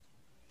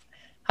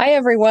Hi,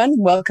 everyone.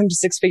 Welcome to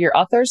Six Figure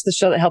Authors, the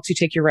show that helps you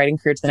take your writing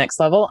career to the next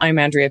level. I'm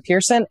Andrea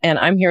Pearson, and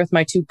I'm here with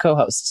my two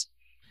co-hosts.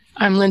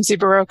 I'm Lindsay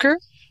Baroker.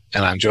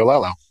 And I'm Joe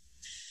Lello.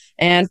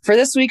 And for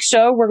this week's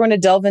show, we're going to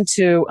delve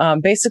into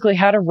basically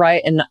how to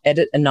write and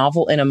edit a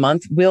novel in a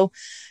month. We're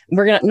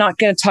not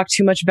going to talk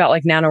too much about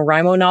like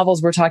NaNoWriMo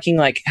novels. We're talking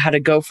like how to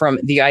go from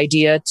the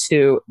idea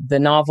to the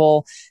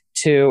novel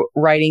to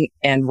writing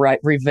and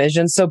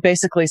revision. So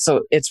basically,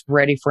 it's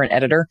ready for an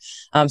editor.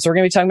 So we're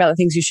going to be talking about the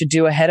things you should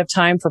do ahead of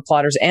time for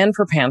plotters and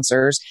for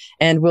pantsers.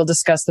 And we'll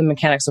discuss the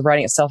mechanics of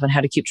writing itself and how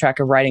to keep track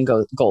of writing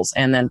goals.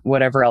 And then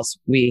whatever else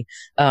we,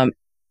 come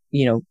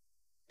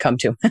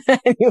to.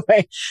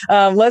 Anyway,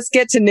 let's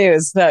get to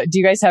news. Do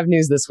you guys have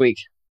news this week?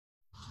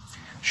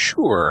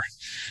 Sure.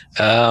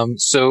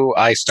 So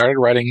I started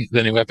writing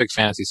the new epic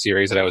fantasy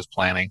series that I was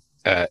planning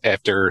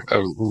after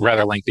a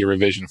rather lengthy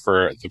revision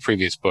for the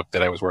previous book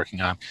that I was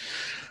working on.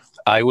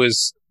 I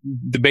was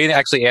debating,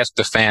 actually asked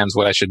the fans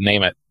what I should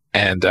name it,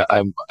 and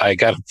I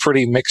got a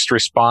pretty mixed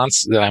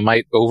response that I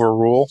might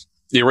overrule.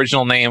 The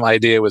original name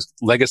idea was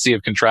Legacy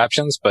of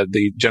Contraptions, but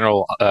the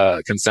general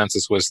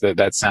consensus was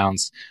that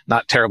sounds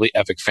not terribly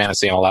epic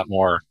fantasy and a lot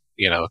more,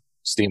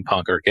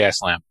 steampunk or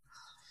Gaslamp.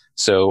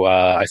 So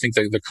I think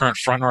the current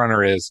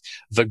frontrunner is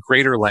The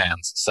Greater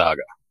Lands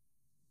Saga,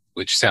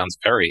 which sounds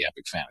very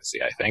epic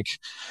fantasy, I think.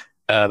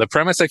 The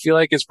premise, I feel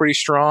like, is pretty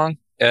strong.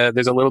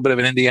 There's a little bit of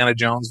an Indiana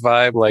Jones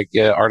vibe, like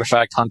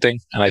artifact hunting.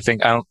 And I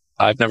think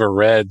I've never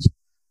read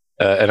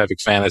an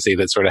epic fantasy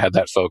that sort of had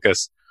that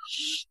focus.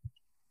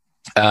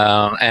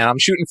 And I'm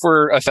shooting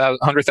for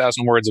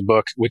 100,000 words a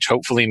book, which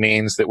hopefully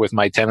means that with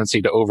my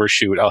tendency to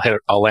overshoot,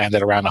 I'll land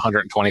at around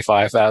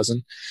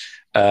 125,000,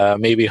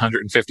 maybe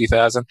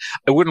 150,000.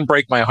 It wouldn't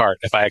break my heart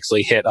if I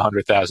actually hit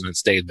 100,000 and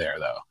stayed there,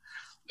 though.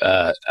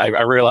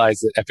 I realize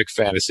that epic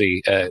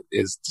fantasy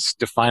is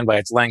defined by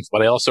its length,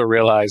 but I also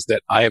realize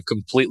that I have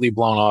completely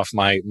blown off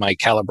my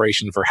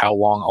calibration for how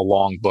long a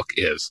long book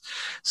is.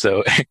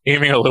 So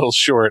aiming a little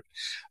short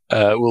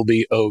will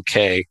be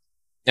okay.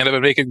 And I've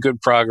been making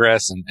good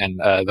progress, and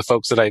the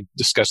folks that I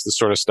discuss this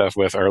sort of stuff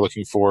with are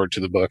looking forward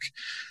to the book,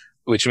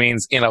 which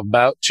means in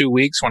about 2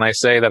 weeks, when I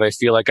say that I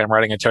feel like I'm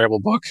writing a terrible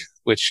book,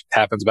 which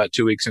happens about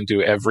 2 weeks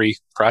into every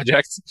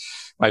project,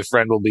 my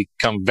friend will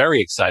become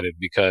very excited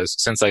because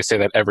since I say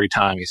that every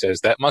time, he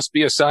says, that must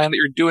be a sign that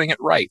you're doing it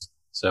right.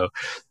 So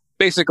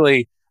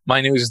basically,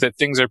 my news is that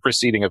things are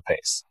proceeding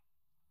apace.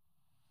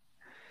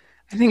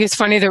 I think it's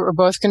funny that we're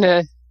both going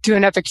to do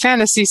an epic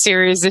fantasy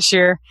series this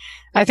year.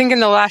 I think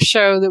in the last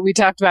show that we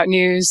talked about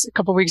news a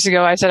couple weeks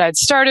ago, I said I'd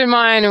started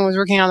mine and was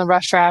working on the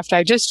rough draft.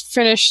 I just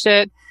finished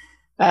it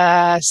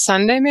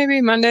Sunday,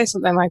 maybe Monday,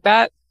 something like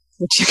that,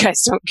 which you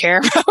guys don't care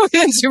about.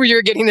 So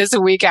you're getting this a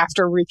week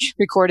after we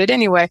recorded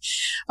anyway.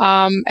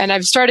 And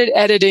I've started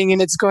editing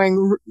and it's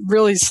going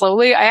really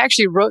slowly. I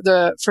actually wrote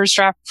the first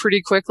draft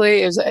pretty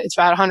quickly. It's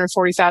about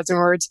 140,000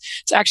 words.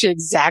 It's actually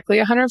exactly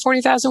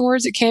 140,000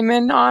 words it came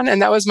in on.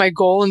 And that was my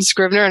goal in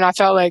Scrivener. And I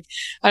felt like,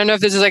 I don't know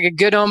if this is like a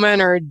good omen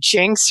or a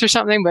jinx or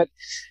something, but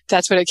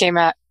that's what it came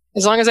at.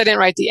 As long as I didn't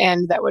write the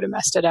end, that would have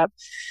messed it up.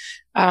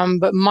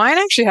 But mine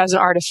actually has an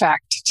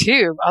artifact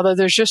too, although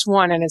there's just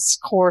one and it's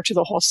core to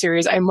the whole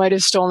series. I might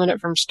have stolen it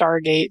from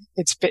Stargate.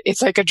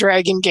 It's like a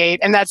Dragon Gate,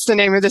 and that's the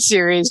name of the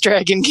series,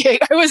 Dragon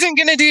Gate. I wasn't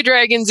going to do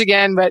dragons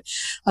again, but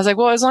I was like,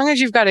 well, as long as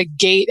you've got a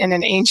gate and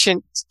an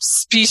ancient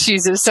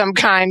species of some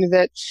kind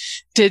that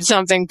did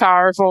something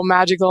powerful,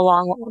 magical a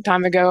long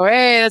time ago,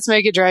 hey, let's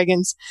make it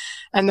dragons.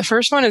 And the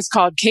first one is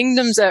called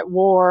Kingdoms at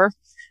War,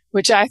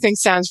 which I think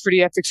sounds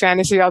pretty epic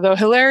fantasy, although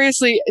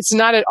hilariously, it's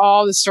not at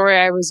all the story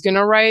I was going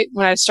to write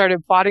when I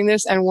started plotting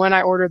this and when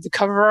I ordered the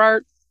cover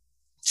art.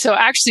 So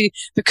actually,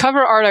 the cover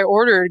art I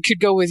ordered could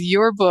go with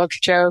your book,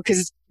 Joe,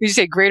 because did you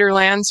say Greater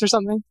Lands or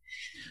something?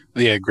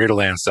 Yeah, Greater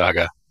Lands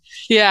Saga.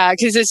 Yeah,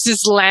 because it's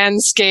this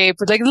landscape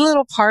with like a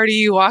little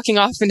party walking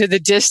off into the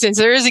distance.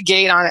 There is a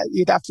gate on it.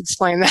 You'd have to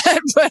explain that,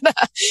 but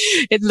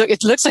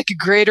it looks like a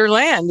greater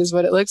land is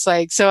what it looks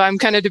like. So I'm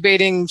kind of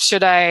debating,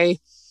 should I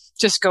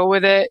just go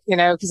with it,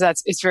 because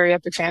it's very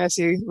epic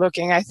fantasy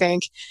looking, I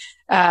think.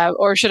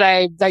 Or should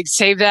I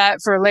save that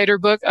for a later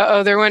book?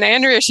 There went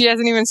Andrea. She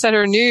hasn't even said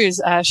her news.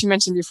 She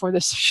mentioned before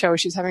this show,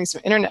 she's having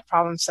some internet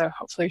problems. So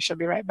hopefully she'll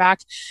be right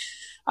back.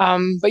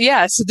 But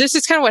yeah, so this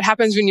is kind of what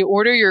happens when you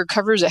order your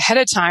covers ahead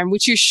of time,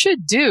 which you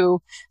should do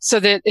so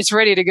that it's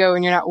ready to go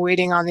and you're not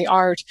waiting on the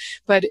art.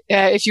 But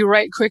if you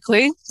write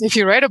quickly, if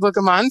you write a book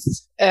a month,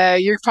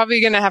 you're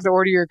probably going to have to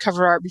order your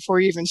cover art before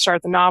you even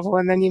start the novel.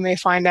 And then you may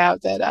find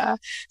out that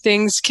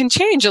things can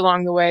change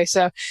along the way.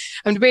 So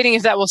I'm debating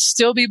if that will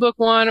still be book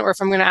one or if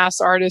I'm going to ask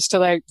the artist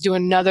to do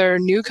another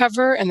new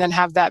cover and then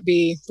have that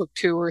be book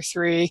 2 or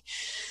 3.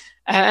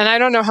 And I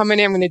don't know how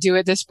many I'm going to do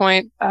at this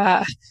point.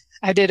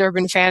 I did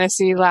urban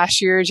fantasy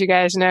last year, as you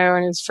guys know,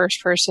 and it's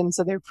first person.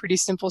 So they're pretty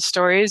simple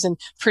stories and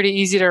pretty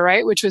easy to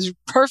write, which was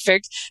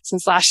perfect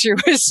since last year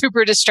was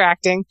super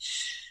distracting.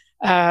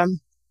 But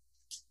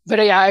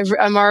yeah,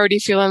 I'm already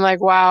feeling like,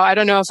 wow, I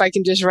don't know if I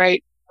can just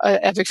write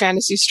epic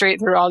fantasy straight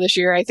through all this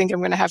year. I think I'm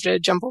going to have to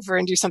jump over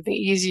and do something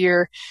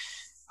easier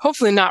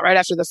hopefully not right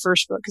after the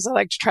first book, because I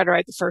like to try to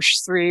write the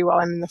first 3 while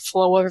I'm in the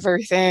flow of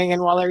everything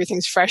and while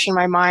everything's fresh in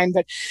my mind.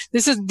 But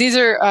these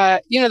are,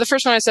 the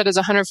first one I said is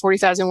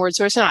 140,000 words.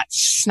 So it's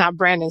not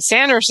Brandon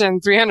Sanderson,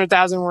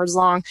 300,000 words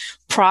long.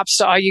 Props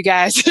to all you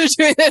guys that are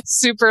doing the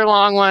super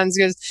long ones,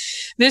 because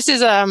this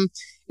is,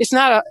 it's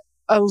not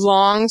a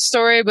long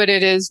story, but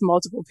it is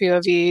multiple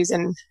POVs.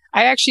 And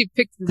I actually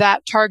picked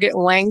that target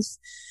length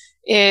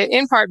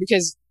in part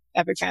because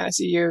epic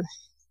fantasy, you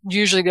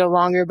usually go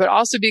longer, but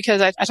also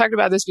because I talked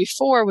about this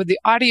before with the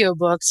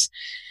audiobooks.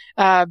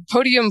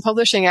 Podium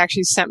Publishing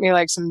actually sent me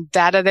like some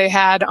data they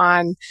had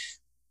on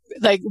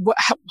like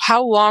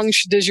how long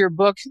does your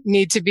book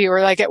need to be,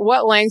 or like at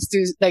what length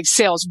do like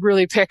sales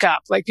really pick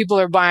up? Like people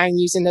are buying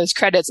using those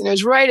credits, and it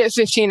was right at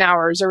 15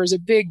 hours. There was a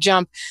big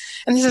jump.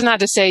 And this is not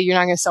to say you're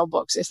not going to sell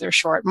books if they're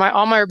short.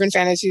 All my urban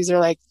fantasies are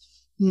like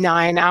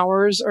 9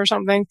 hours or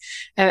something.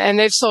 And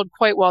they've sold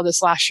quite well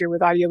this last year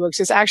with audiobooks.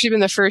 It's actually been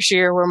the first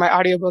year where my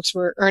audiobooks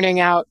were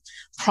earning out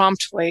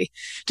promptly,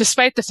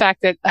 despite the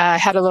fact that I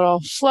had a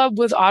little flub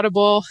with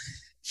Audible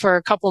for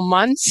a couple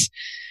months,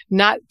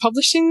 not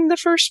publishing the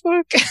first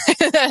book.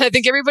 I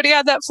think everybody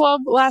had that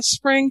flub last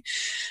spring.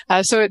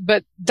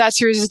 But that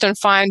series has done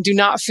fine. Do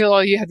not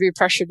feel you have to be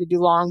pressured to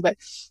do long, but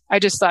I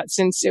just thought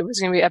since it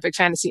was going to be epic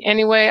fantasy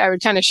anyway, I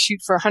would kind of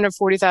shoot for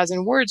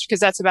 140,000 words because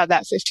that's about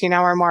that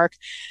 15-hour mark.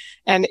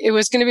 And it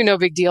was going to be no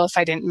big deal if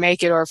I didn't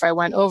make it or if I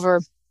went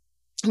over.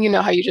 You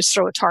know how you just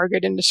throw a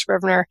target into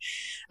Scrivener.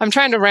 I'm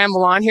trying to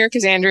ramble on here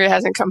because Andrea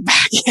hasn't come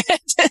back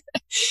yet.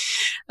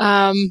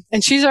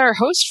 And she's our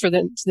host for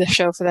the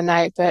show for the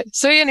night. But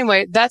so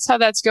anyway, that's how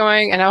that's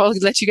going. And I will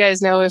let you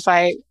guys know if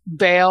I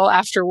bail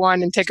after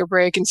one and take a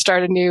break and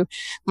start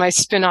my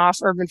spin-off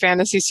urban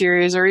fantasy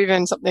series, or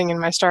even something in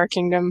my Star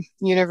Kingdom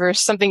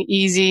universe, something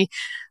easy.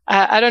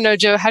 I don't know,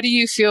 Joe, how do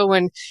you feel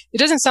when it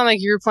doesn't sound like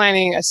you're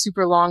planning a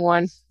super long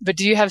one, but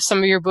do you have some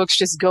of your books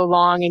just go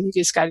long and you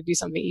just got to do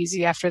something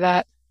easy after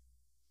that?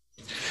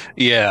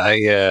 Yeah,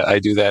 I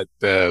do that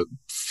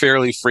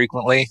fairly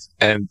frequently,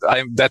 and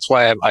that's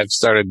why I've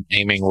started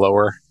aiming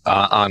lower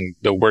on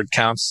the word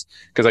counts,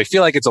 because I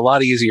feel like it's a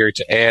lot easier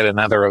to add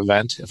another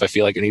event if I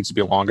feel like it needs to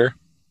be longer.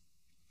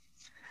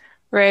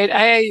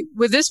 Right.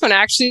 With this one,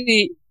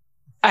 actually,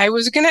 I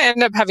was going to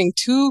end up having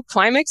 2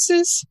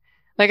 climaxes.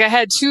 Like I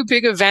had 2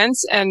 big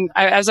events, and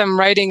as I'm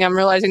writing, I'm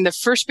realizing the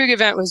first big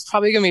event was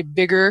probably going to be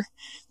bigger,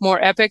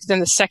 more epic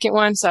than the second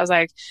one. So I was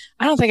like,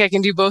 I don't think I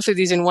can do both of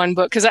these in one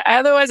book, because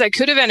otherwise I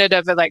could have ended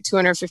up at like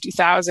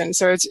 250,000.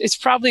 So it's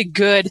probably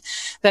good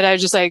that I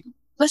was just like,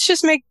 let's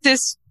just make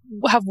this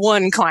have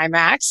one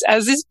climax,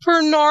 as is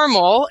per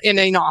normal in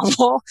a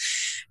novel.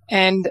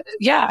 And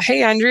yeah,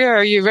 hey Andrea,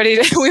 are you ready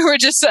to? We were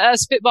just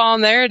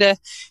spitballing there to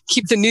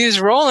keep the news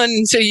rolling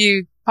until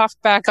you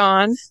popped back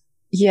on.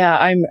 Yeah,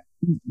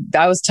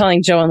 I was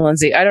telling Joe and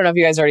Lindsay, I don't know if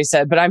you guys already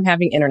said, but I'm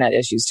having internet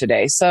issues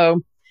today. So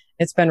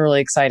it's been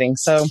really exciting.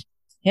 So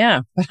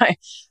yeah, but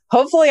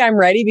hopefully I'm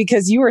ready,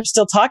 because you were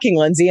still talking,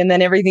 Lindsay, and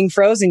then everything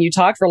froze and you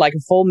talked for like a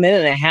full minute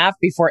and a half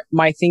before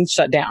my thing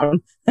shut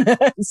down.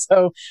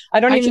 So I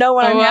don't even know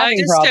when I'm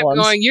having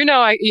problems. Kept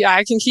going.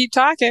 I can keep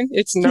talking.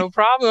 It's no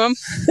problem.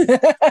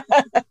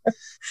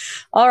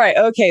 All right.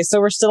 Okay.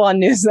 So we're still on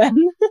news then.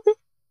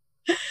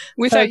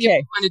 We thought you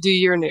wanted to do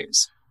your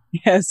news.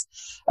 Yes.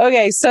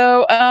 Okay.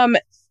 So,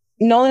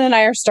 Nolan and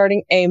I are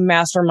starting a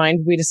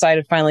mastermind. We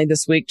decided finally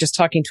this week, just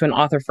talking to an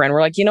author friend.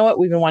 We're like, you know what?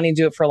 We've been wanting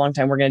to do it for a long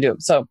time. We're going to do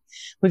it. So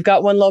we've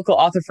got one local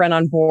author friend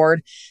on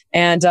board,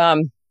 and,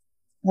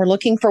 we're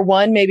looking for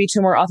 1, maybe 2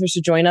 more authors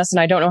to join us. And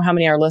I don't know how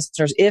many of our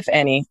listeners, if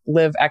any,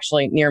 live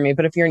actually near me.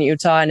 But if you're in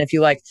Utah and if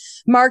you like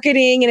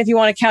marketing and if you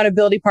want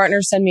accountability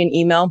partners, send me an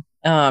email.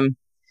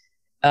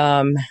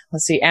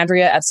 Let's see.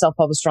 Andrea at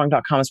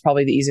selfpublishstrong.com is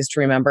probably the easiest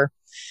to remember.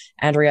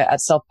 Andrea at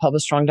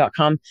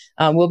selfpublishstrong.com.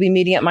 We'll be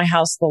meeting at my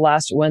house the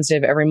last Wednesday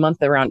of every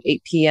month around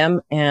 8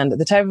 p.m. And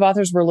the type of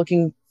authors we're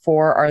looking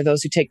for are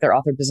those who take their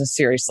author business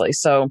seriously.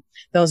 So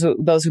those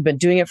who've been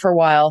doing it for a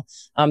while,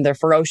 they're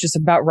ferocious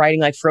about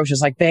writing, like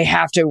ferocious, like they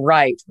have to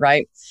write,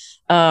 right?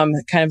 Kind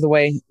of the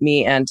way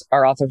me and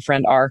our author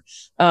friend are.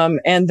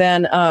 And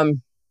then,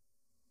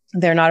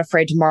 they're not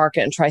afraid to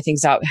market and try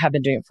things out, have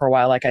been doing it for a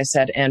while, like I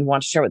said, and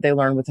want to share what they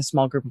learn with a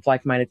small group of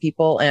like-minded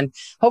people and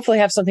hopefully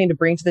have something to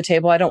bring to the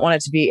table. I want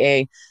us to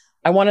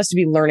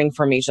be learning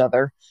from each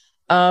other.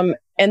 And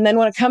then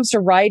when it comes to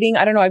writing,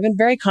 I don't know, I've been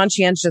very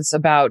conscientious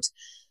about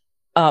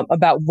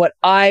what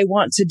I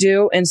want to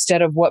do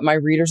instead of what my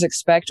readers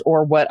expect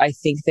or what I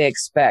think they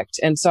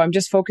expect. And so I'm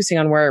just focusing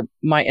on where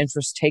my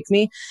interests take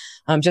me.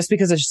 Just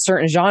because a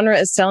certain genre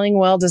is selling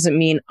well doesn't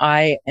mean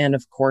I, and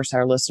of course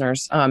our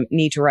listeners,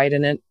 need to write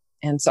in it.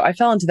 And so I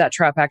fell into that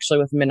trap actually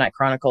with Midnight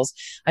Chronicles.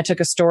 I took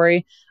a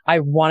story I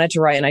wanted to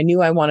write and I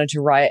knew I wanted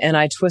to write and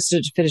I twisted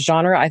it to fit a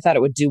genre I thought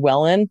it would do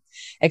well in,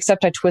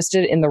 except I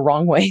twisted it in the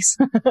wrong ways.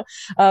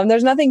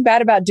 There's nothing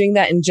bad about doing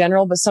that in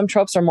general, but some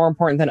tropes are more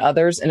important than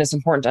others. And it's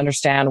important to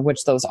understand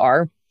which those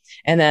are.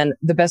 And then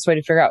the best way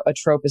to figure out a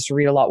trope is to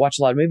read a lot, watch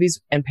a lot of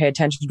movies and pay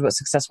attention to what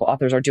successful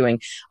authors are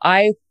doing.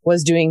 I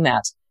was doing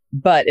that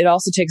but it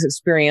also takes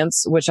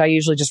experience, which I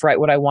usually just write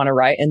what I want to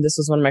write. And this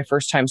was one of my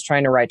first times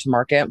trying to write to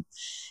market.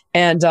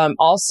 And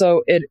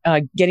also it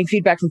getting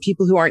feedback from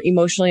people who aren't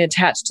emotionally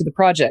attached to the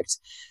project.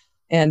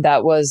 And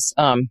that was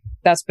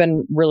that's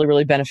been really,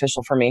 really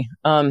beneficial for me.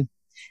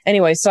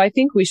 Anyway, so I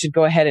think we should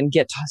go ahead and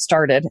get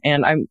started.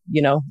 And I'm,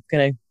 going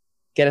to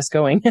get us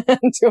going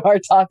to our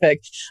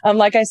topic.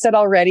 Like I said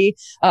already,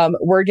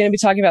 we're going to be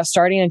talking about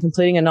starting and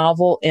completing a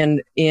novel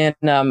in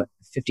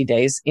 50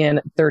 days,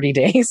 in 30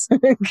 days.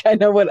 I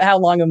know how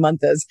long a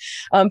month is.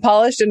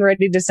 Polished and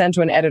ready to send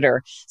to an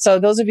editor. So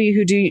those of you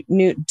who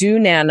do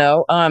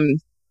Nano,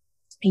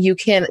 you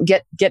can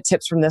get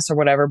tips from this or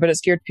whatever, but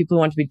it's geared to people who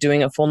want to be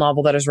doing a full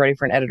novel that is ready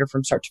for an editor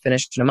from start to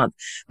finish in a month.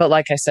 But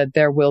like I said,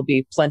 there will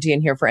be plenty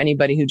in here for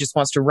anybody who just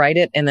wants to write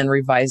it and then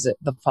revise it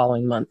the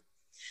following month.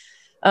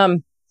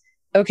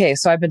 Okay,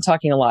 so I've been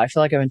talking a lot. I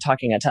feel like I've been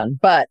talking a ton,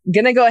 but I'm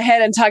going to go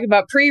ahead and talk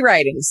about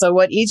pre-writing. So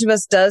what each of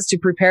us does to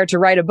prepare to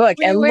write a book.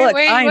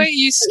 Wait,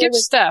 you skipped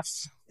stuff.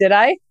 Did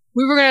I?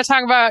 We were going to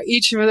talk about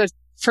each of the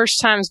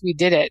first times we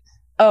did it.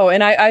 Oh,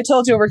 and I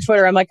told you over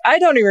Twitter, I'm like, I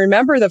don't even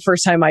remember the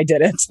first time I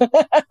did it.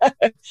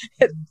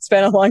 It's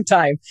been a long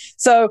time.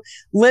 So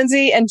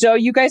Lindsay and Joe,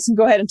 you guys can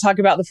go ahead and talk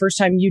about the first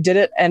time you did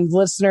it. And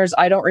listeners,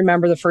 I don't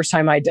remember the first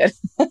time I did.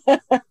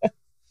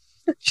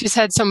 She's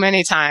had so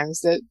many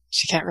times that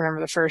she can't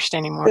remember the first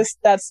anymore.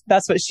 That's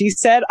what she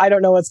said. I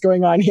don't know what's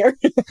going on here.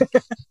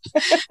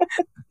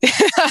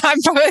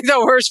 I'm probably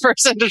the worst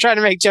person to try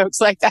to make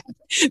jokes like that.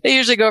 They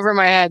usually go over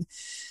my head.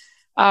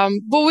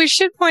 But we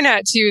should point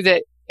out too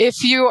that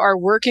if you are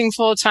working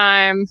full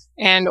time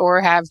and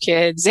or have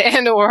kids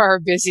and or are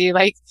busy,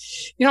 like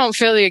you don't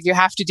feel like you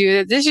have to do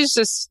that. This is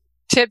just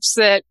tips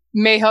that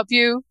may help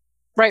you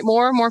write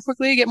more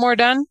quickly, get more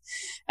done.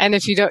 And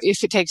if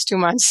it takes 2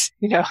 months,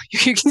 you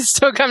can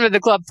still come to the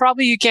club.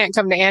 Probably you can't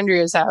come to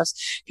Andrea's house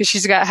because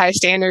she's got high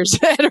standards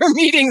at her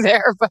meeting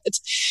there. But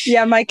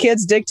yeah, my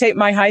kids dictate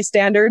my high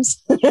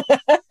standards.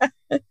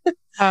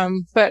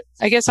 But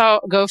I guess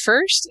I'll go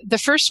first. The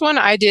first one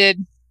I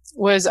did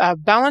was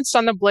Balanced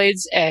on the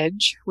Blade's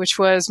Edge, which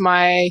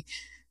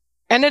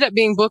ended up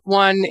being book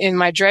 1 in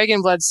my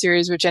Dragon Blood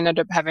series, which ended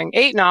up having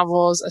 8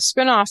 novels, a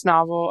spin-off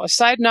novel, a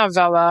side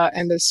novella,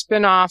 and a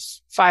spin-off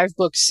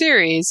 5-book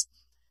series.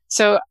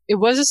 So it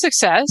was a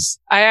success.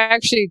 I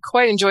actually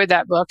quite enjoyed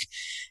that book.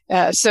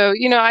 So,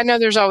 I know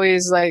there's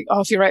always like,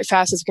 if you write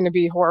fast, it's going to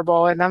be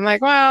horrible. And I'm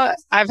like, well,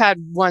 I've had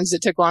ones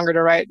that took longer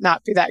to write,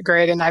 not be that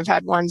great. And I've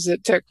had ones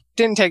that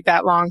didn't take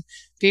that long,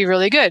 be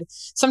really good.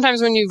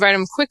 Sometimes when you write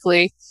them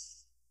quickly,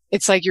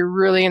 it's like you're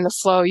really in the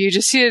flow. You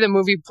just see the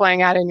movie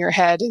playing out in your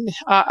head. And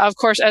of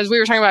course, as we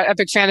were talking about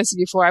epic fantasy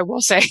before, I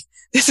will say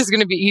this is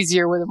going to be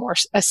easier with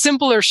a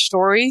simpler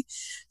story.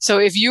 So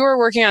if you are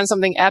working on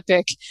something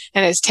epic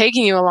and it's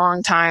taking you a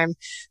long time,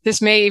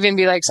 this may even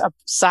be like a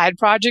side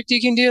project you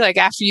can do. Like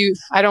I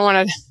don't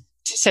want to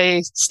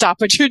say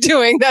stop what you're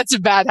doing. That's a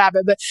bad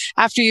habit. But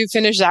after you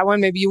finish that one,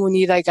 maybe you will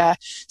need like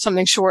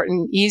something short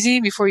and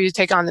easy before you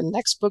take on the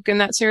next book in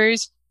that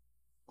series.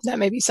 That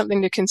may be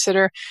something to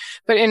consider.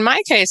 But in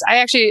my case,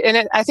 I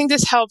think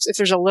this helps if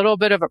there's a little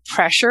bit of a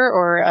pressure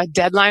or a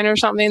deadline or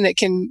something that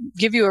can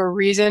give you a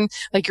reason,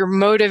 like you're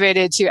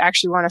motivated to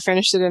actually want to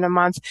finish it in a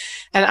month.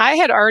 And I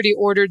had already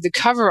ordered the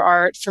cover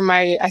art for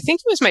I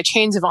think it was my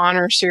Chains of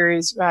Honor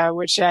series,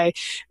 which I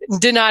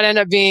did not end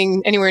up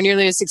being anywhere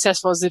nearly as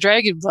successful as the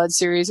Dragon Blood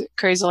series,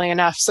 crazily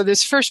enough. So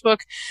this first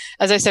book,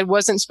 as I said,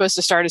 wasn't supposed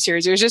to start a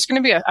series. It was just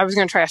going to be I was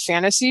going to try a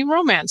fantasy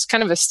romance,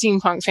 kind of a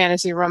steampunk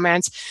fantasy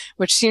romance,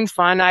 which seemed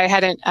fun. I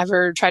hadn't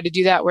ever tried to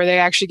do that where they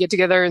actually get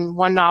together in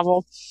one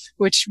novel,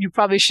 which you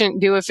probably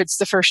shouldn't do if it's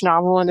the first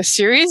novel in a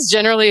series.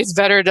 Generally, it's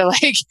better to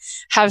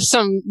have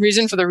some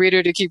reason for the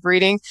reader to keep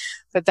reading,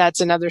 but that's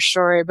another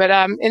story. But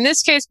in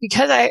this case,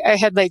 because I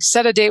had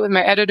set a date with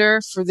my editor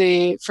for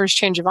the first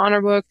Change of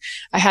Honor book,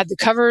 I had the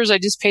covers. I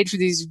just paid for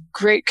these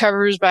great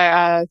covers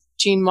by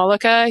Gene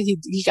Mullica.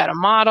 He got a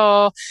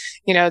model.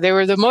 They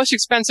were the most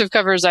expensive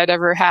covers I'd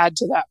ever had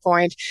to that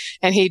point.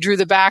 And he drew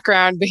the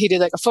background, but he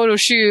did a photo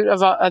shoot of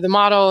the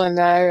model and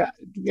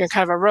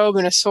kind of a robe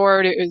and a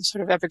sword. It was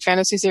sort of epic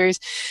fantasy series.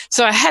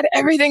 So I had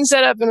everything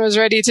set up and was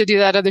ready to do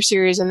that other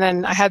series. And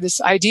then I had this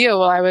idea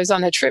while I was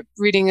on a trip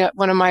reading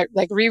one of my,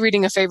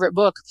 rereading a favorite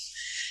book.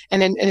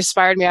 And then it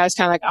inspired me. I was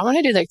kind of I want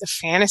to do the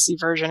fantasy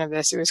version of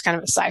this. It was kind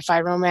of a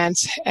sci-fi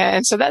romance.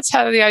 And so that's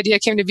how the idea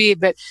came to be.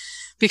 But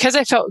because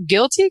I felt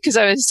guilty because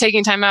I was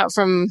taking time out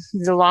from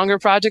the longer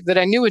project that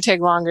I knew would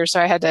take longer.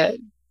 So I had to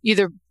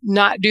either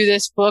not do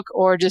this book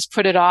or just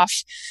put it off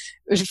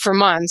for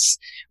months,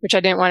 which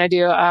I didn't want to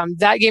do.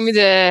 That gave me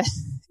the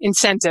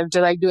incentive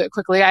to do it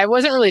quickly. I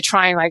wasn't really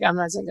trying. I'm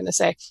not going to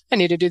say I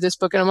need to do this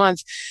book in a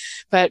month,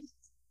 but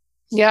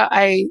yeah,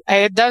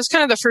 that was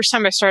kind of the first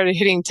time I started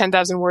hitting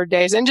 10,000 word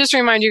days. And just to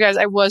remind you guys,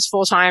 I was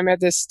full time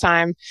at this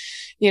time.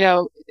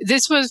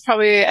 This was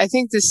probably, I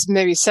think this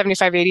maybe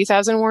 75,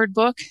 80,000 word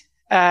book.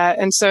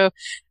 And so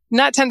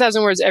not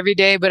 10,000 words every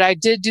day, but I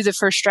did do the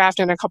first draft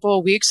in a couple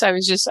of weeks. I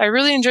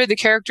really enjoyed the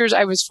characters.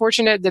 I was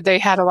fortunate that they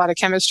had a lot of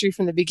chemistry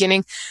from the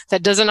beginning.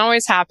 That doesn't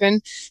always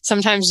happen.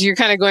 Sometimes you're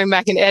kind of going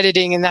back and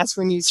editing, and that's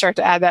when you start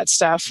to add that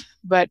stuff.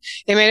 But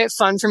it made it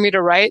fun for me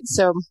to write.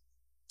 So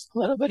a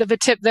little bit of a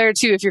tip there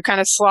too. If you're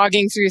kind of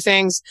slogging through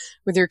things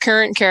with your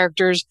current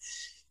characters,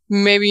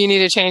 maybe you need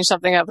to change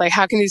something up. Like,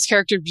 how can these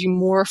characters be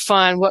more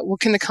fun? What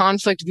can the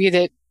conflict be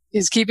that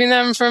is keeping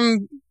them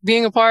from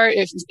being apart?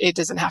 If it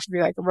doesn't have to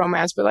be like a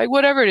romance, but like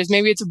whatever it is,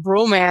 maybe it's a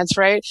bromance,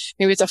 right?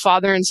 Maybe it's a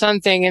father and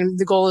son thing, and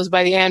the goal is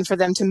by the end for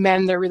them to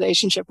mend their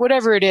relationship.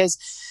 Whatever it is,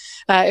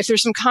 if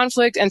there's some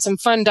conflict and some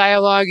fun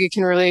dialogue, it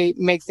can really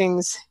make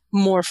things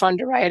more fun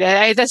to write.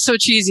 That's so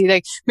cheesy.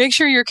 Like, make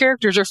sure your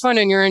characters are fun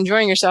and you're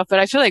enjoying yourself. But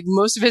I feel like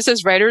most of us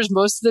as writers,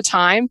 most of the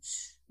time,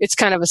 it's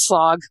kind of a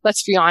slog.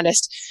 Let's be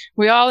honest.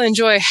 We all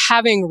enjoy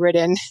having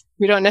written.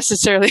 We don't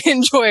necessarily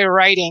enjoy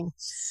writing.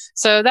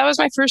 So that was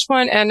my first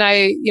one. And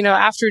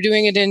after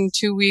doing it in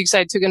 2 weeks,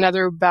 I took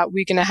another about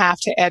week and a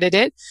half to edit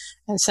it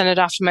and send it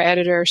off to my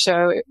editor.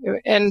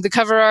 And the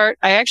cover art,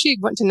 I actually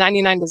went to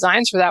 99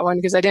 Designs for that one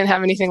because I didn't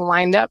have anything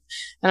lined up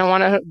and I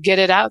want to get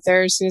it out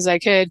there as soon as I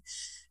could.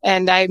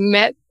 And I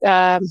met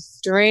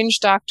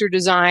Deranged Doctor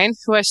Design,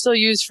 who I still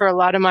use for a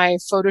lot of my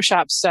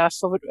Photoshop stuff,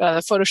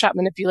 Photoshop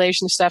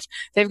manipulation stuff.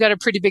 They've got a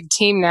pretty big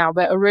team now,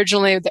 but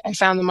originally I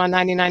found them on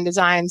 99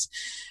 Designs,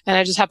 and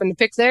I just happened to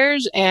pick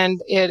theirs,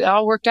 and it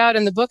all worked out,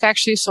 and the book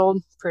actually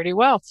sold pretty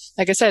well.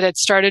 Like I said, it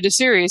started a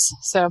series,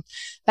 so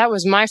that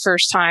was my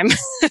first time.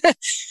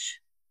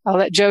 I'll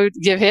let Joe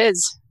give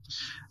his.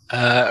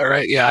 All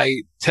right. Yeah.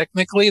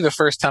 Technically, the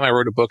first time I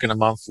wrote a book in a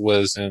month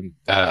was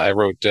I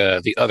wrote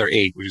The Other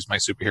Eight, which is my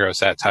superhero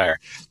satire,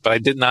 but I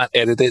did not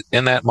edit it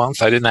in that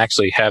month. I didn't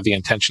actually have the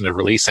intention of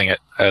releasing it.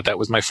 That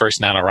was my first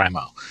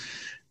NaNoWriMo.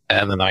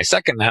 And then my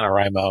second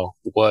NaNoWriMo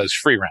was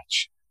Free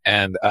Wrench.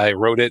 And I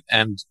wrote it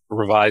and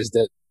revised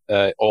it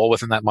all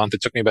within that month.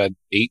 It took me about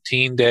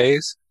 18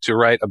 days to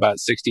write about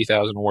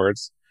 60,000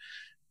 words.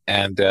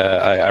 And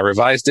I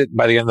revised it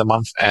by the end of the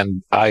month,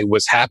 and I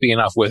was happy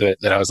enough with it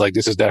that I was like,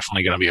 this is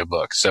definitely going to be a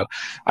book. So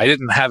I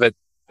didn't have it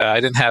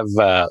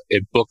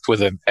it booked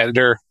with an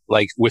editor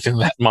like within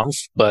that month,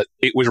 but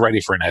it was ready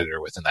for an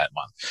editor within that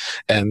month.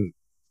 And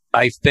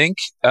I think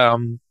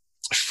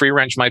Free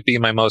Wrench might be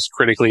my most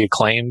critically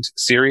acclaimed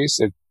series.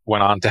 It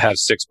went on to have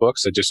 6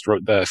 books. I just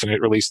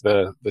released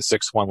the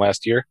 6th one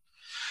last year.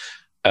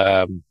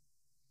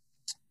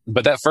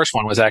 But that first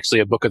one was actually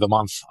a book of the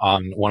month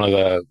on one of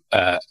the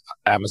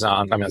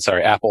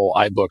Apple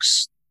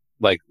iBooks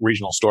like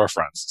regional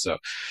storefronts. So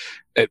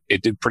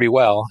it did pretty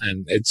well,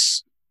 and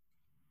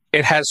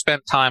it has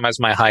spent time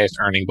as my highest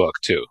earning book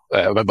too,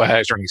 my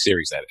highest earning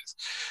series, that is.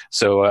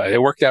 So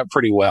it worked out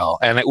pretty well,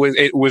 and it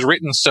was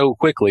written so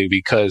quickly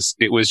because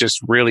it was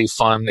just really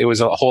fun. It was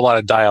a whole lot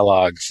of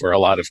dialogue for a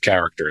lot of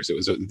characters.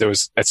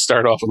 It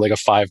started off with like a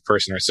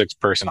 5-person or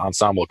 6-person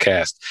ensemble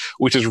cast,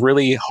 which is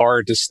really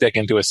hard to stick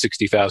into a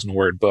 60,000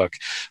 word book,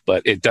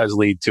 but it does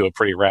lead to a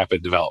pretty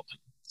rapid development.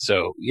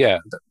 So yeah,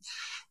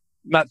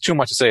 not too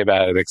much to say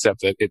about it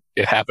except that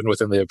it happened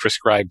within the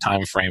prescribed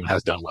time frame and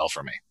has done well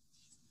for me.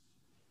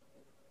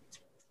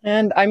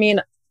 And I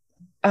mean,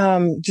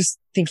 just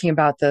thinking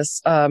about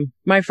this,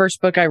 my first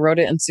book, I wrote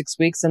it in 6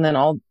 weeks, and then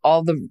all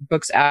the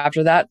books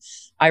after that,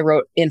 I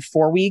wrote in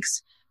 4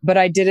 weeks, but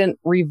I didn't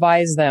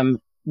revise them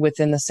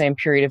within the same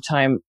period of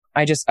time.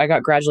 I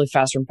got gradually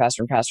faster and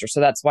faster and faster. So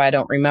that's why I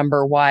don't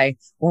remember why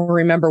or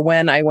remember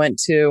when I went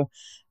to,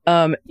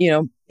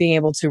 being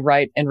able to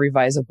write and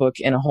revise a book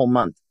in a whole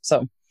month.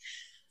 So,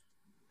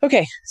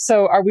 okay.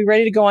 So are we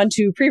ready to go on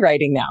to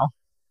pre-writing now?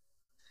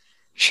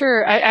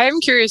 Sure. I am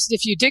curious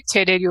if you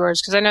dictated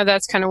yours, because I know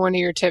that's kind of one of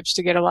your tips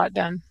to get a lot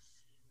done.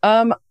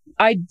 I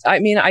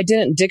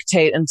didn't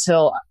dictate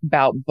until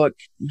about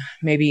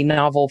maybe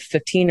novel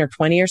 15 or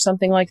 20 or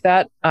something like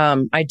that.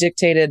 I did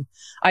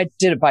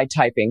it by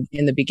typing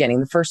in the beginning.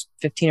 The first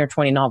 15 or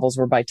 20 novels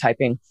were by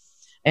typing.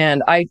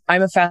 And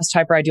I'm a fast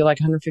typer. I do like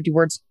 150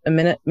 words a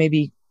minute,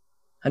 maybe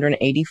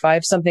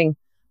 185, something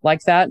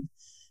like that.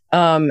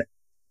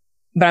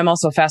 But I'm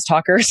also a fast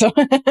talker,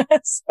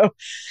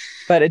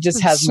 but it just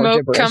has more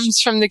gibberish. Smoke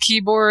comes from the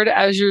keyboard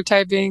as you're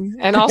typing,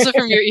 and also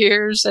from your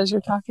ears as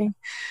you're talking.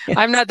 Yes.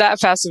 I'm not that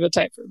fast of a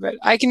typer, but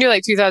I can do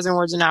like 2,000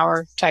 words an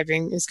hour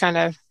typing is kind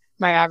of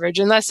my average,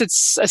 unless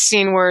it's a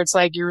scene where it's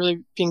like you're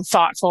really being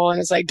thoughtful and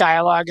it's like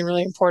dialogue and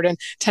really important.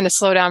 Tend to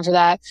slow down for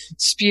that,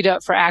 speed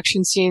up for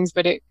action scenes,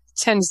 but it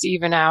tends to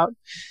even out.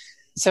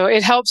 So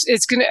it helps.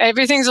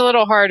 Everything's a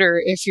little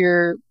harder if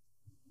you're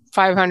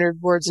 500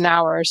 words an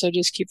hour. So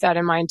just keep that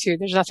in mind too.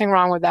 There's nothing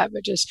wrong with that,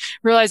 but just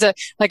realize that,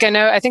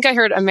 I think I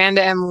heard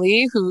Amanda M.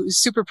 Lee, who's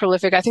super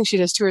prolific. I think she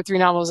does 2 or 3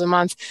 novels a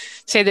month,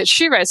 say that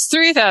she writes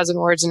 3,000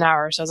 words an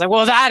hour. So I was like,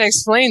 well, that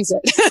explains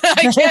it.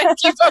 I can't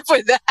keep up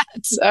with that.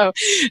 So,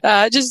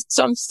 just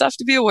some stuff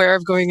to be aware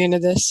of going into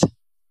this.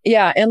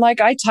 Yeah. And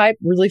like I type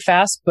really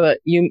fast, but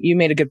you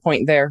made a good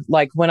point there.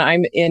 Like when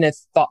I'm in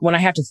when I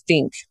have to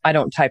think, I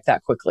don't type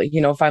that quickly.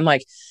 If I'm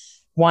like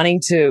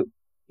wanting to,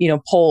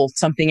 pull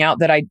something out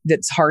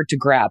that's hard to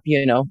grab,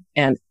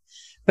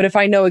 But if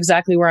I know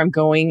exactly where I'm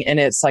going and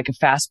it's like a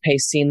fast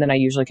paced scene, then I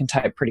usually can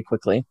type pretty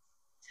quickly.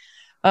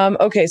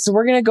 Okay, so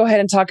we're going to go ahead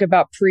and talk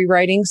about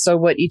pre-writing. So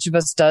what each of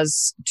us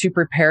does to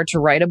prepare to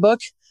write a book.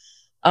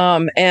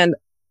 And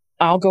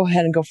I'll go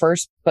ahead and go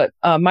first. But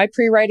my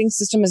pre-writing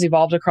system has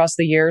evolved across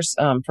the years.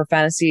 For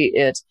fantasy,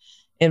 it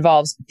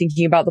involves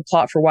thinking about the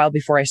plot for a while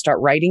before I start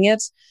writing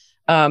it.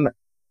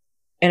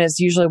 And it's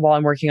usually while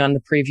I'm working on the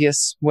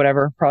previous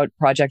whatever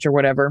project or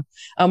whatever.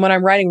 When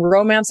I'm writing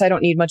romance, I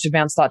don't need much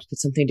advanced thought to put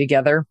something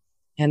together.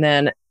 And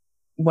then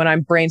when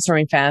I'm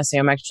brainstorming fantasy,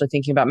 I'm actually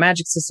thinking about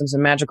magic systems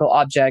and magical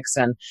objects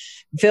and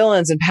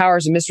villains and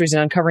powers and mysteries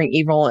and uncovering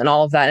evil and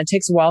all of that. And it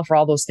takes a while for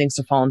all those things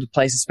to fall into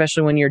place,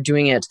 especially when you're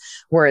doing it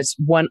where it's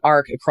one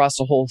arc across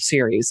a whole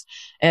series.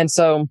 And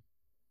so,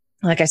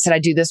 like I said, I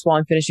do this while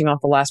I'm finishing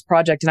off the last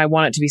project, and I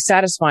want it to be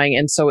satisfying.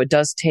 And so it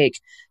does take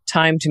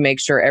time to make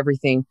sure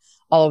everything,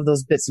 all of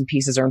those bits and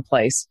pieces are in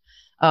place.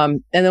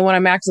 And then when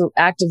I'm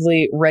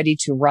actively ready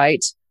to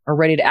write, or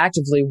ready to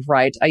actively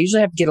write, I usually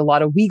have to get a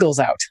lot of Weagles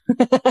out.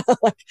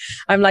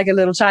 I'm like a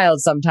little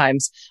child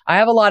sometimes. I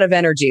have a lot of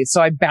energy,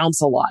 so I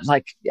bounce a lot.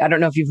 Like, I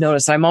don't know if you've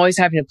noticed, I'm always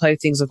having to play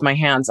things with my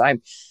hands.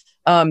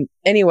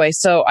 Anyway,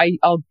 so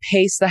I'll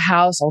pace the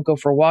house. I'll go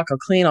for a walk. I'll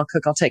clean. I'll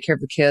cook. I'll take care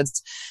of the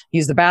kids,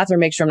 use the bathroom,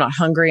 make sure I'm not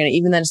hungry. And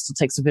even then, it still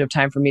takes a bit of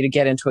time for me to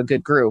get into a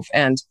good groove.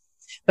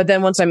 But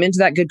then once I'm into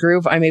that good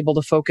groove, I'm able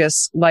to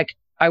focus. Like,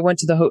 I went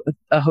to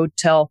a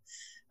hotel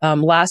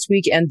last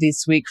week and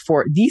this week,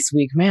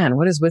 man,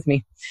 what is with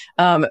me?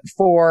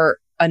 For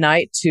a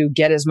night to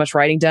get as much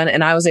writing done.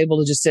 And I was able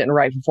to just sit and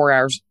write for 4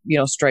 hours,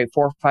 straight,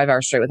 4 or 5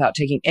 hours straight without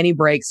taking any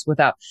breaks,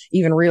 without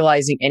even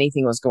realizing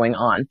anything was going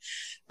on.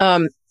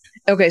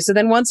 Okay. So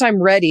then once I'm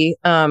ready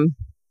to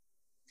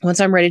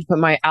put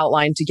my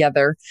outline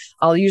together,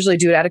 I'll usually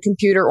do it at a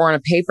computer or on a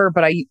paper,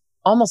 but I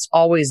almost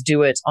always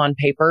do it on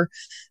paper.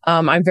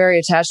 I'm very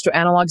attached to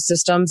analog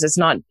systems.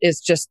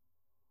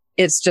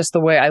 It's just the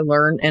way I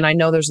learn. And I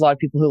know there's a lot of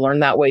people who learn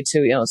that way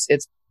too.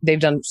 They've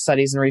done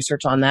studies and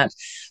research on that,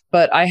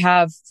 but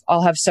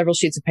I'll have several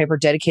sheets of paper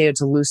dedicated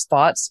to loose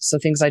thoughts. So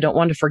things I don't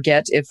want to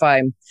forget. If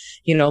I'm,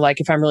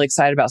 if I'm really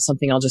excited about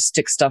something, I'll just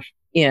stick stuff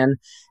in.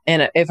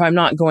 And if I'm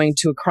not going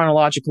to a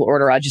chronological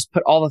order, I just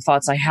put all the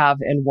thoughts I have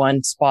in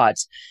one spot.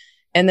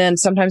 And then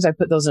sometimes I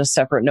put those in a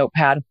separate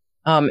notepad.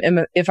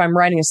 And if I'm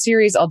writing a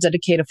series, I'll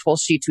dedicate a full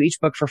sheet to each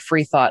book for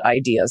free thought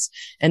ideas.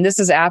 And this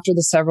is after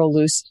the several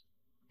loose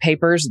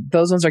papers.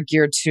 Those ones are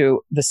geared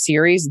to the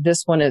series.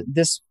 This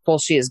full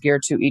sheet is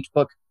geared to each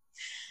book.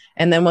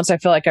 And then once I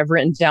feel like I've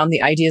written down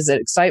the ideas that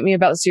excite me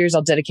about the series,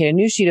 I'll dedicate a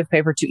new sheet of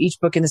paper to each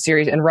book in the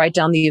series and write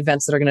down the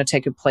events that are going to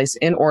take place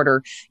in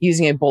order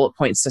using a bullet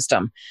point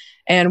system.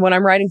 And when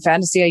I'm writing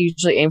fantasy, I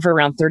usually aim for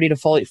around 30 to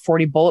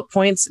 40 bullet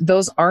points.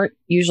 Those aren't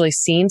usually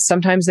scenes.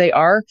 Sometimes they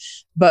are,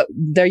 but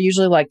they're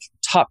usually like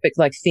topic,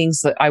 like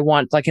things that I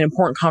want, like an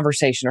important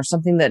conversation or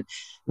something that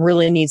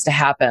really needs to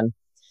happen.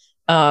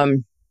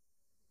 Something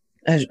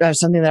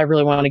that I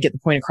really want to get the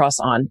point across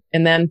on.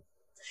 And then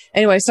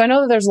anyway, so I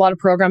know that there's a lot of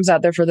programs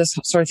out there for this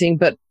sort of thing,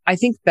 but I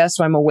think best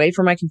when I'm away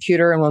from my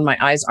computer and when my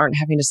eyes aren't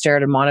having to stare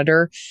at a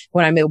monitor,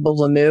 when I'm able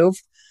to move,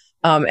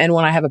 and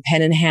when I have a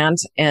pen in hand.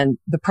 And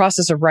the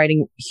process of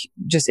writing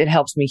it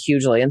helps me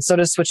hugely. And so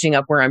does switching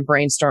up where I'm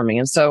brainstorming.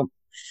 And so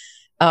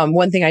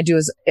one thing I do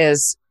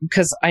is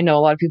because I know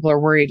a lot of people are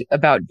worried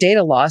about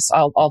data loss,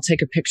 I'll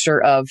take a picture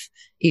of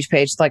each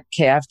page. Like,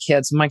 okay, I have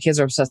kids. My kids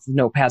are obsessed with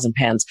notepads and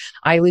pens.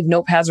 I leave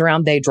notepads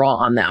around. They draw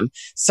on them.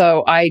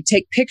 So I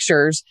take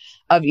pictures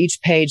of each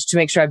page to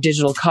make sure I have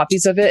digital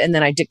copies of it. And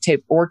then I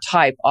dictate or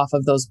type off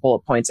of those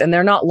bullet points. And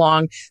they're not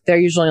long. They're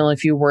usually only a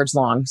few words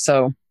long.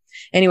 So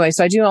anyway,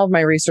 so I do all of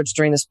my research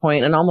during this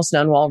point and almost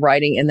none while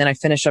writing. And then I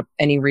finish up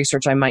any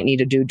research I might need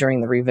to do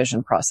during the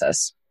revision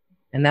process.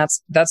 And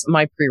that's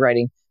my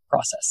pre-writing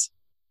process.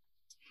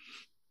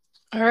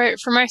 All right.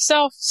 For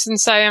myself,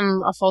 since I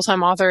am a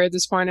full-time author at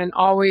this point and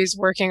always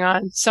working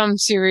on some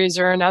series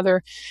or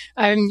another,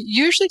 I'm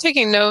usually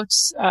taking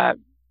notes,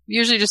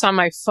 usually just on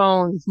my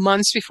phone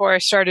months before I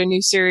start a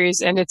new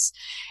series. And it's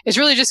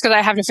really just because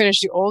I have to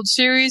finish the old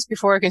series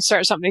before I can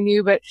start something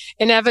new. But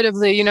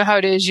inevitably, you know how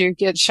it is, you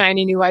get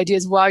shiny new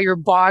ideas while you're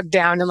bogged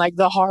down in like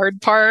the hard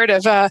part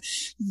of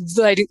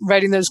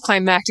writing those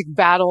climactic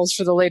battles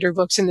for the later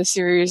books in the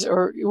series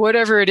or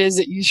whatever it is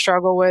that you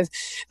struggle with.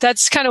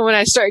 That's kind of when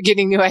I start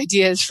getting new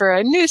ideas for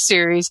a new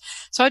series.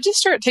 So I just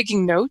start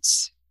taking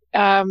notes.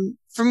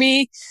 For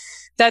me,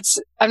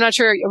 I'm not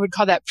sure I would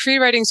call that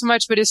pre-writing so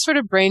much, but it's sort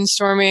of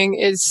brainstorming.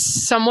 Is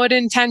somewhat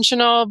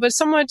intentional, but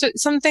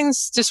some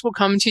things just will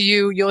come to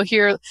you. You'll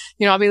hear,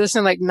 I'll be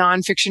listening to like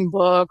nonfiction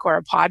book or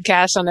a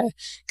podcast on a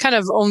kind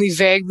of only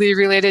vaguely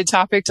related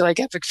topic to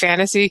like epic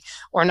fantasy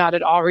or not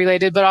at all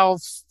related, but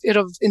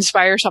it'll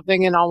inspire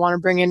something and I'll want to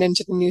bring it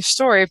into the new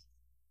story.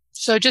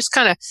 So just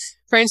kind of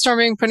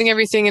brainstorming, putting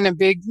everything in a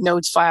big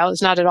notes file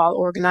is not at all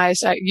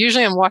organized.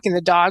 Usually I'm walking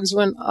the dogs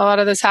when a lot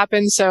of this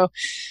happens. So,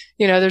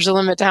 there's a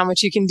limit to how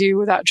much you can do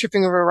without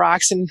tripping over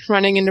rocks and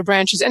running into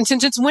branches. And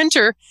since it's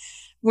winter,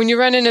 when you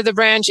run into the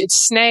branch, it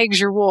snags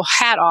your wool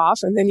hat off,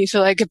 and then you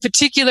feel like a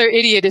particular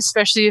idiot,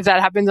 especially if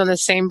that happens on the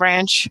same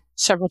branch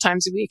several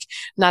times a week.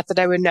 Not that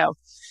I would know.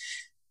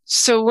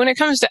 So when it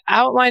comes to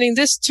outlining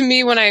this, to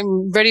me, when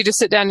I'm ready to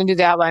sit down and do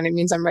the outline, it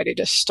means I'm ready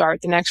to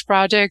start the next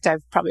project.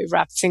 I've probably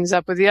wrapped things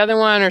up with the other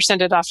one or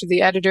sent it off to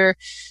the editor.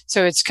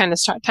 So it's kind of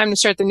time to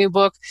start the new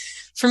book.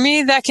 For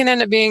me, that can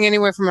end up being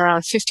anywhere from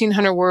around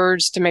 1,500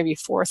 words to maybe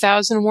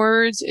 4,000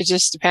 words. It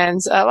just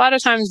depends. A lot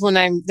of times when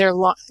I'm there,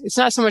 it's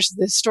not so much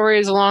the story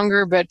is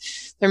longer, but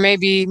there may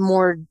be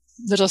more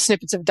little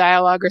snippets of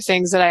dialogue or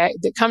things that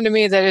come to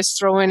me that I just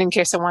throw in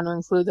case I want to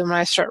include them when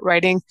I start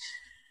writing.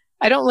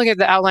 I don't look at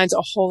the outlines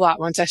a whole lot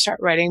once I start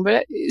writing,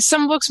 but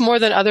some books more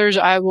than others,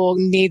 I will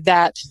need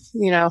that,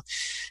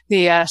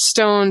 the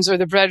stones or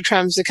the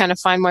breadcrumbs to kind of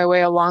find my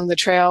way along the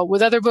trail.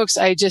 With other books,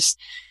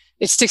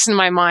 it sticks in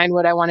my mind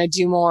what I want to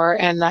do more.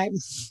 And I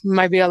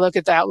might be able to look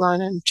at the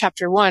outline in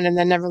chapter 1 and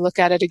then never look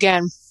at it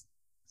again.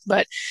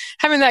 But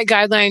having that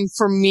guideline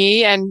for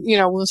me, and,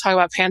 we'll talk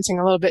about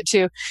pantsing a little bit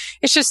too.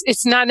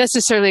 It's not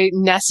necessarily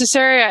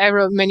necessary. I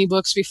wrote many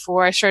books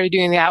before I started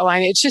doing the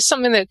outline. It's just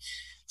something that,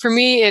 for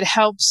me, it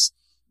helps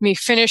me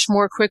finish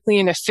more quickly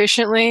and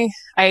efficiently.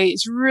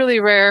 It's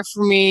really rare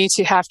for me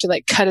to have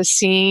to cut a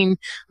scene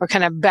or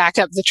kind of back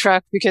up the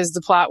truck because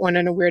the plot went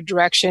in a weird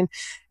direction.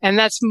 And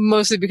that's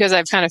mostly because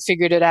I've kind of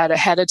figured it out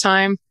ahead of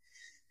time.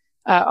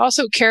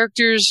 Also,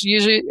 characters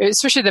usually,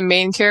 especially the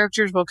main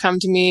characters, will come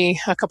to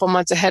me a couple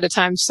months ahead of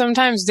time.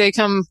 Sometimes they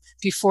come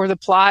before the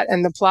plot,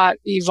 and the plot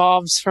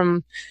evolves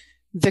from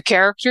the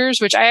characters,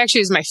 which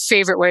is my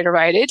favorite way to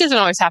write. It doesn't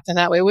always happen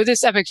that way. With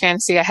this epic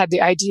fantasy, I had the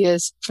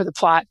ideas for the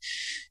plot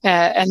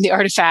and the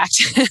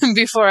artifact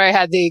before I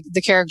had the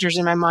characters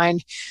in my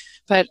mind.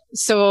 But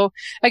so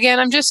again,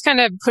 I'm just kind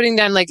of putting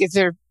down if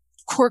there are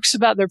quirks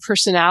about their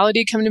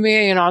personality come to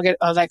me, and I'll get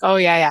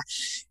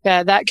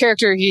that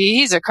character,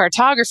 he's a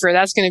cartographer.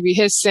 That's going to be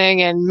his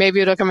thing, and maybe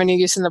it'll come in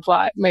use in the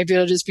plot. Maybe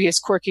it'll just be his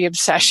quirky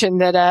obsession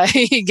that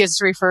he gets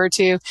referred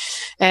to,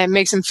 and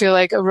makes him feel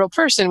like a real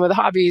person with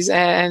hobbies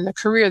and a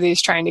career that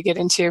he's trying to get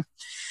into.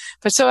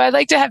 But so I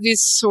like to have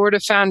these sort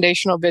of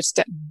foundational bits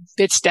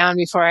down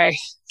before I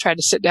try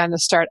to sit down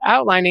and start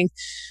outlining,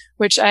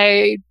 which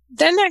I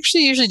then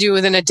actually usually do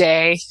within a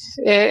day.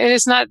 And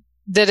it's not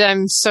that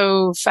I'm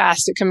so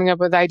fast at coming up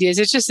with ideas.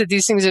 It's just that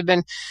these things have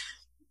been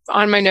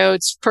on my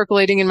notes,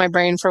 percolating in my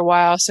brain for a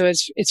while. So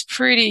it's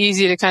pretty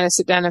easy to kind of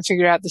sit down and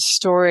figure out the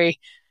story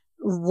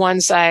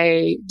once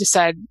I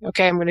decide,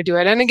 okay, I'm going to do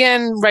it. And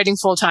again, writing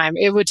full time,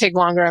 it would take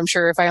longer, I'm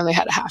sure, if I only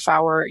had a half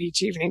hour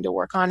each evening to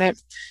work on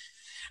it.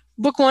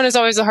 Book 1 is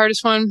always the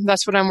hardest one.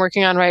 That's what I'm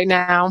working on right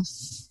now.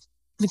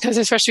 Because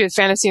especially with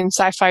fantasy and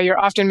sci-fi, you're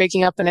often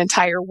making up an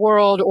entire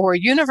world or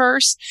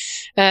universe.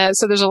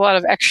 So there's a lot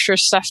of extra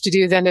stuff to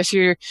do than if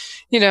you're,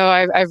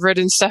 I've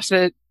written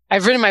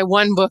my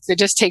one book that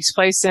just takes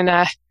place in,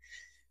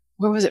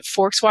 where was it?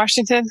 Forks,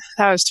 Washington?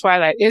 That was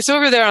Twilight. It's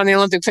over there on the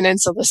Olympic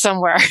Peninsula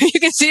somewhere. You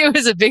can see it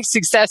was a big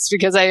success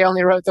because I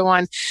only wrote the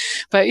one.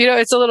 But,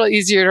 it's a little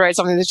easier to write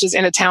something that's just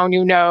in a town,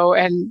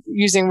 and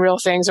using real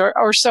things,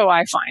 or so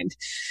I find.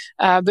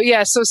 But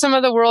yeah, so some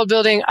of the world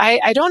building,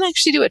 I don't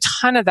actually do a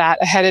ton of that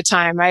ahead of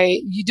time.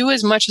 You do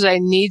as much as I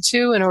need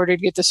to in order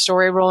to get the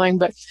story rolling.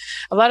 But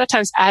a lot of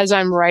times as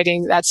I'm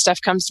writing, that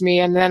stuff comes to me.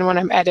 And then when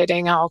I'm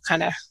editing, I'll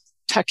kind of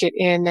tuck it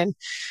in and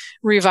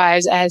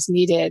revise as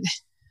needed.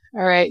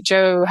 All right,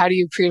 Joe, how do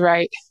you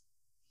pre-write?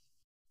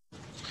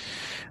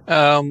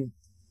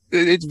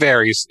 It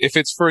varies. If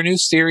it's for a new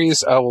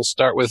series, I will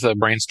start with a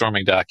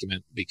brainstorming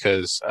document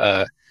because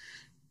I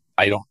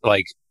don't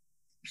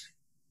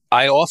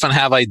I often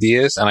have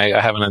ideas, and I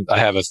have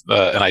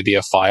an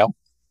idea file,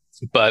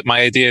 but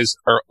my ideas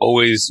are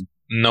always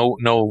no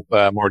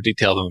more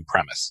detailed than the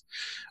premise,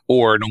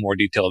 or no more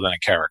detailed than a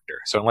character.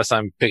 So unless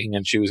I'm picking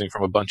and choosing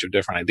from a bunch of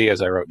different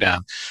ideas I wrote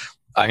down,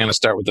 I'm going to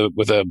start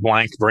with a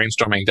blank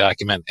brainstorming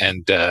document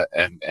and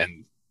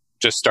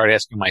just start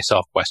asking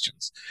myself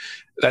questions.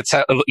 That's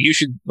how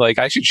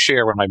I should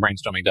share one of my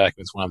brainstorming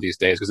documents one of these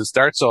days, because it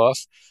starts off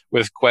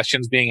with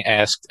questions being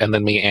asked and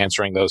then me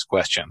answering those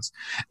questions.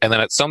 And then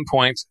at some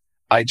point,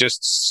 I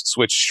just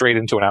switch straight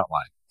into an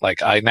outline.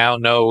 I now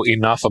know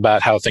enough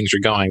about how things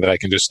are going that I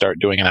can just start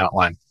doing an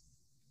outline.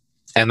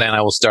 And then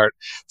I will start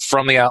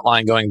from the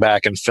outline going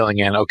back and filling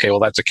in, okay, well,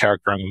 that's a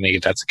character I'm going to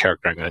need. That's a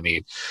character I'm going to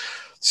need.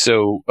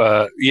 So,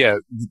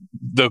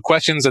 the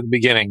questions at the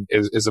beginning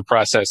is a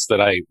process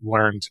that I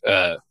learned,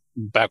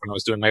 back when I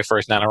was doing my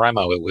first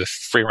NaNoWriMo with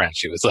Free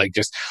Ranch. It was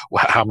just,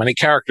 how many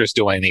characters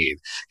do I need?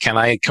 Can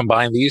I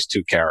combine these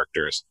two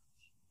characters?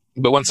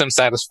 But once I'm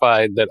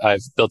satisfied that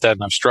I've built out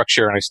enough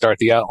structure and I start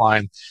the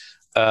outline,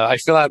 I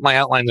fill out my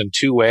outlines in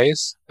two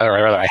ways, or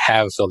rather I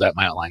have filled out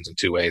my outlines in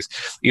two ways.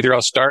 Either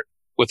I'll start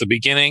with the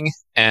beginning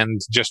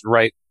and just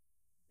write,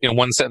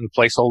 one sentence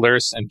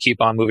placeholders and keep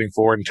on moving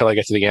forward until I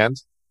get to the end.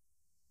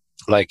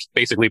 like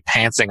basically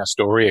pantsing a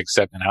story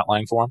except in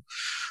outline form.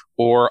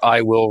 Or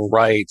I will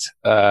write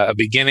a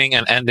beginning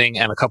and ending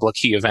and a couple of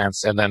key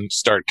events and then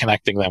start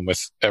connecting them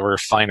with ever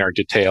finer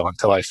detail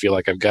until I feel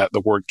like I've got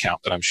the word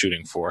count that I'm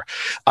shooting for.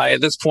 I,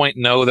 at this point,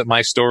 know that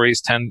my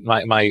stories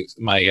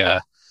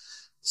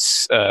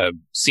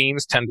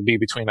scenes tend to be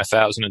between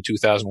 1,000 and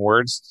 2,000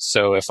 words.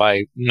 So if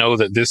I know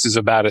that this is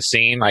about a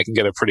scene, I can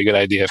get a pretty good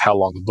idea of how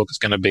long the book is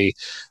going to be,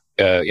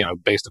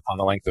 based upon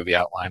the length of the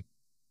outline.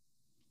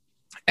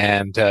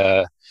 And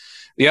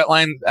the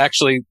outline,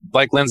 actually,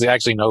 like Lindsay, I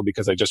actually know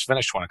because I just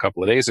finished one a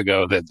couple of days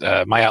ago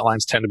that my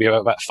outlines tend to be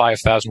about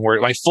 5,000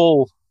 words. My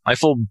full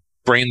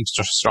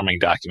brainstorming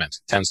document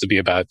tends to be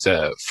about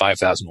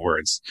 5,000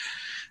 words.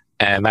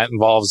 And that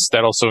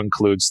also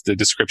includes the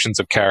descriptions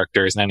of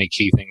characters and any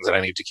key things that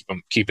I need to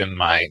keep in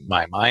my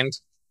mind.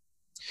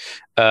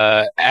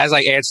 As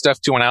I add stuff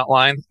to an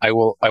outline, I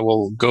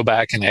will go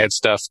back and add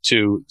stuff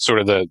to sort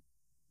of the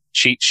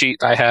cheat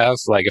sheet I have.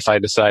 Like if I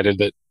decided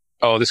that,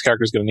 oh, this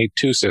character is going to need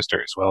 2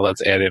 sisters, well,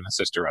 let's add in a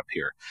sister up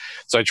here.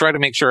 So I try to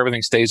make sure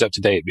everything stays up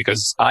to date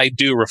because I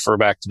do refer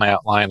back to my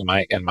outline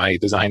and my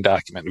design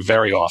document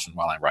very often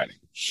while I'm writing.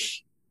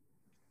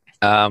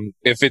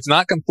 If it's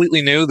not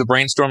completely new, the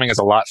brainstorming is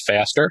a lot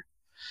faster.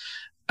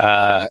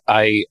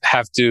 I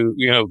have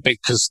to,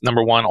 because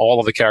number one, all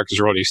of the characters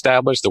are already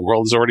established. The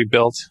world is already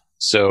built.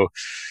 So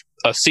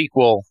a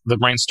sequel, the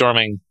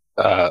brainstorming,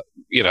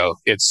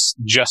 it's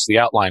just the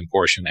outline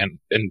portion. And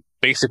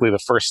basically the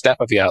first step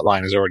of the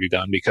outline is already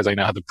done because I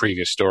know how the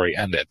previous story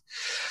ended.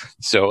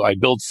 So I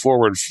build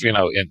forward,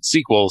 in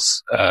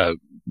sequels,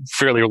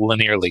 fairly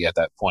linearly at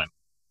that point.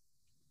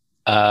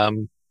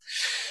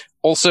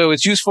 Also,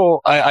 it's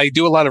useful. I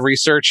do a lot of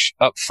research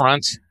up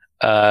front.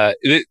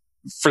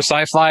 For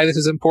sci-fi, this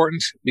is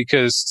important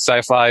because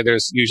sci-fi,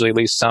 there's usually at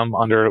least some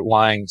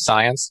underlying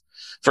science.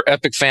 For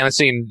epic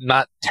fantasy,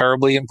 not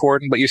terribly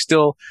important, but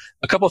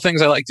a couple of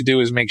things I like to do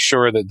is make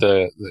sure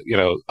that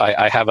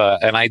I have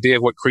an idea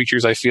of what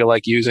creatures I feel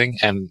like using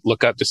and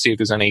look up to see if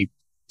there's any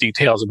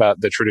details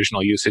about the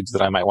traditional usage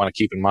that I might want to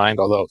keep in mind.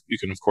 Although you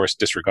can, of course,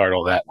 disregard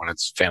all that when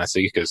it's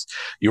fantasy because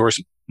yours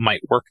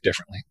might work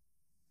differently.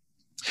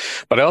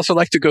 But I also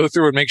like to go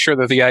through and make sure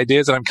that the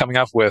ideas that I'm coming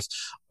up with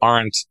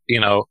aren't,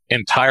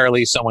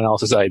 entirely someone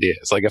else's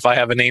ideas. Like if I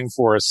have a name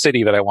for a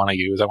city that I want to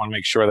use, I want to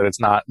make sure that it's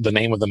not the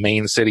name of the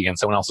main city in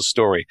someone else's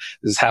story.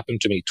 This has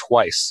happened to me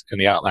twice in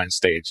the outline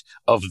stage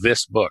of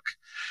this book.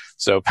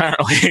 So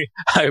apparently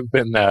I've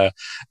been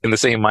in the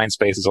same mind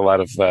space as a lot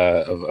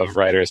of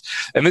writers.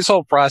 And this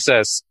whole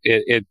process,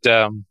 I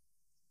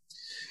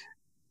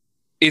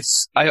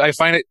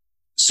find it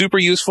super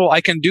useful. I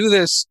can do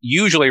this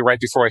usually right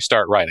before I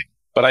start writing.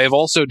 But I have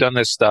also done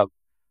this stuff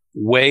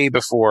way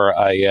before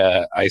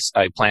I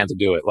plan to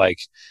do it. Like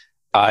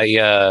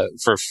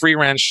for Free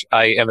Wrench,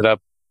 I ended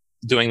up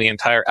doing the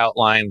entire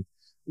outline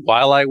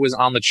while I was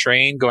on the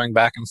train going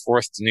back and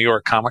forth to New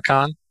York Comic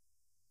Con,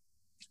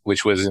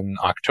 which was in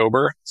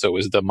October. So it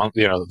was the month,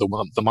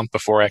 the month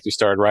before I actually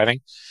started writing.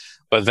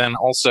 But then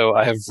also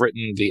I have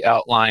written the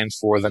outline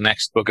for the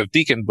next book of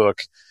Deacon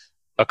Book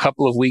a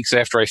couple of weeks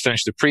after I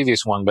finished the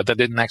previous one, but I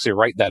didn't actually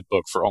write that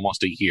book for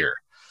almost a year.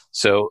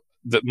 So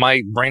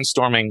my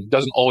brainstorming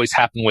doesn't always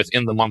happen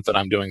within the month that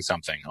I'm doing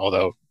something,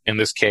 although in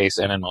this case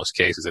and in most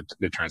cases,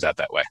 it turns out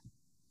that way.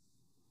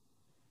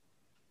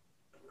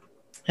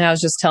 And I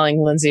was just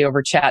telling Lindsay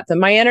over chat that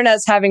my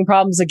internet's having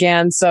problems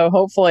again, so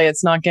hopefully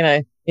it's not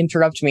going to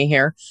interrupt me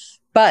here.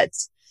 But,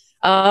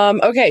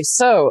 okay,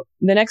 so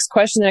the next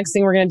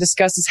thing we're going to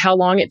discuss is how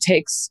long it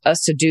takes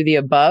us to do the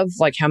above,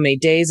 like how many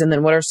days, and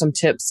then what are some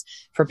tips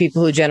for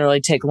people who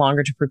generally take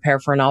longer to prepare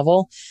for a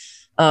novel.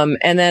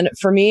 And then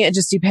for me, it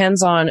just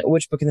depends on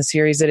which book in the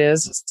series it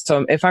is.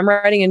 So if I'm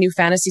writing a new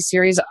fantasy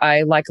series,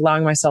 I like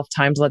allowing myself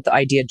time to let the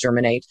idea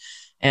germinate.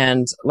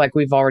 And like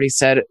we've already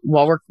said,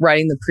 while we're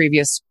writing the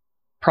previous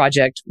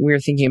project, we're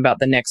thinking about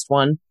the next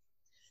one.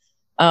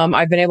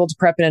 I've been able to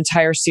prep an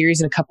entire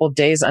series in a couple of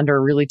days under a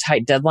really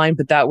tight deadline,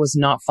 but that was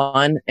not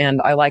fun.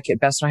 And I like it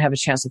best when I have a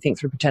chance to think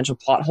through potential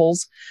plot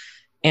holes.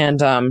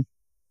 And,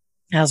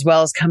 as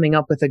well as coming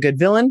up with a good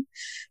villain.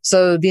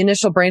 So the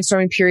initial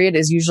brainstorming period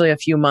is usually a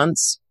few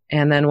months.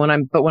 And then when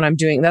I'm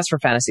doing, that's for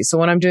fantasy. So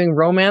when I'm doing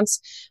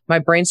romance, my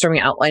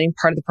brainstorming outlining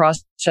part of the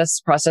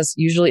process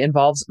usually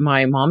involves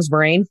my mom's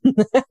brain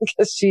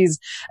because she's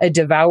a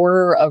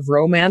devourer of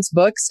romance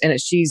books and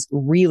she's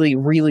really,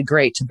 really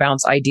great to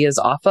bounce ideas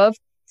off of.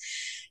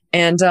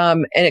 And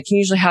it can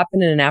usually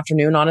happen in an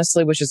afternoon,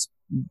 honestly, which is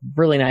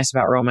really nice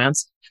about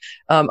romance.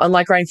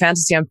 Unlike writing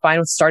fantasy, I'm fine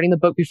with starting the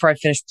book before I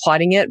finish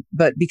plotting it.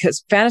 But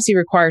because fantasy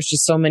requires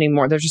just so many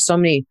more, there's just so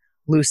many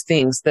loose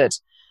things that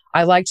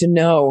I like to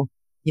know,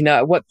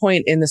 at what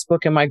point in this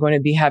book am I going to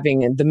be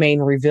having the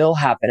main reveal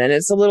happen? And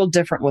it's a little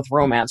different with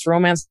romance.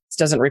 Romance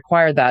doesn't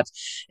require that.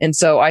 And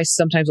so I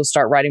sometimes will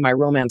start writing my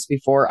romance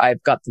before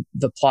I've got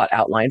the plot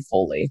outlined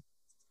fully.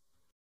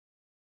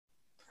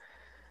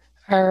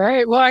 All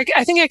right. Well,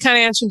 I think I kind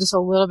of answered this a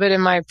little bit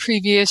in my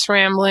previous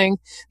rambling.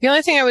 The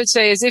only thing I would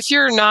say is if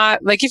you're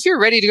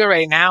ready to go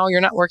right now, you're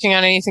not working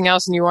on anything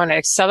else and you want to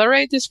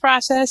accelerate this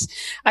process,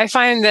 I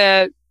find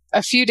that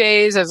a few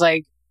days of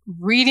like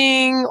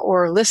reading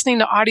or listening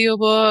to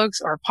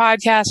audiobooks or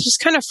podcasts, just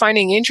kind of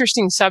finding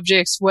interesting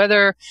subjects,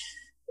 whether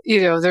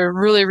they're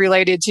really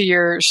related to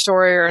your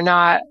story or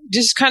not,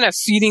 just kind of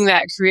feeding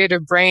that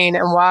creative brain.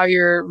 And while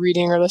you're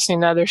reading or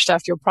listening to other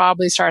stuff, you'll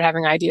probably start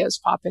having ideas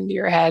pop into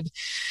your head.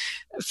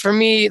 For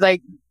me,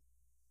 like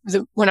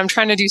when I'm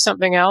trying to do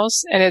something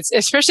else, and it's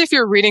especially if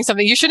you're reading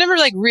something, you should never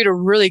like read a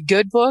really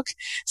good book,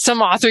 some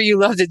author you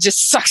love that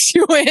just sucks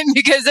you in,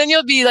 because then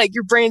you'll be like,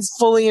 your brain's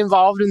fully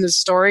involved in the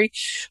story.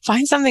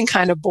 Find something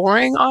kind of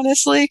boring,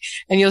 honestly,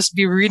 and you'll just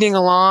be reading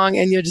along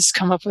and you'll just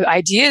come up with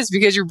ideas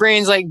because your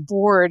brain's like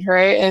bored,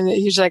 right? And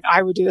you're just like,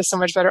 I would do this so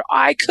much better.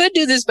 I could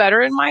do this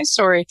better in my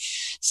story.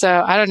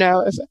 So I don't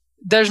know if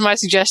there's my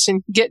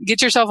suggestion.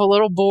 Get yourself a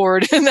little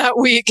bored in that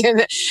week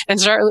and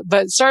start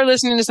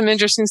listening to some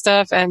interesting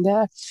stuff. And,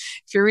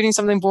 if you're reading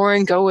something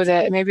boring, go with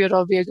it. Maybe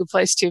it'll be a good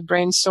place to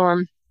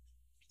brainstorm.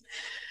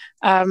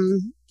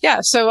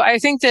 So I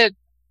think that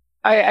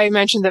I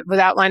mentioned that with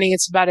outlining,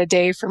 it's about a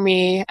day for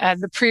me.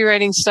 The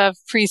pre-writing stuff,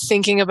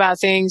 pre-thinking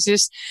about things,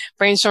 just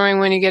brainstorming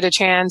when you get a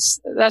chance.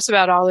 That's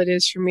about all it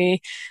is for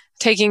me.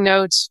 Taking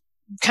notes,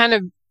 kind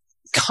of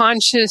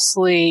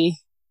consciously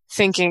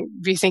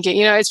be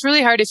thinking, it's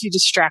really hard if you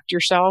distract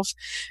yourself.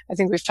 I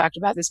think we've talked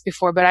about this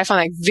before, but I find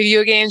like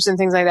video games and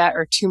things like that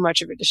are too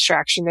much of a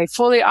distraction. They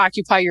fully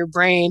occupy your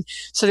brain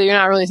so that you're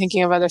not really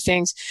thinking of other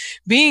things.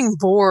 Being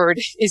bored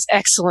is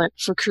excellent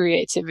for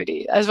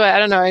creativity. That's why, I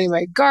don't know,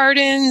 anyway,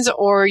 gardens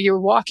or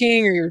you're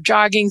walking or you're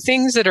jogging,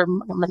 things that are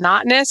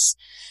monotonous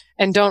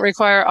and don't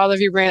require all of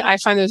your brain. I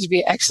find those to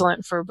be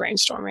excellent for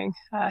brainstorming.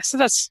 So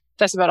that's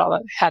about all I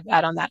had to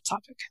add on that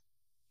topic.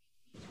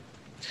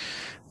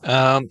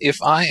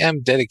 If I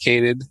am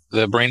dedicated,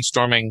 the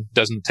brainstorming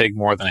doesn't take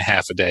more than a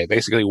half a day.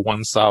 Basically,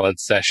 one solid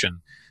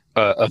session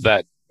of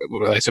that,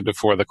 what I said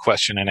before, the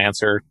question and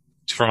answer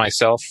for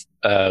myself.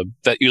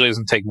 That usually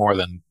doesn't take more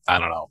than, I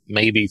don't know,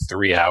 maybe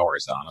 3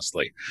 hours,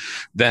 honestly.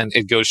 Then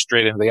it goes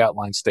straight into the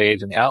outline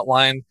stage. And the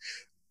outline,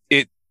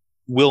 it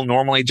will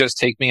normally just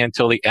take me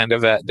until the end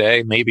of that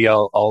day. Maybe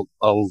I'll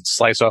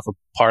slice off a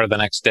part of the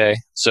next day.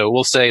 So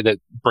we'll say that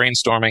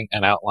brainstorming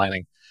and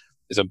outlining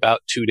is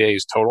about 2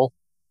 days total.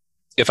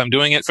 If I'm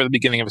doing it for the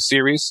beginning of a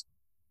series,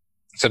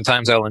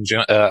 sometimes I'll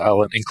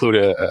include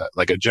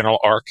a general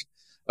arc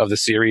of the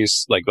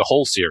series, like the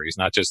whole series,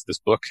 not just this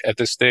book at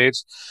this stage.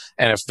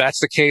 And if that's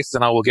the case,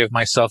 then I will give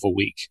myself a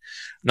week,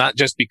 not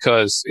just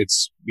because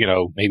it's,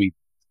 maybe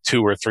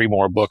 2 or 3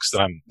 more books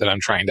that I'm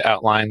trying to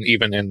outline,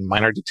 even in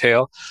minor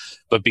detail,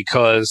 but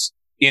because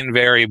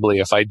invariably,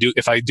 if I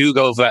do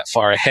go that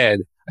far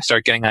ahead, I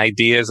start getting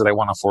ideas that I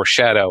want to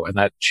foreshadow, and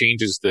that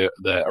changes the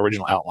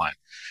original outline.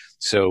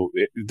 So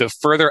the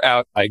further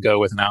out I go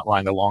with an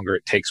outline, the longer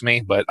it takes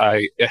me. But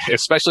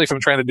especially if I'm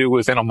trying to do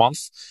within a month,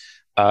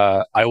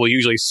 I will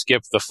usually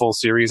skip the full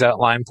series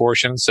outline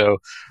portion. So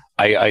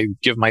I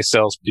give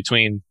myself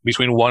between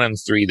 1 and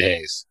 3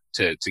 days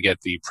to get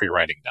the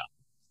pre-writing done.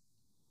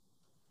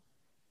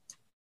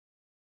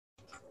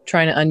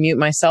 Trying to unmute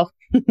myself.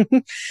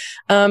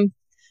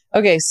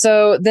 Okay,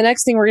 so the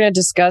next thing we're going to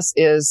discuss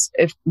is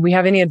if we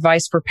have any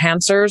advice for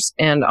pantsers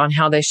and on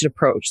how they should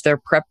approach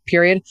their prep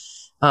period.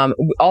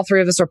 All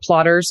 3 of us are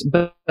plotters,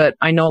 but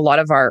I know a lot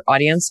of our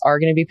audience are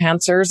going to be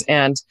pantsers,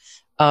 and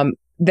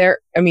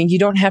you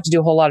don't have to do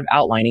a whole lot of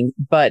outlining,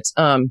 but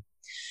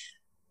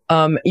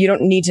you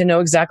don't need to know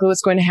exactly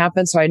what's going to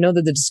happen. So I know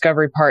that the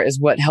discovery part is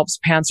what helps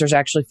pantsers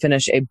actually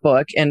finish a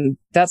book, and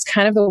that's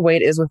kind of the way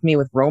it is with me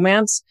with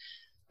romance.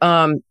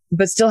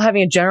 But still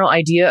having a general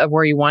idea of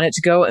where you want it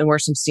to go and where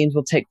some scenes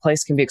will take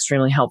place can be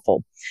extremely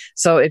helpful.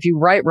 So if you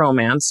write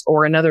romance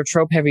or another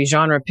trope-heavy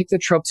genre, pick the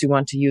tropes you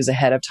want to use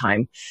ahead of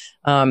time.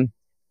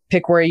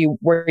 Pick where you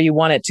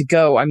want it to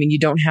go. I mean, you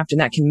don't have to,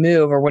 and that can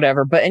move or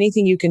whatever, but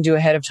anything you can do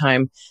ahead of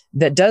time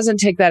that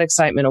doesn't take that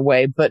excitement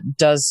away, but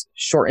does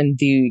shorten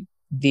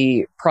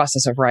the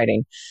process of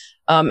writing.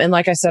 And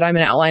like I said, I'm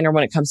an outliner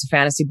when it comes to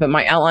fantasy, but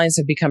my outlines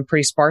have become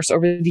pretty sparse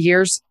over the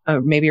years,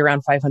 maybe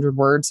around 500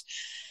 words.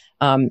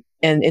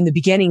 And in the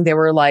beginning, they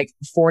were like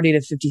 40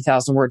 to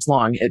 50,000 words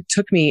long. It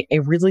took me a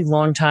really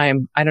long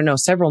time,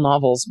 several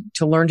novels,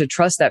 to learn to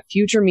trust that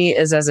future me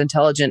is as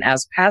intelligent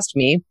as past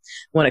me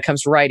when it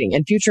comes to writing.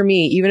 And future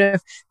me, even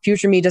if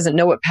future me doesn't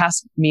know what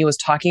past me was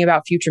talking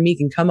about, future me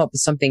can come up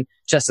with something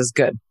just as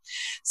good.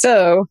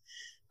 So,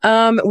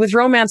 with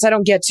romance, I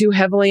don't get too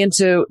heavily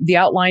into the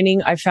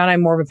outlining. I found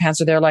I'm more of a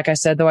pantser there, like I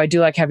said, though I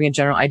do like having a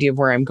general idea of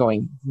where I'm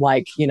going.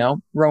 Like,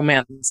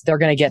 romance, they're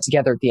going to get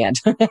together at the end.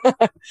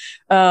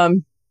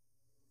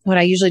 What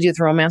I usually do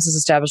with romance is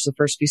establish the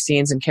first few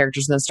scenes and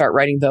characters and then start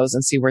writing those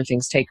and see where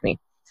things take me.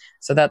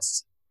 So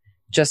that's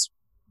just,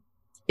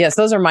 yes,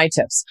 those are my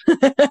tips.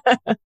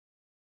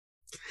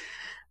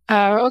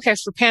 Okay,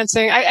 for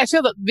pantsing, I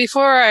feel that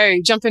before I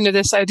jump into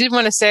this, I did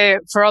want to say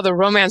for all the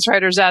romance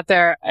writers out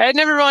there, I'd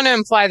never want to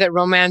imply that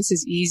romance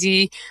is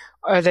easy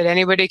or that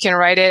anybody can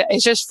write it.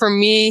 It's just for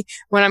me,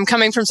 when I'm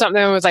coming from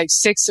something with like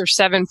 6 or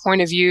 7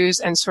 point of views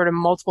and sort of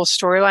multiple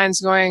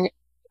storylines going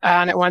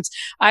on at once,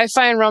 I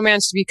find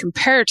romance to be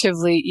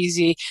comparatively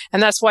easy.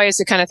 And that's why it's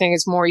the kind of thing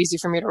it's more easy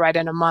for me to write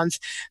in a month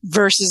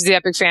versus the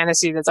epic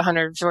fantasy that's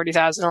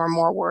 140,000 or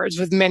more words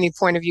with many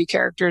point of view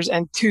characters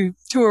and two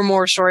or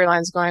more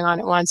storylines going on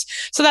at once.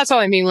 So that's all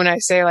I mean when I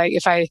say, like,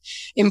 if I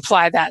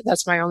imply that,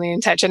 that's my only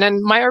intention.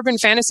 And my urban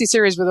fantasy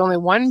series with only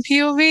one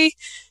POV,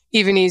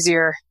 even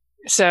easier.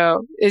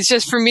 So it's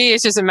just, for me,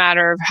 it's just a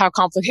matter of how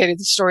complicated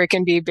the story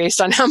can be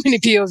based on how many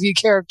POV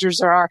characters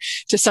there are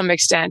to some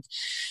extent.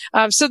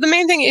 So the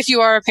main thing, if you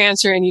are a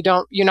pantser and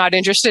you're not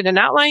interested in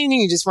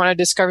outlining, you just want to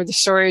discover the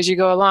story as you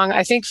go along,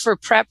 I think for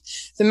prep,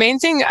 the main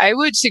thing I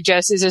would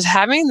suggest is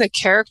having the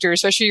character,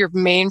 especially your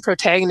main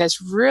protagonist,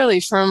 really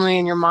firmly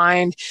in your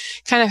mind,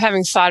 kind of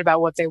having thought about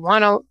what they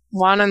want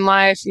in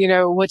life,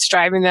 what's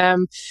driving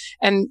them.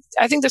 And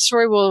I think the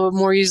story will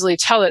more easily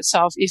tell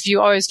itself if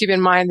you always keep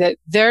in mind that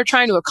they're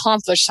trying to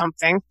accomplish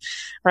something,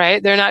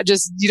 right? They're not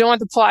just, you don't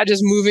want the plot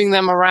just moving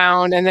them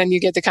around, and then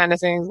you get the kind of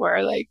thing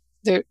where, like,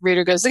 the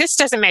reader goes, this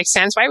doesn't make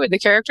sense. Why would the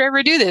character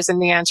ever do this? And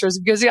the answer is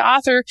because the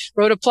author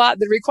wrote a plot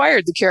that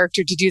required the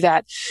character to do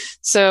that.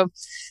 So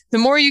the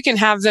more you can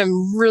have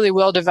them really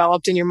well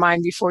developed in your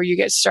mind before you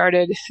get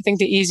started, I think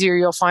the easier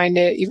you'll find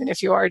it, even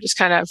if you are just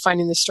kind of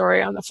finding the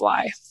story on the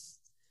fly.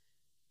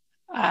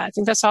 I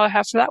think that's all I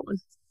have for that one.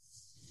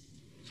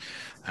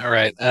 All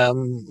right.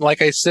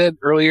 Like I said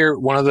earlier,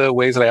 one of the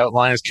ways that I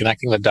outline is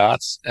connecting the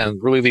dots. And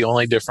really the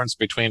only difference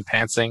between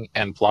pantsing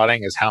and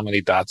plotting is how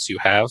many dots you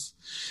have.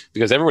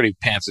 Because everybody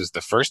pantses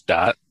the first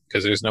dot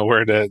because there's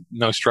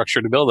no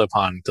structure to build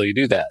upon until you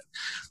do that.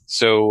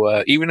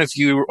 So even if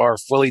you are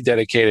fully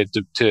dedicated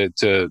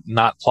to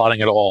not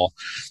plotting at all,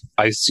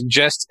 I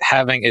suggest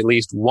having at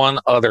least one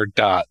other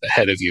dot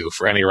ahead of you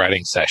for any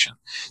writing session.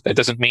 That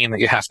doesn't mean that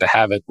you have to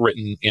have it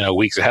written,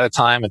 weeks ahead of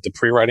time at the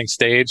pre-writing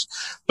stage.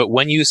 But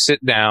when you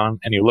sit down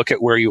and you look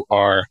at where you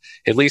are,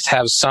 at least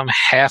have some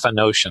half a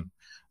notion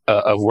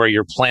of where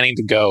you're planning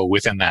to go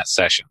within that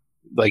session.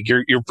 Like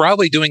you're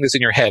probably doing this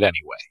in your head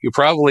anyway. You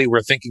probably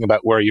were thinking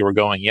about where you were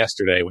going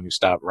yesterday when you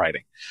stopped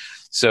writing.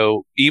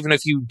 So even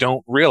if you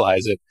don't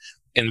realize it,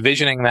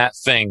 envisioning that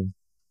thing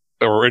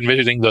or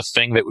envisioning the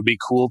thing that would be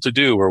cool to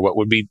do or what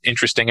would be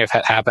interesting if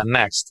it happened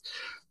next,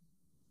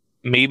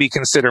 maybe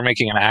consider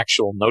making an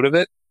actual note of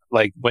it.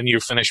 Like when you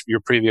finish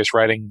your previous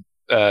writing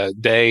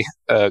day,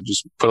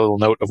 just put a little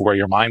note of where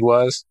your mind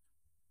was.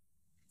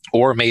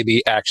 Or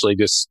maybe actually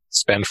just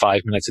spend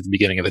 5 minutes at the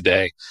beginning of the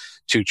day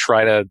to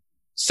try to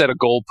set a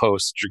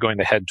goalpost that you're going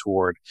to head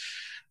toward.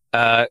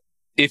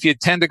 If you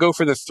tend to go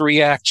for the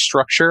 3-act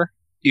structure,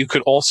 you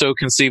could also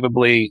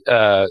conceivably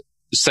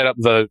set up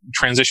the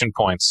transition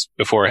points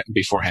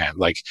beforehand.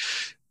 Like,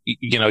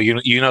 you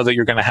know that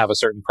you're going to have a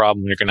certain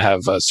problem, you're going to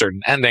have a certain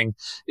ending.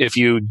 If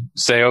you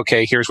say,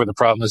 okay, here's where the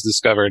problem is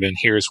discovered, and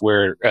here's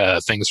where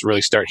things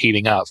really start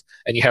heating up,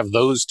 and you have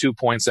those 2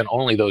 points and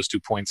only those 2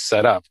 points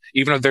set up,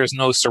 even if there's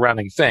no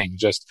surrounding thing,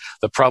 just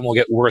the problem will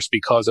get worse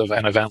because of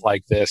an event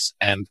like this,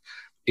 and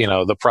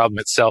the problem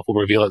itself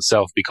will reveal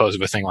itself because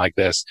of a thing like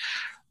this.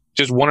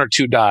 Just 1 or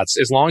 2 dots,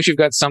 as long as you've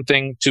got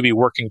something to be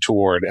working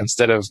toward,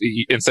 instead of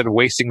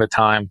wasting the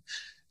time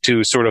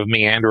to sort of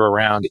meander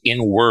around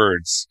in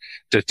words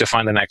to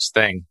find the next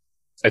thing,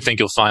 I think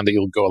you'll find that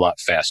you'll go a lot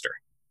faster.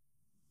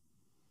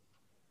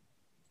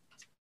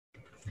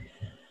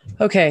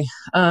 Okay.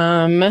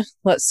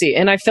 Let's see.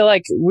 And I feel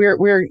like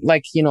we're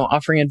like,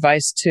 offering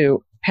advice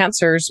to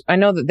pantsers. I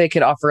know that they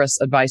could offer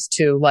us advice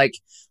too, like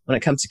when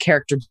it comes to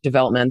character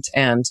development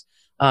and,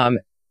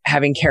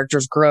 having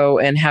characters grow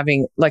and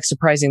having like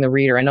surprising the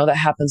reader. I know that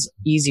happens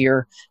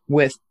easier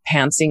with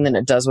pantsing than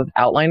it does with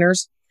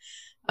outliners.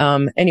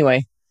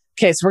 Anyway.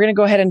 Okay, so we're going to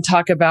go ahead and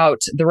talk about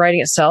the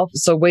writing itself.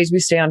 So ways we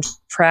stay on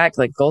track,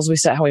 like goals we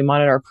set, how we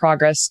monitor our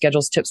progress,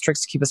 schedules, tips,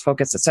 tricks to keep us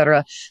focused,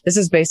 etc. This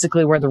is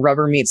basically where the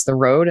rubber meets the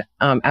road,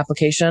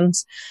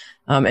 applications,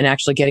 and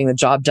actually getting the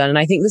job done. And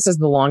I think this is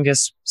the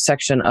longest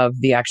section of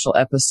the actual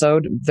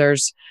episode.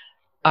 There's,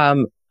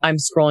 I'm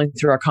scrolling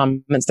through our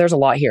comments. There's a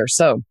lot here.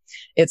 So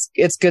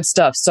it's good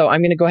stuff. So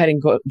I'm going to go ahead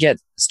and get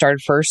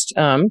started first.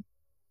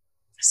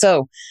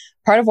 So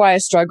part of why I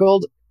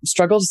struggle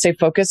to stay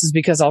focused is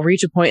because I'll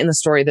reach a point in the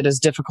story that is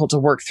difficult to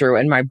work through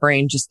and my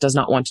brain just does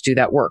not want to do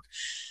that work.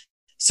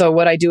 So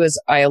what I do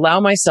is I allow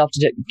myself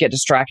to get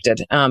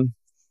distracted.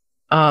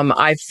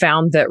 I've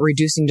found that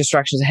reducing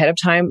distractions ahead of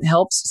time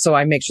helps. So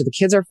I make sure the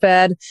kids are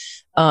fed.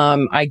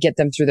 I get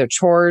them through their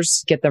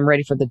chores, get them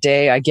ready for the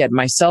day. I get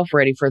myself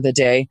ready for the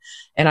day,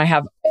 and I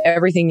have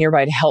everything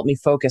nearby to help me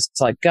focus.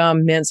 It's like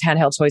gum, mints,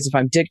 handheld toys if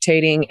I'm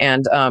dictating,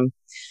 and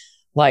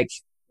like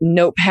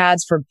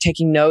notepads for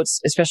taking notes,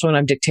 especially when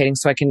I'm dictating,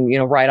 so I can,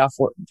 write off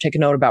or take a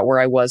note about where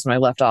I was when I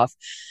left off.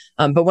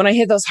 But when I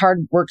hit those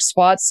hard work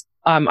spots,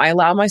 I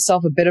allow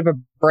myself a bit of a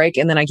break,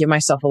 and then I give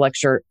myself a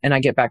lecture and I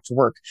get back to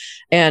work.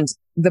 And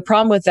the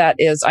problem with that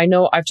is I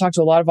know I've talked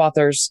to a lot of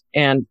authors,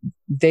 and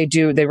they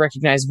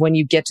recognize when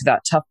you get to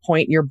that tough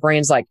point, your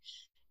brain's like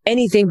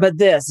anything but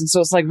this. And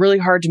so it's like really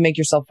hard to make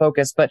yourself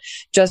focus, but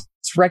just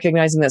it's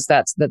recognizing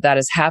that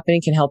is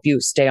happening can help you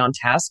stay on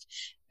task.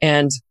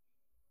 And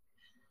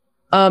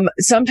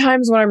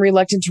sometimes when I'm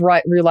reluctant to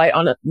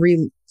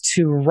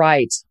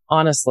write,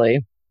 honestly,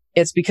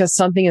 it's because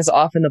something is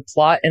off in the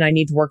plot and I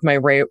need to work my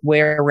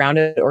way around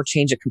it or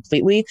change it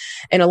completely.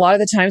 And a lot of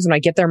the times when I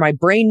get there, my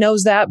brain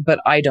knows that, but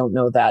I don't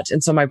know that.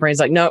 And so my brain's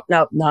like, no,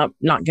 not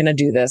going to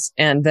do this.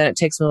 And then it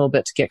takes me a little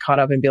bit to get caught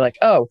up and be like,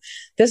 oh,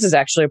 this is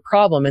actually a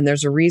problem. And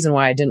there's a reason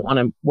why I didn't want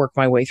to work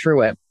my way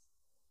through it.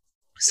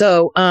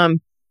 So,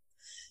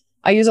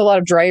 I use a lot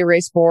of dry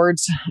erase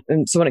boards.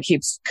 And so when it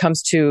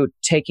comes to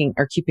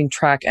keeping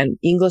track, and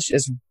English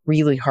is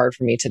really hard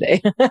for me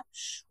today.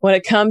 When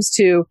it comes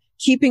to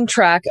keeping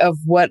track of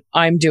what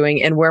I'm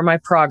doing and where my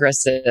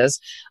progress is.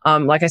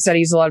 Like I said, I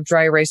use a lot of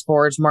dry erase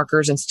boards,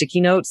 markers, and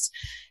sticky notes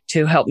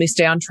to help me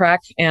stay on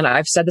track. And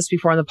I've said this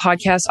before on the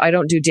podcast. I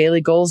don't do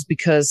daily goals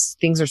because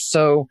things are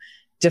so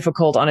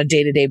difficult on a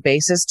day-to-day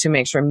basis to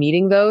make sure I'm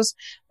meeting those.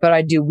 But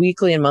I do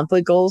weekly and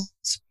monthly goals.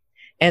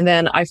 And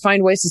then I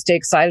find ways to stay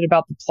excited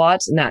about the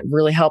plot, and that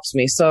really helps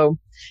me. So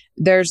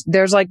there's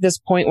like this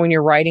point when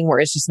you're writing where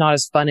it's just not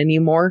as fun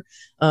anymore,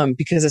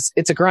 because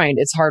it's a grind.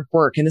 It's hard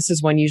work. And this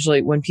is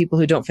when people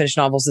who don't finish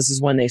novels, this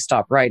is when they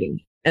stop writing.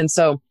 And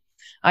so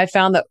I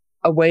found that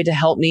a way to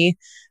help me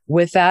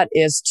with that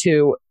is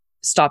to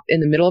stop in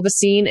the middle of a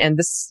scene. And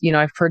this,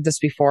 I've heard this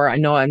before. I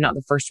know I'm not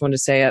the first one to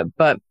say it,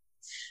 but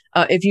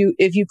if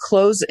you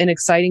close an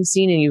exciting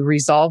scene and you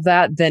resolve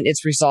that, then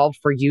it's resolved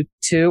for you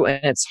too,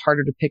 and it's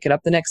harder to pick it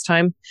up the next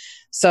time.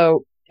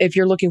 So if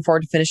you're looking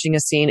forward to finishing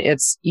a scene,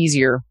 it's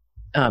easier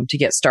to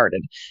get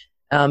started.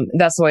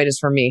 That's the way it is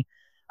for me.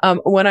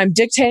 When I'm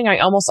dictating, I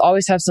almost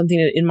always have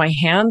something in my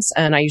hands,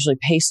 and I usually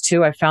pace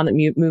too. I found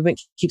that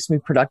movement keeps me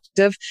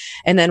productive.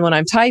 And then when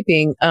I'm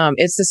typing,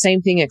 it's the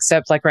same thing,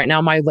 except like right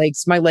now, my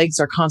legs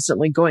are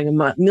constantly going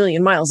a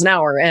million miles an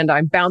hour, and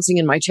I'm bouncing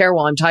in my chair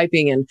while I'm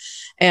typing.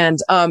 And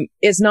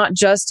it's not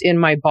just in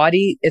my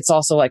body. It's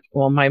also like,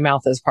 my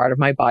mouth is part of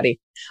my body.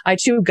 I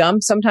chew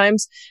gum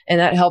sometimes, and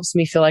that helps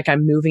me feel like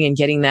I'm moving and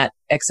getting that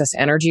excess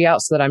energy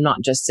out so that I'm not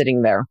just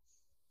sitting there.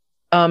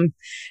 And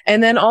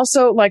then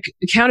also like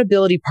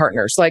accountability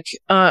partners. Like,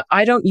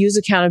 I don't use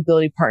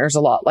accountability partners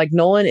a lot. Like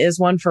Nolan is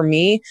one for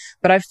me,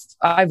 but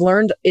I've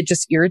learned it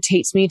just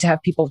irritates me to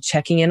have people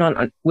checking in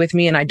with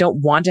me, and I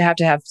don't want to have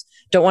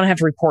to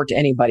report to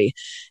anybody.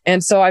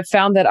 And so I've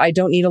found that I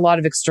don't need a lot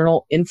of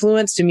external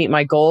influence to meet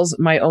my goals.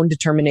 My own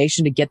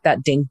determination to get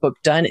that dang book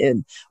done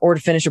or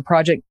to finish a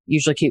project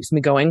usually keeps me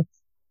going.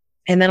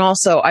 And then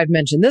also, I've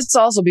mentioned this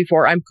also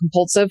before, I'm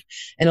compulsive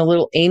and a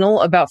little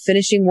anal about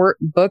finishing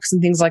books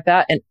and things like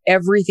that. And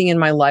everything in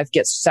my life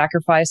gets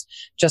sacrificed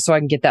just so I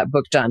can get that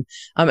book done.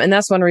 And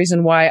that's one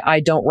reason why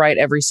I don't write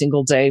every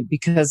single day,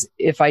 because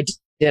if I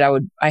did,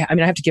 I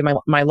have to give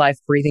my life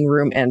breathing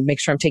room and make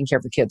sure I'm taking care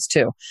of the kids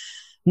too.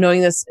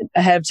 Knowing this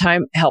ahead of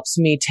time helps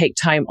me take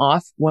time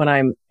off when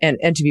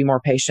and to be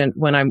more patient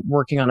when I'm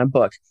working on a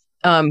book.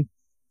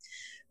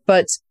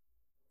 But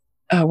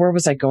where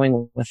was I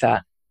going with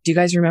that? Do you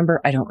guys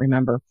remember? I don't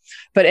remember.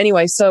 But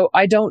anyway, so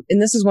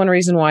and this is one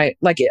reason why,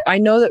 like, I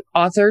know that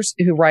authors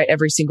who write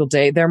every single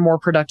day, they're more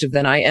productive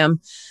than I am.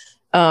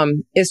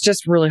 It's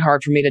just really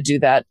hard for me to do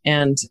that.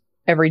 And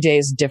every day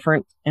is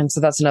different. And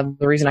so that's another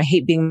reason I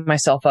hate beating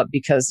myself up,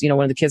 because, one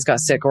of the kids got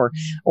sick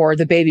or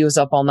the baby was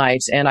up all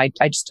night, and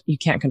you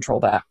can't control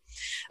that.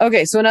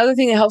 Okay. So another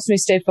thing that helps me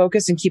stay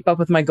focused and keep up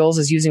with my goals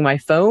is using my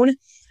phone.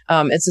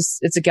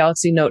 It's a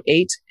Galaxy Note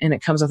 8, and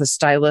it comes with a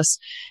stylus,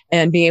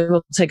 and being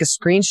able to take a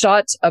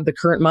screenshot of the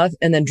current month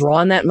and then draw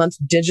on that month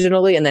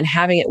digitally and then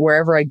having it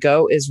wherever I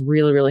go is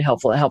really, really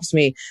helpful. It helps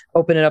me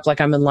open it up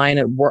like I'm in line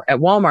at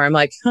Walmart. I'm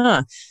like,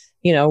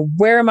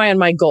 where am I on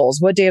my goals?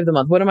 What day of the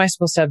month? What am I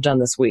supposed to have done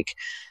this week?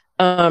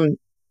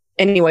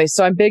 Anyway,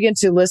 so I'm big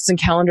into lists and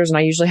calendars, and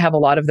I usually have a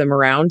lot of them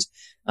around.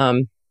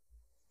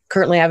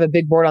 Currently, I have a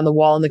big board on the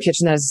wall in the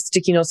kitchen that has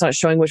sticky notes on it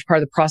showing which part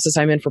of the process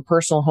I'm in for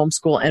personal,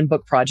 homeschool, and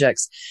book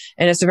projects.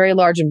 And it's a very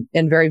large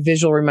and very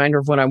visual reminder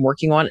of what I'm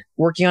working on,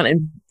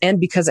 and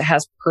because it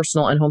has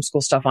personal and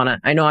homeschool stuff on it,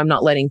 I know I'm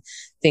not letting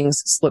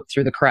things slip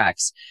through the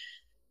cracks.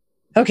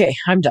 Okay,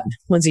 I'm done.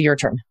 Lindsay, your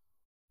turn.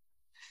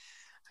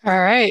 All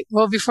right.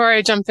 Well, before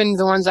I jump into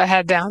the ones I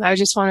had down, I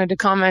just wanted to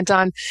comment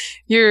on,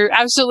 you're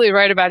absolutely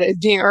right about it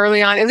being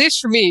early on. At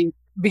least for me,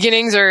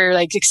 beginnings are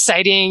like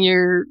exciting.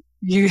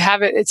 You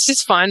have it. It's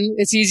just fun.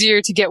 It's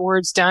easier to get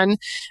words done.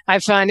 I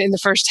find in the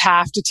first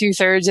half to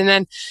 2/3, and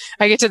then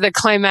I get to the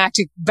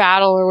climactic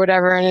battle or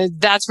whatever, and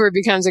that's where it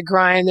becomes a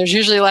grind. There's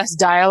usually less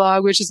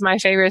dialogue, which is my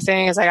favorite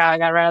thing. It's like, I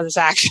got to write out this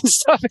action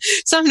stuff.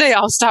 Someday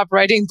I'll stop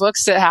writing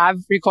books that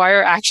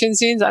require action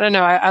scenes. I don't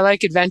know. I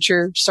like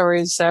adventure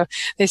stories, so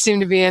they seem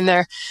to be in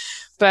there.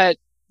 But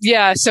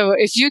yeah, so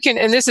if you can,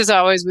 and this is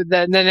always with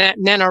the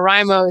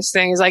NaNoWriMo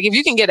thing, is like, if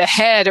you can get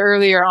ahead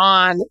earlier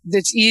on,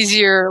 it's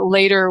easier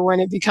later when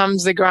it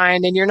becomes the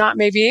grind, and you're not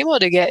maybe able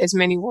to get as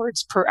many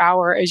words per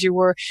hour as you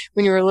were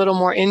when you were a little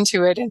more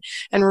into it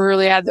and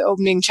really had the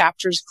opening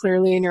chapters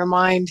clearly in your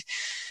mind.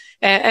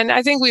 And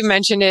I think we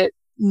mentioned it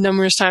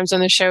numerous times on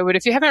the show, but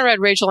if you haven't read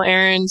Rachel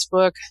Aaron's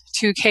book,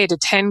 2K to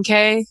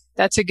 10K,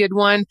 that's a good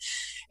one.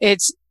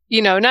 It's,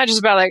 not just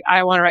about like,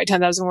 I want to write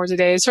 10,000 words a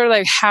day. It's sort of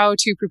like how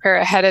to prepare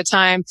ahead of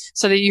time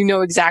so that you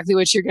know exactly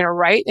what you're going to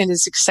write and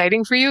it's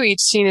exciting for you.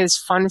 Each scene is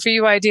fun for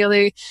you,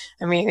 ideally.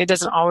 I mean, it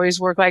doesn't always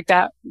work like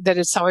that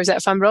it's always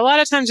that fun. But a lot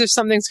of times if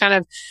something's kind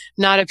of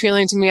not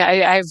appealing to me,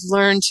 I've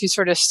learned to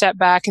sort of step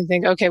back and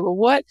think, okay, well,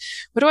 what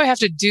do I have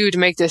to do to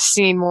make this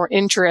scene more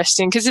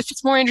interesting? Because if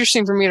it's more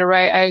interesting for me to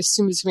write, I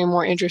assume it's going to be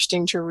more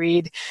interesting to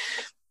read.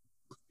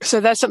 So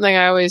that's something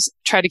I always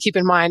try to keep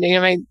in mind.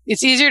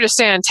 It's easier to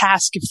stay on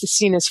task if the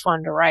scene is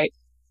fun to write.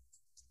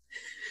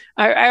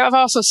 I've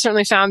also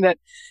certainly found that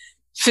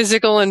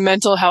physical and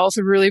mental health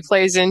really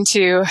plays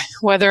into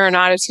whether or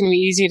not it's going to be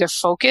easy to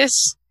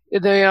focus.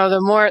 The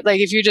more,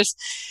 like, if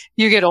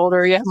you get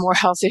older, you have more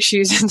health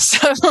issues and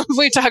stuff.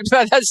 We talked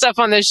about that stuff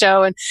on the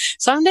show. And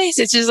some days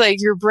it's just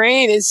like your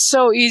brain is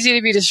so easy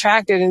to be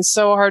distracted and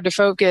so hard to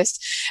focus.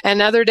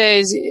 And other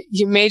days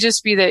you may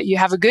just be that you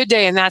have a good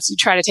day and you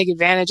try to take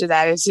advantage of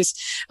that. It's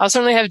just, I'll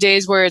certainly have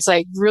days where it's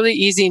like really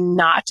easy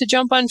not to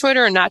jump on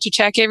Twitter and not to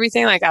check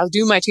everything. Like I'll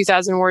do my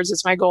 2,000 words.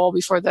 It's my goal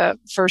before the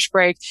first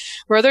break.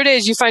 Where other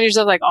days you find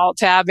yourself like alt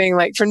tabbing,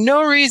 like for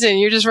no reason.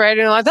 You're just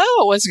writing like,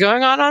 oh, what's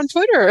going on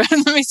Twitter?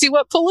 Let me see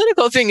what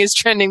political thing is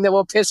trending that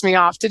will piss me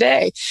off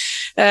today.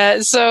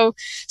 So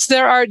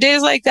there are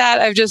days like that.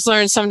 I've just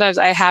learned sometimes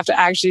I have to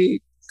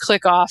actually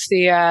click off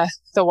the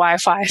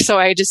Wi-Fi, so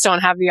I just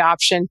don't have the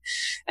option.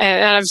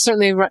 And I've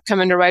certainly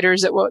come into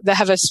writers that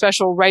have a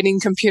special writing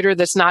computer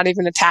that's not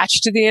even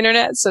attached to the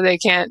internet, so they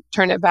can't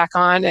turn it back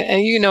on.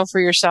 And you know for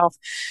yourself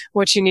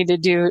what you need to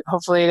do,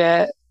 hopefully,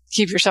 to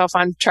keep yourself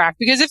on track.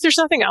 Because if there's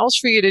nothing else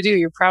for you to do,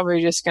 you're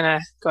probably just going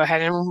to go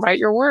ahead and write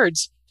your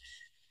words.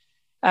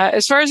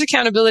 As far as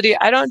accountability,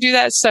 I don't do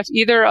that stuff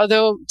either,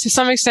 although to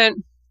some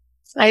extent,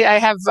 I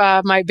have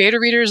my beta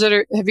readers that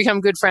have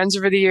become good friends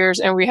over the years,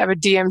 and we have a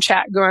DM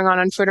chat going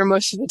on Twitter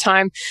most of the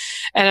time.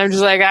 And I'm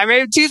just like, I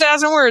made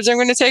 2,000 words. I'm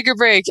going to take a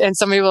break. And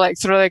somebody will like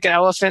throw like an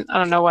elephant. I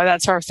don't know why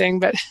that's our thing,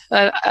 but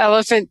an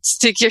elephant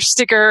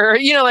sticker,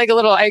 like a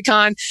little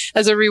icon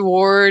as a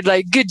reward,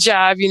 like good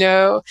job,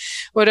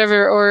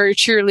 whatever, or a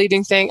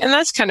cheerleading thing. And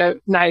that's kind of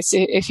nice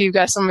if you've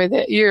got somebody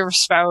that your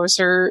spouse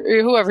or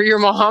whoever, your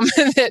mom,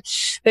 that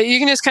you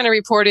can just kind of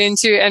report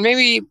into, and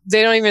maybe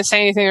they don't even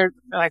say anything or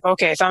like,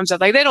 okay, thumbs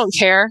up. Like they don't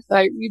care.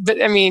 But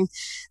I mean,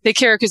 they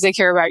care because they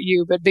care about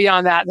you. But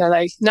beyond that, they're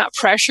like not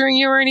pressuring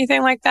you or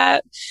anything like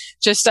that.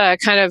 Just a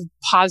kind of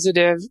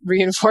positive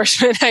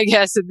reinforcement, I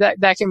guess,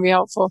 that can be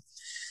helpful.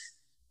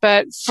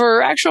 But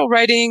for actual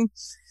writing,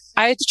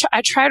 I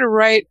try to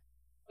write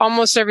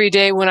almost every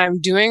day when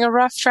I'm doing a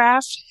rough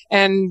draft.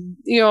 And,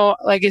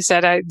 like I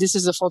said, this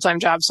is a full-time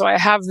job, so I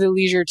have the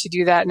leisure to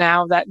do that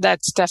now.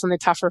 That's definitely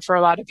tougher for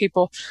a lot of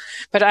people.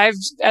 But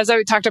as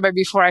I talked about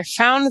before, I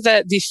found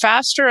that the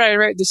faster I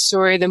write the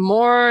story, the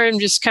more I'm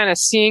just kind of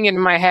seeing it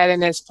in my head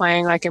and it's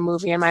playing like a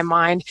movie in my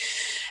mind.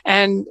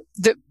 And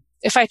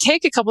if I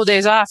take a couple of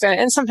days off,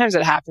 and sometimes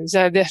it happens,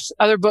 this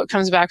other book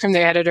comes back from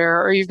the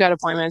editor, or you've got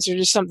appointments, or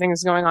just something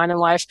is going on in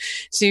life,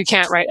 so you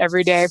can't write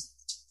every day.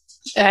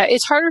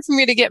 It's harder for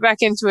me to get back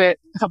into it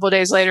a couple of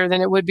days later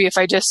than it would be if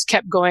I just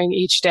kept going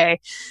each day.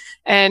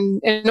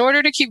 And in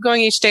order to keep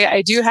going each day,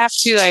 I do have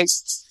to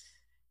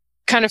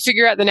kind of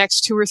figure out the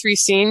next 2 or 3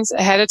 scenes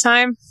ahead of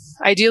time,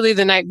 ideally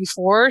the night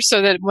before,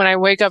 so that when I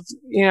wake up,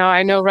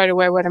 I know right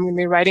away what I'm going to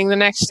be writing the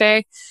next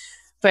day.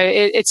 But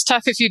it's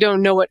tough if you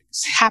don't know what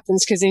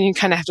happens, because then you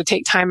kind of have to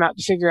take time out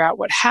to figure out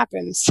what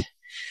happens.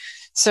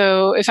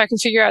 So if I can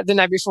figure out the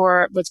night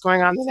before what's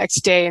going on the next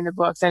day in the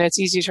book, then it's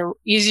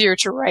easier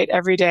to write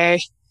every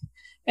day.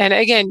 And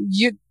again,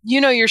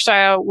 you know your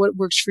style, what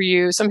works for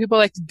you. Some people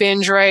like to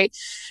binge write.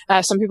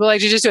 Some people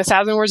like to just do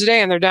 1,000 words a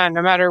day and they're done.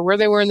 No matter where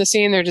they were in the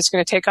scene, they're just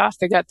going to take off.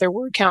 They got their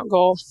word count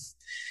goal.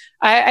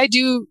 I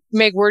do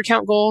make word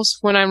count goals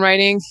when I'm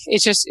writing.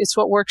 It's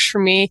what works for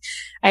me.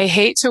 I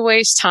hate to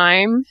waste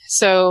time.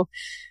 So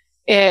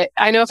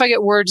I know if I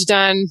get words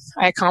done,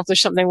 I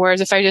accomplish something. Whereas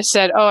if I just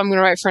said, I'm going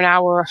to write for an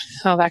hour,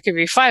 that could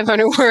be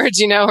 500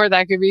 words, or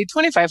that could be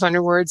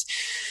 2,500 words.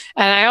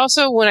 And I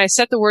also, when I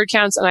set the word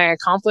counts and I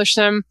accomplish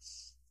them,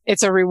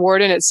 it's a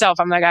reward in itself.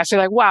 I'm like, I feel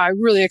like, wow, I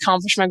really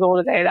accomplished my goal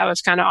today. That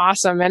was kind of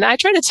awesome. And I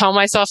try to tell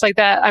myself like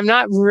that. I'm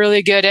not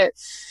really good at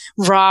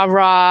rah,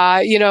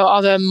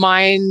 all the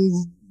mind,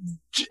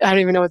 I don't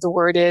even know what the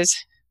word is,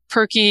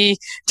 perky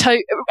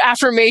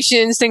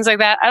affirmations, things like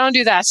that. I don't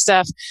do that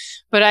stuff.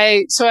 But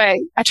I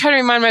try to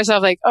remind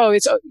myself like,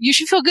 you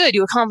should feel good.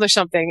 You accomplished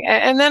something.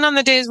 And then on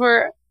the days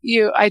where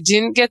I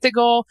didn't get the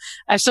goal,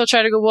 I still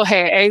try to go, well,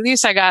 hey, at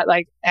least I got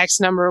like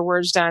X number of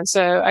words done.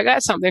 So I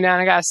got something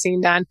done. I got a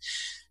scene done.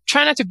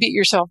 Try not to beat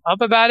yourself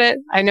up about it.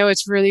 I know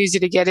it's really easy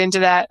to get into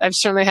that. I've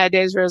certainly had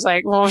days where it's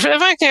like, well, if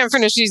I can't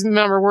finish these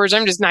number of words,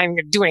 I'm just not even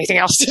going to do anything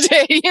else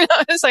today.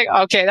 It's like,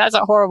 okay, that's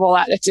a horrible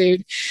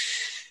attitude.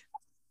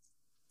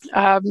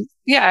 I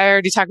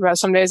already talked about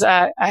some days.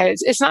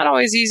 It's not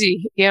always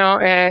easy,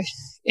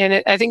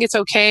 and I think it's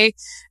okay.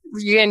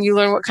 Again, you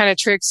learn what kind of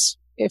tricks,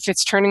 if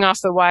it's turning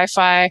off the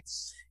Wi-Fi,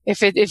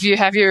 if you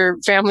have your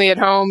family at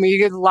home,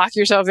 you could lock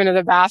yourself into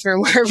the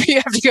bathroom wherever you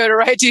have to go to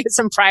write to get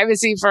some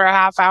privacy for a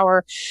half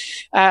hour.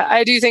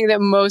 I do think that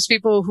most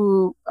people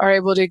who are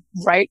able to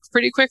write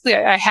pretty quickly,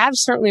 I have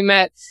certainly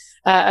met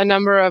a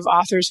number of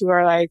authors who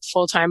are like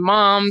full-time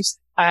moms,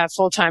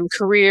 full-time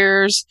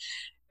careers,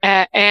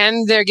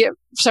 and they get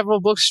several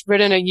books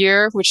written a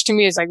year, which to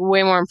me is like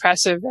way more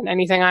impressive than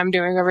anything I'm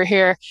doing over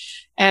here.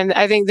 And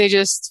I think they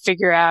just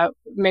figure out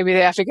maybe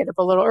they have to get up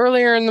a little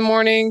earlier in the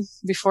morning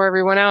before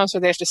everyone else, or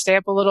they have to stay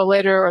up a little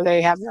later, or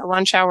they have their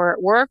lunch hour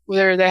at work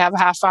where they have a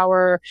half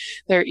hour,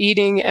 they're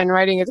eating and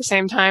writing at the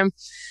same time.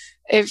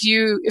 If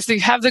you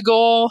have the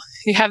goal,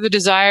 you have the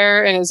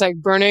desire, and it's like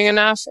burning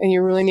enough and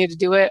you really need to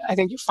do it, I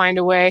think you'll find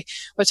a way.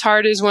 What's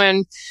hard is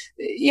when,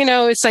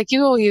 it's like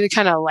you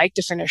kind of like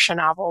to finish a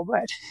novel,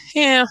 but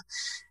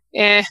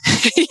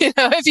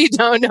if you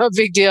don't, no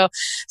big deal.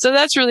 So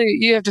that's really,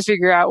 you have to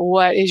figure out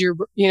what is your,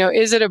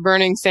 is it a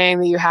burning thing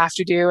that you have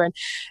to do?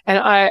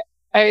 And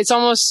it's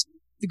almost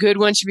good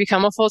once you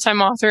become a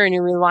full-time author and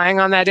you're relying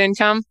on that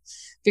income,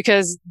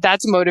 because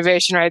that's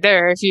motivation right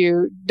there. If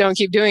you don't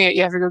keep doing it,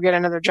 you have to go get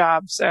another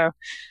job. So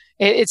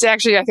it's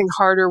actually, I think,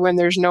 harder when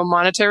there's no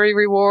monetary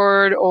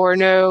reward or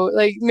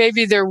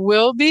maybe there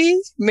will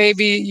be,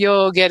 maybe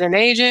you'll get an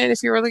agent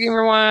if you were looking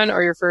for one,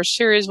 or your first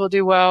series will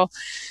do well.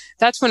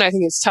 That's when I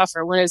think it's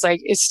tougher, when it's like,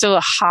 it's still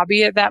a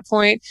hobby at that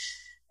point.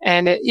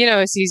 And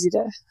it's easy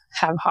to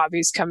have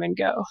hobbies come and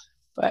go,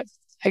 but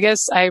I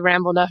guess I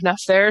rambled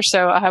enough there.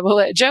 So I will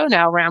let Joe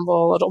now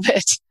ramble a little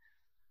bit.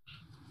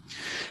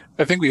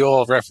 I think we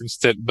all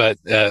referenced it, but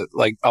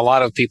like a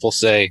lot of people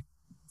say,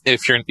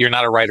 if you're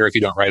not a writer if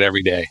you don't write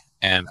every day,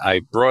 and I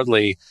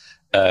broadly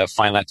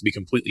find that to be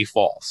completely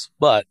false.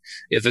 But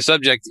if the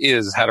subject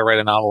is how to write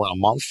a novel in a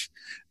month,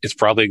 it's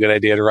probably a good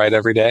idea to write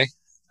every day.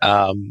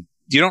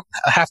 You don't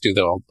have to,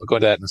 though. I'll go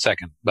into that in a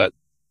second. But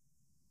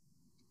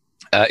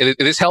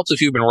this helps if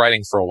you've been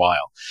writing for a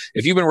while.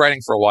 If you've been writing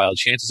for a while,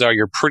 chances are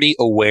you're pretty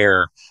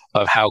aware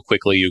of how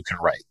quickly you can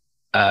write.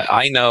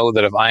 I know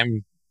that if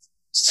I'm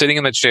sitting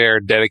in the chair,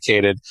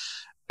 dedicated,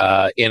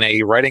 in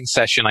a writing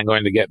session, I'm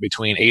going to get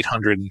between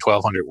 800 and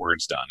 1,200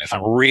 words done. If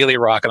I'm really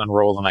rocking and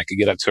rolling, I could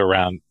get up to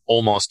around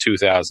almost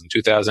 2,000.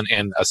 2,000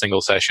 in a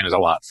single session is a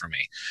lot for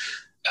me.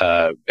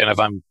 And if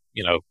I'm,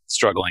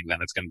 struggling, then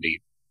it's going to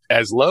be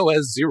as low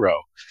as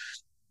 0.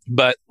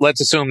 But let's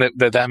assume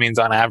that means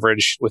on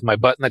average, with my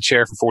butt in the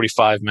chair for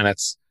 45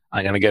 minutes,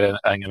 I'm going to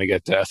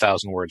get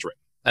 1,000 words written.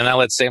 And now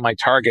let's say my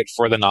target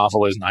for the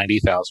novel is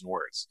 90,000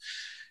 words.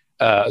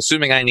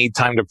 Assuming I need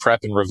time to prep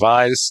and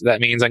revise,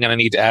 that means I'm going to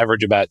need to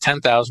average about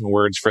 10,000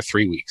 words for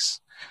 3 weeks.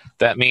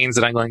 That means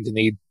that I'm going to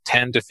need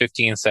 10 to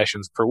 15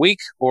 sessions per week,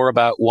 or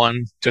about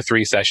 1 to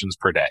 3 sessions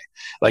per day.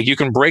 Like, you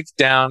can break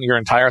down your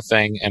entire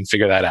thing and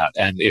figure that out.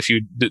 And if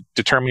you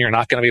determine you're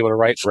not going to be able to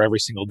write for every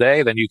single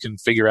day, then you can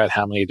figure out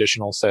how many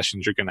additional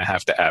sessions you're going to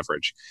have to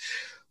average.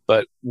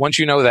 But once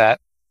you know that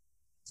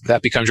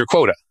becomes your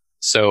quota.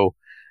 So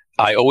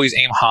I always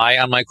aim high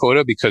on my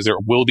quota, because there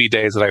will be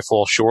days that I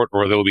fall short,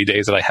 or there will be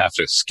days that I have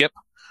to skip.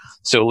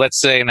 So let's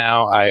say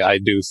now I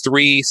do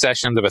 3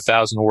 sessions of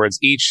 1,000 words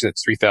each.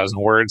 That's 3,000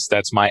 words.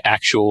 That's my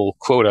actual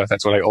quota.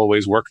 That's what I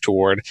always work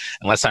toward.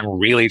 Unless I'm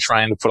really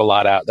trying to put a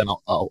lot out, then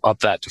I'll up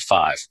that to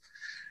 5.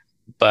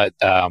 But,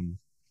 and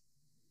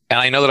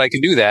I know that I can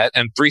do that.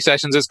 And 3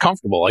 sessions is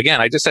comfortable. Again,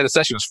 I just said a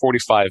session is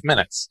 45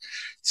 minutes.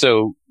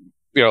 So,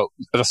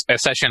 a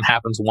session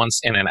happens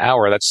once in an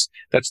hour. That's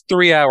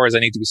 3 hours I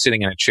need to be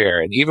sitting in a chair.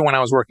 And even when I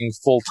was working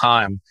full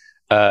time,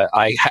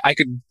 I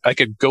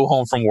could go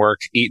home from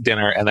work, eat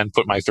dinner, and then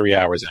put my 3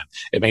 hours in.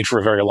 It made for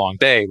a very long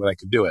day, but I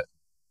could do it.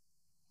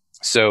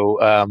 So,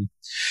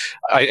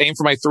 I aim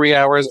for my 3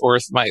 hours, or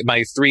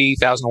my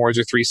 3,000 words,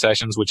 or 3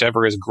 sessions,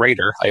 whichever is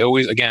greater. I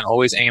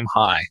always aim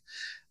high.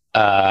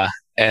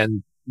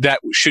 And that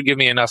should give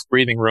me enough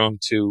breathing room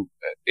to,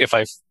 if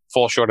I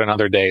fall short on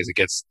other days, it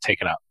gets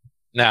taken up.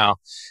 Now,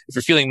 if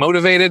you're feeling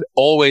motivated,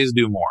 always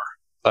do more.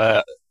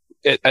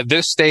 At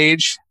this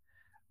stage,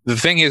 the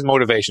thing is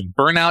motivation.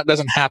 Burnout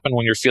doesn't happen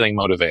when you're feeling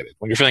motivated.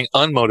 When you're feeling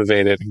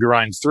unmotivated and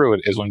grind through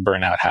it is when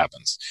burnout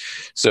happens.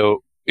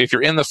 So if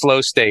you're in the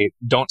flow state,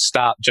 don't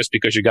stop just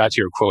because you got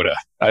to your quota.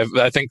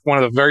 I think one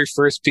of the very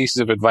first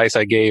pieces of advice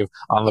I gave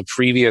on the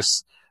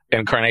previous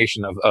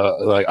incarnation of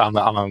on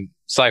the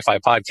sci-fi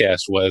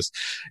podcast was,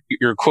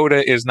 your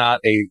quota is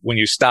not when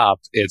you stop,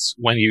 it's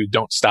when you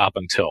don't stop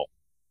until.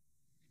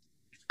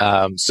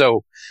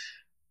 So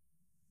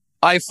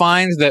I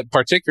find that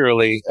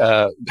particularly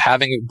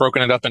having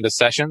broken it up into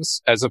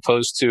sessions as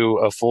opposed to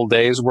a full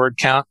day's word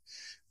count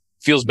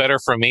feels better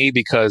for me,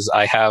 because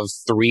I have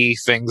 3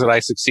 things that I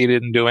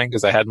succeeded in doing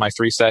because I had my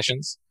 3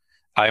 sessions.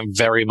 I'm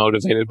very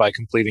motivated by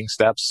completing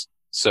steps.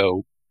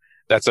 So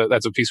that's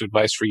a piece of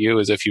advice for you,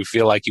 is if you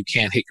feel like you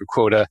can't hit your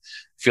quota,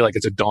 feel like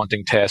it's a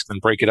daunting task, then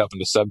break it up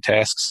into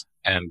subtasks.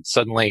 And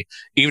suddenly,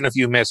 even if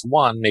you miss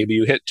 1, maybe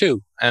you hit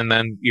 2. And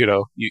then,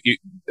 you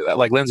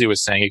like Lindsay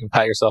was saying, you can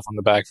pat yourself on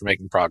the back for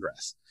making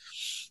progress.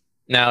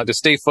 Now, to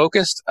stay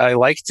focused, I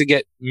like to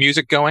get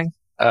music going.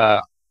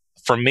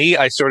 For me,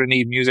 I sort of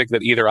need music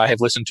that either I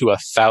have listened to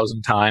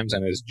 1,000 times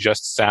and is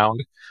just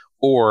sound,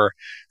 or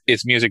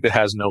it's music that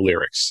has no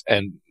lyrics.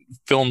 And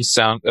film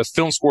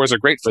scores are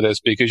great for this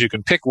because you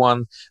can pick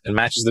one that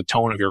matches the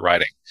tone of your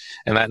writing,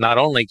 and that not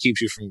only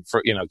keeps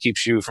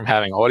you from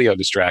having audio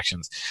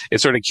distractions,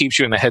 it sort of keeps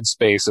you in the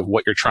headspace of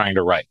what you're trying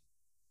to write.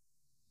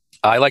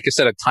 I like to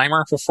set a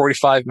timer for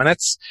 45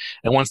 minutes,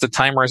 and once the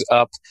timer is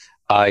up,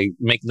 I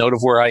make note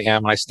of where I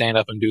am, and I stand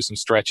up and do some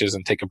stretches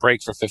and take a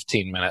break for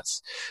 15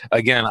 minutes.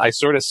 Again, I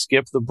sort of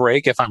skip the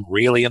break if I'm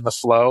really in the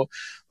flow,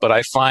 but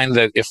I find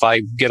that if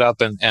I get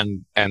up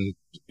and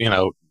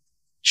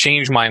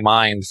change my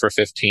mind for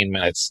 15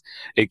 minutes,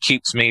 it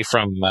keeps me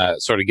from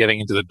sort of getting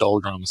into the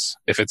doldrums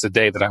if it's a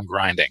day that I'm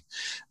grinding.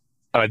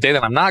 On a day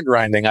that I'm not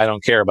grinding, I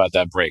don't care about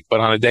that break. But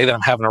on a day that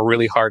I'm having a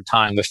really hard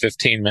time, the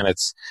 15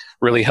 minutes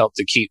really help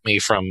to keep me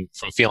from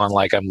feeling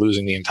like I'm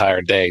losing the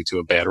entire day to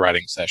a bad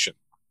writing session.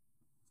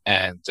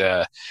 And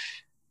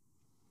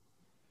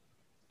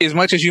as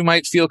much as you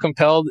might feel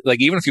compelled, like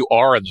even if you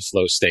are in the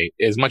flow state,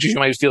 as much as you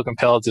might feel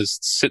compelled to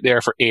sit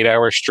there for 8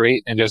 hours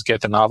straight and just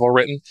get the novel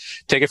written,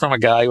 take it from a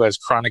guy who has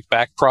chronic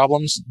back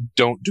problems.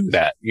 Don't do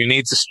that. You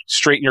need to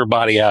straighten your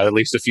body out at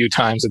least a few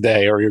times a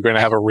day, or you're going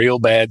to have a real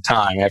bad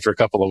time after a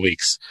couple of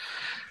weeks.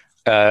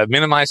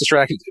 Minimize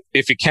distractions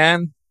if you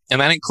can, and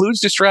that includes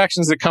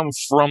distractions that come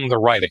from the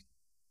writing.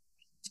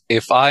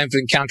 If I've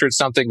encountered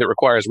something that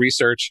requires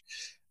research,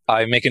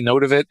 I make a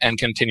note of it and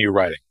continue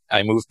writing.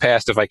 I move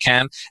past if I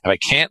can. If I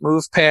can't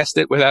move past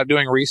it without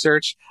doing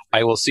research,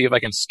 I will see if I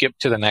can skip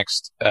to the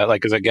next,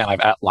 because again,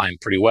 I've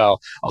outlined pretty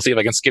well. I'll see if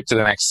I can skip to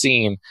the next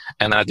scene,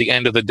 and then at the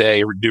end of the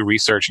day, do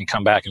research and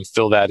come back and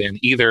fill that in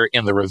either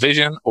in the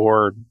revision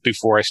or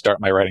before I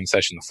start my writing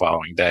session the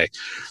following day.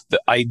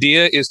 The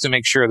idea is to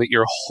make sure that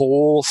your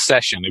whole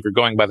session, if you're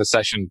going by the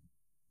session,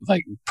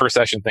 like per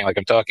session thing, like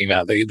I'm talking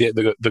about,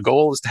 the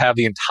goal is to have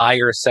the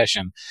entire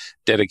session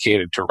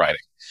dedicated to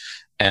writing.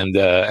 And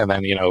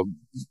then,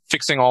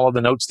 fixing all of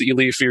the notes that you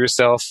leave for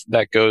yourself,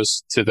 that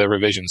goes to the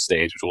revision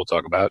stage, which we'll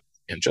talk about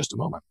in just a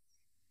moment.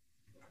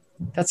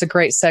 That's a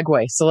great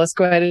segue. So let's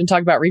go ahead and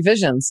talk about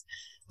revisions.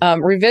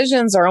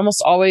 Revisions are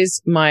almost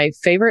always my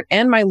favorite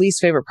and my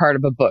least favorite part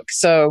of a book.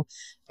 So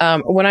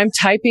when I'm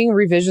typing,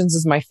 revisions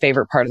is my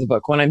favorite part of the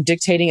book. When I'm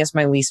dictating, it's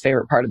my least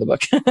favorite part of the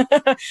book.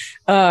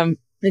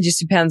 It just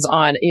depends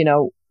on,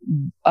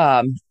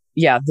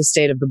 the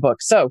state of the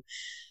book. So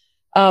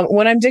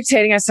when I'm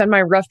dictating, I send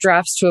my rough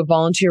drafts to a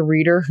volunteer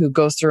reader who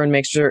goes through and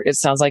makes sure it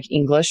sounds like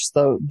English.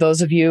 So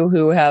those of you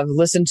who have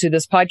listened to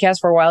this podcast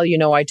for a while,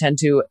 I tend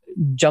to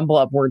jumble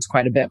up words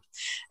quite a bit.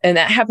 And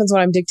that happens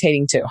when I'm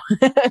dictating too.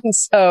 And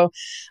so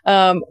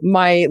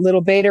my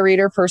little beta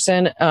reader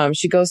person,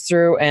 she goes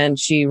through and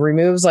she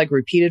removes like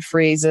repeated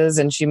phrases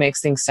and she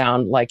makes things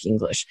sound like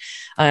English.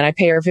 And I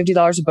pay her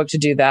 $50 a book to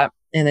do that.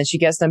 And then she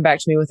gets them back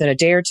to me within a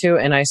day or two,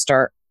 and I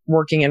start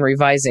working and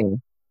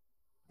revising.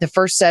 The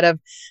first set of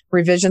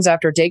revisions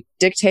after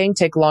dictating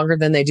take longer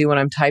than they do when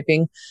I'm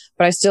typing,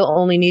 but I still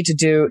only need to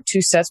do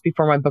 2 sets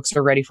before my books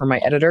are ready for my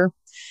editor.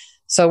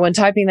 So when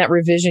typing, that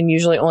revision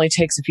usually only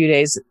takes a few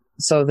days.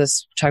 So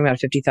this, talking about a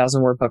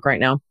 50,000 word book right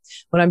now.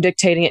 When I'm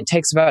dictating, it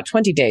takes about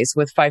 20 days,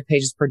 with 5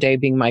 pages per day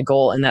being my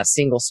goal, and that's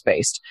single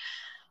spaced.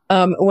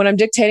 When I'm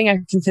dictating, I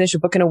can finish a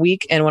book in a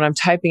week, and when I'm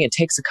typing, it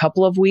takes a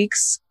couple of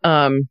weeks,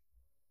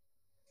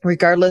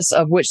 regardless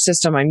of which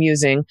system I'm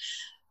using.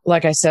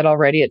 Like I said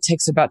already, it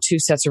takes about 2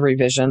 sets of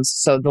revisions.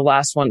 So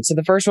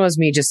the first one was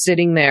me just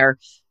sitting there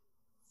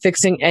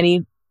fixing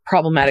any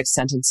problematic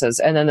sentences.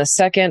 And then the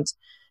second,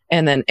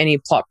 and then any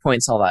plot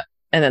points, all that.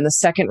 And then the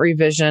second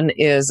revision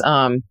is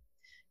one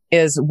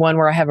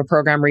where I have a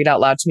program read out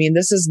loud to me. And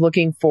this is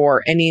looking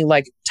for any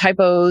like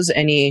typos,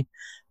 any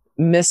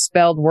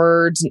misspelled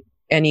words,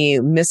 any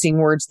missing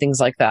words,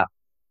 things like that.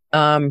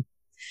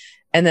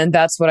 And then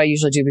that's what I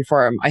usually do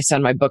before I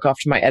send my book off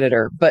to my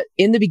editor. But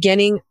in the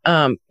beginning,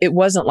 it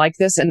wasn't like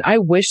this. And I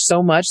wish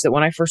so much that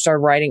when I first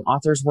started writing,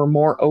 authors were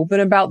more open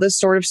about this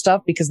sort of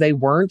stuff, because they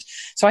weren't.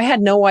 So I had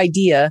no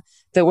idea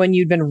that when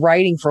you'd been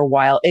writing for a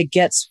while, it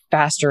gets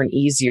faster and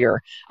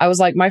easier. I was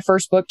like, my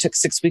first book took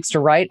 6 weeks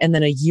to write and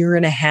then 1.5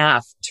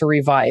 years to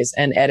revise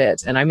and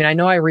edit. And I mean, I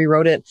know I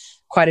rewrote it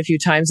quite a few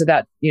times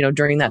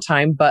during that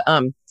time. But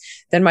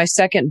then my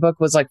second book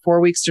was like 4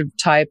 weeks to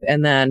type,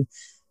 and then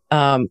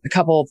a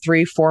couple,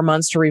 3-4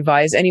 months to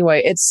revise. Anyway,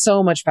 it's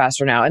so much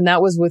faster now. And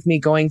that was with me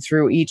going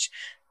through each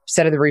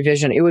set of the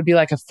revision. It would be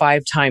like a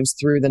 5 times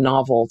through the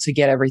novel to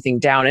get everything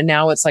down. And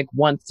now it's like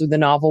once through the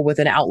novel with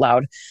an out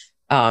loud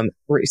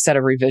set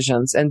of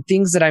revisions, and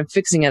things that I'm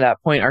fixing at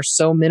that point are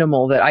so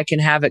minimal that I can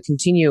have it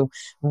continue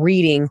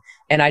reading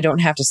and I don't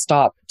have to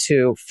stop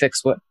to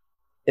fix what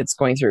it's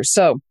going through.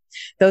 So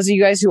those of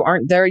you guys who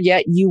aren't there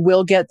yet, you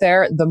will get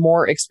there. The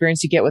more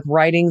experience you get with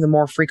writing, the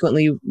more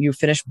frequently you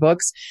finish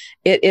books,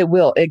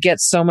 it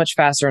gets so much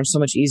faster and so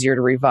much easier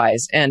to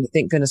revise. And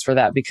thank goodness for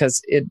that,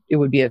 because it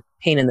would be a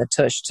pain in the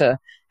tush to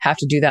have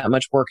to do that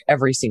much work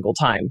every single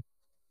time.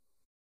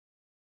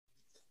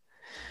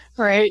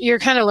 Right. You're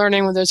kind of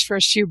learning with those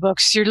first few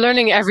books. You're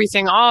learning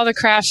everything, all the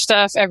craft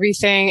stuff,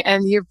 everything.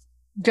 And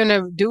going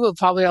to do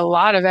probably a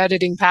lot of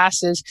editing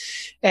passes.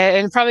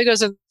 And it probably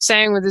goes with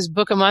saying with this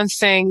book a month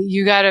thing,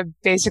 you got to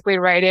basically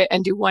write it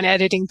and do one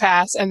editing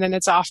pass, and then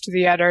it's off to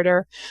the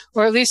editor,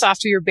 or at least off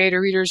to your beta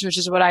readers, which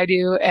is what I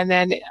do. And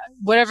then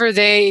whatever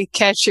they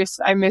catch, if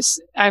I miss,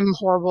 I'm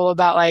horrible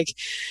about like,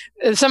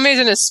 if somebody's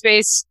in a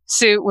space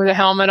suit with a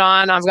helmet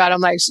on, I've got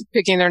them like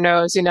picking their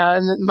nose, you know,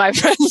 and my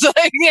friend's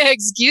like, yeah,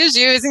 excuse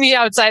you, isn't he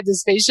outside the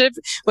spaceship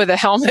with a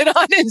helmet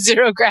on and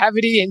zero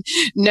gravity and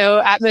no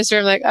atmosphere?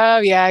 I'm like, oh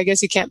yeah, I guess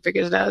he can't pick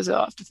his nose.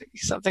 I'll have to pick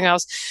something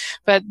else.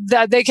 But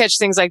they catch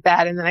things like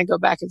that. And then I go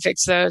back and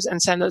fix those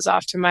and send those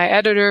off to my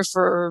editor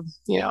for,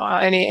 you know,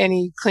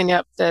 any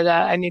cleanup that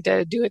I need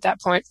to do at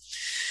that point.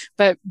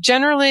 But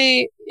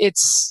generally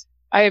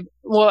and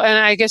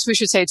I guess we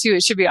should say too,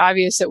 it should be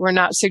obvious that we're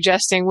not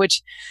suggesting,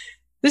 which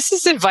this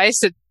is advice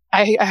that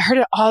I heard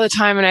it all the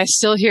time, and I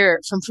still hear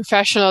it from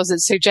professionals that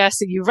suggest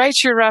that you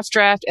write your rough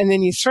draft and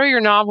then you throw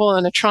your novel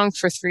in a trunk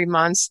for 3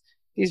 months.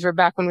 These were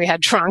back when we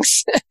had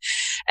trunks.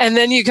 And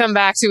then you come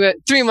back to it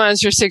 3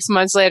 months or 6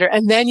 months later,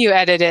 and then you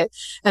edit it.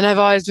 And I've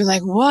always been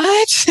like,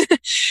 what?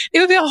 It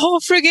would be a whole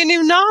friggin'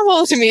 new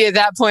novel to me at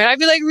that point. I'd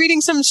be like reading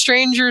some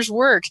stranger's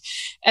work.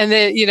 And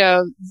then, you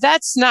know,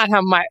 that's not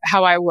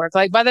how I work.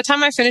 Like by the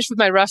time I finish with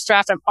my rough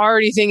draft, I'm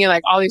already thinking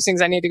like all these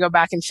things I need to go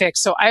back and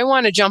fix. So I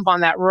want to jump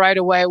on that right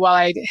away while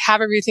I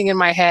have everything in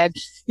my head.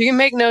 You can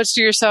make notes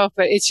to yourself,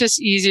 but it's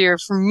just easier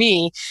for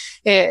me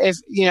if,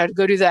 you know, to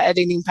go do that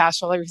editing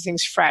pass while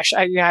everything's fresh.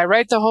 I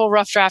write the whole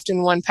rough draft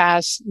in one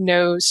pass,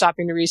 no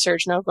stopping to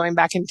research, no going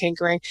back and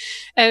tinkering.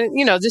 And,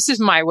 you know, this is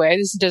my way.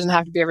 This doesn't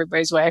have to be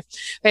everybody's way.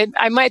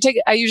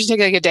 I usually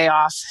take like a day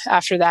off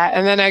after that.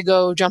 And then I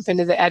go jump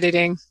into the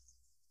editing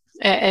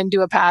and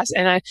do a pass.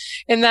 And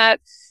that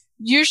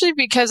usually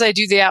because I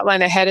do the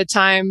outline ahead of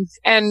time.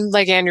 And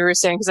like Andrew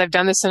was saying, because I've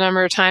done this a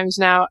number of times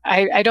now,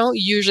 I don't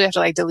usually have to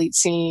like delete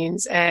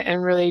scenes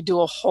and really do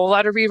a whole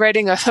lot of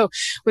rewriting. Although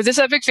with this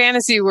epic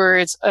fantasy where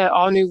it's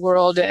all new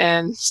world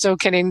and still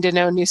getting to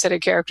know a new set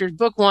of characters,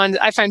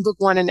 I find book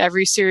one in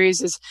every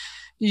series is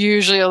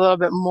usually a little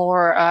bit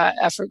more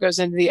effort goes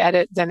into the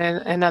edit than in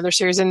another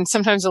series. And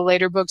sometimes the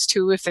later books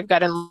too, if they've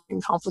got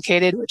anything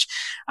complicated, which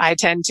I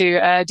tend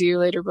to do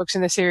later books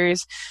in the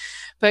series.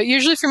 But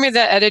usually for me, the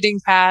editing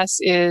pass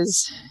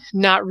is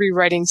not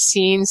rewriting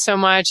scenes so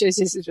much as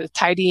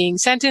tidying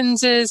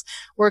sentences,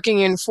 working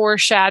in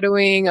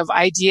foreshadowing of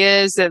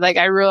ideas that like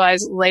I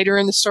realize later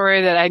in the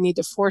story that I need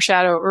to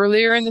foreshadow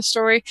earlier in the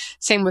story.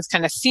 Same with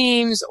kind of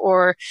themes,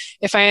 or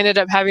if I ended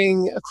up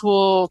having a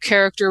cool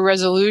character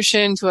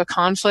resolution to a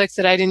conflict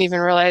that I didn't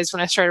even realize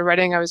when I started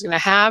writing I was going to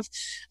have,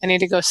 I need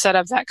to go set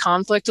up that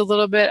conflict a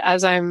little bit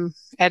as I'm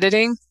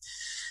editing.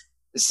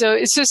 So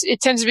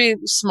it tends to be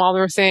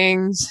smaller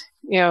things.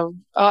 You know,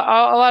 a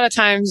lot of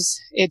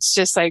times it's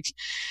just like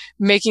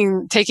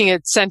taking a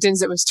sentence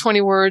that was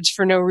 20 words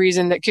for no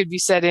reason that could be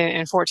said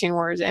in 14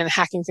 words and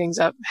hacking things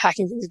up,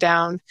 hacking things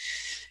down.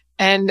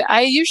 And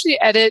I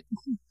usually edit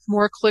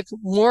more quickly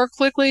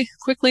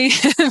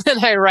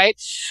than I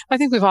write. I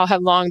think we've all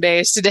had long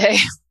days today.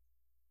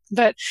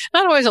 But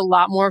not always a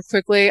lot more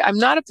quickly. I'm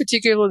not a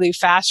particularly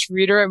fast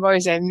reader. I've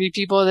always envied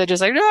people that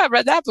just like, no, I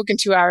read that book in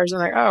 2 hours. I'm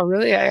like, oh,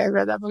 really? I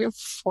read that book in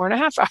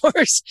 4.5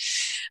 hours.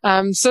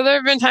 So there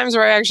have been times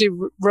where I actually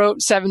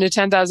wrote 7,000 to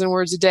 10,000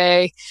 words a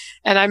day.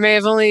 And I may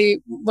have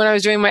when I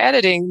was doing my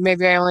editing,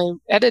 maybe I only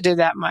edited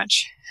that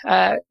much.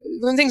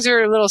 When things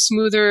are a little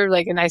smoother,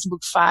 like a nice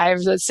book 5,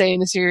 let's say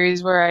in a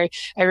series where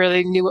I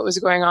really knew what was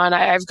going on,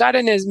 I've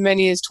gotten as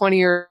many as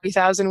 20 or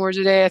 30,000 words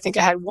a day. I think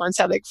I had once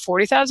had like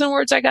 40,000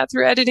 words I got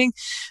through editing.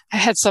 I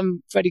had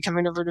somebody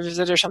coming over to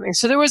visit or something.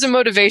 So there was a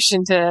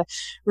motivation to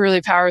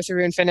really power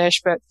through and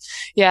finish. But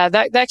yeah,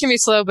 that can be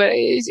slow. But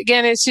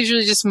again, it's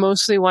usually just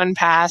mostly one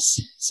pass.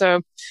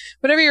 So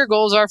whatever your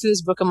goals are for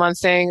this book a month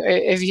thing,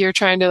 if you're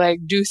trying to like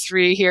do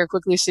 3 here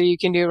quickly so you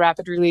can do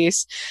rapid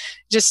release,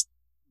 just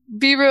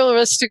be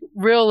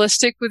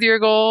realistic with your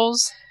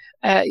goals.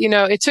 You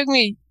know, it took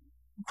me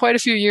quite a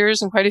few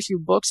years and quite a few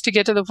books to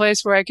get to the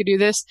place where I could do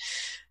this.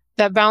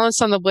 That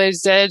Balance on the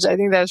Blade's Edge, I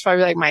think that was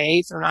probably like my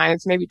 8th or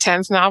 9th, maybe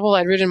 10th novel.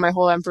 I'd written my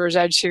whole Emperor's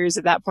Edge series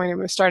at that point and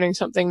was starting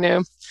something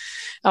new.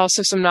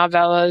 Also some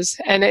novellas.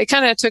 And it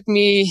kind of took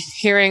me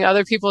hearing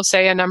other people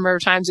say a number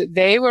of times that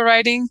they were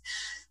writing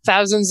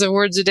thousands of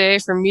words a day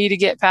for me to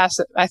get past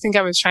it. I think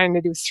I was trying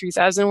to do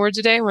 3,000 words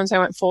a day once I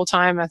went full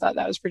time. I thought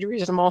that was pretty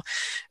reasonable.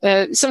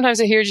 Sometimes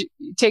it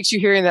takes you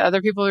hearing that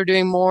other people are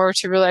doing more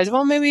to realize,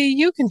 well, maybe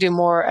you can do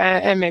more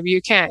and maybe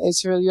you can't.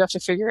 It's really, you have to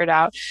figure it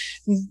out.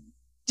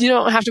 You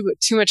don't have to put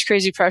too much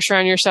crazy pressure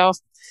on yourself.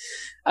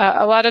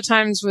 A lot of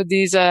times with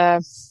these,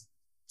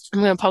 I'm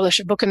going to publish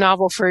a book, a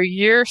novel for a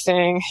year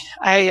thing.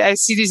 I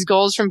see these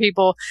goals from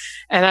people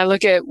and I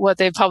look at what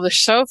they've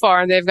published so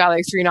far and they've got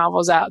like 3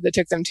 novels out that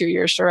took them 2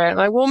 years to write. I'm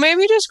like, well,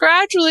 maybe just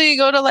gradually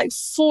go to like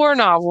 4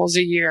 novels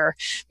a year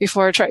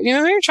before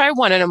maybe try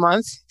 1 in a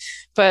month,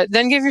 but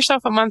then give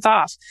yourself a month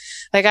off.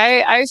 Like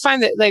I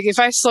find that like if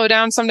I slow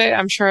down someday,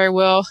 I'm sure I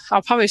will,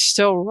 I'll probably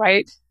still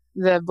write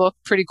the book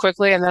pretty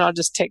quickly, and then I'll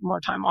just take more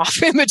time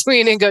off in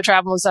between and go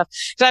travel and stuff.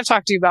 Because I've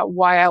talked to you about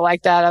why I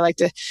like that. I like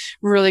to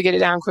really get it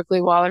down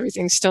quickly while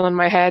everything's still in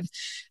my head.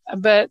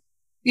 But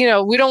we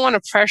don't want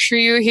to pressure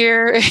you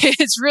here.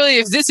 It's really,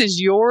 if this is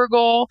your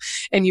goal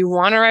and you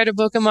want to write a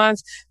book a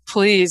month,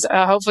 please,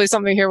 hopefully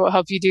something here will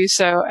help you do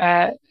so.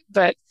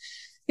 But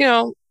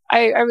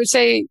I would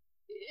say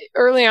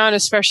early on,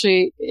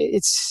 especially,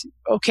 it's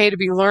okay to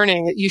be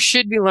learning. You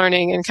should be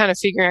learning and kind of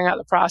figuring out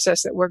the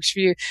process that works for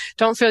you.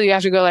 Don't feel you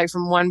have to go like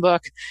from one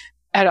book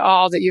at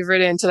all that you've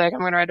written to like,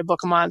 I'm going to write a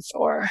book a month,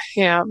 or,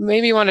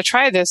 maybe you want to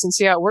try this and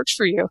see how it works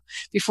for you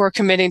before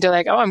committing to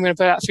like, oh, I'm going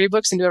to put out 3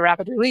 books and do a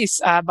rapid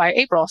release, by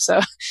April.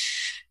 So,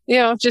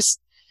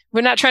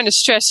 we're not trying to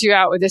stress you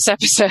out with this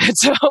episode.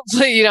 So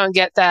hopefully you don't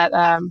get that.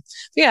 I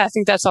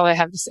think that's all I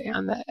have to say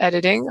on the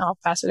editing. I'll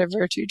pass it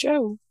over to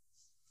Joe.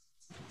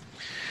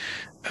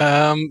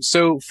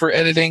 So for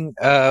editing,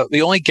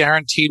 the only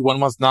guaranteed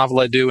 1-month novel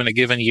I do in a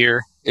given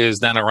year is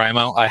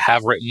NaNoWriMo. I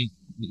have written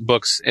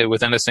books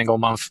within a single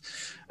month,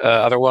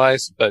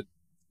 otherwise, but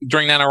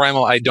during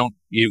NaNoWriMo,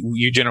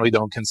 you generally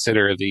don't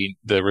consider the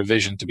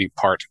revision to be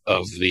part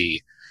of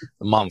the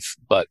month.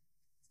 But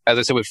as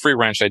I said, with Free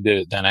Ranch, I did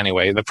it then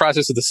anyway. The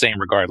process is the same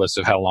regardless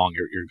of how long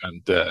you're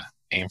going to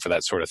aim for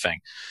that sort of thing.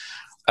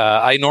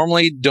 I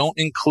normally don't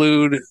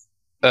include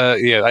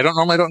I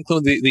don't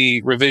include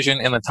the revision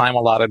in the time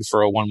allotted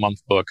for a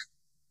 1-month book,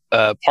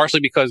 partially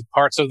because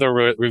parts of the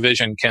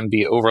revision can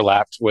be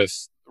overlapped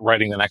with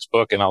writing the next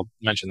book, and I'll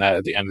mention that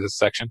at the end of this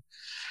section.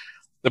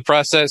 The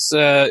process,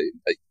 I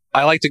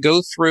like to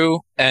go through,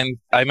 and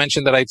I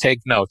mentioned that I take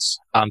notes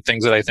on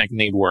things that I think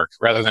need work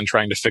rather than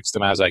trying to fix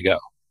them as I go.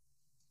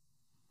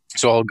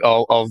 So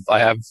I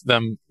have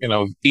them,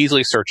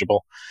 easily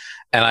searchable.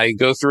 And I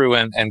go through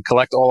and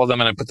collect all of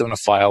them, and I put them in a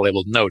file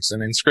labeled notes.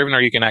 And in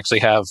Scrivener, you can actually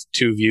have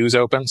 2 views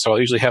open. So I'll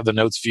usually have the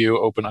notes view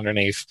open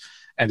underneath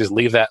and just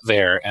leave that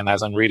there. And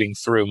as I'm reading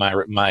through my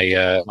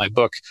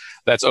book,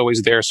 that's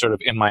always there sort of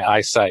in my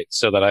eyesight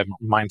so that I'm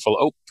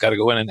mindful, got to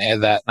go in and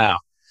add that now.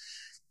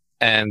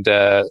 And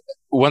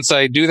once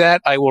I do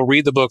that, I will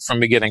read the book from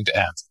beginning to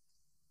end.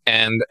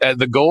 And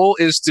the goal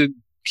is to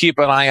keep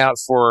an eye out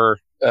for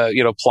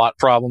plot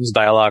problems,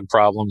 dialogue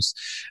problems.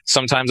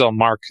 Sometimes I'll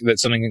mark that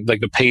something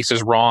like the pace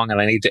is wrong and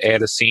I need to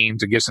add a scene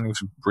to give something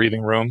some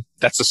breathing room.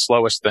 That's the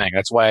slowest thing.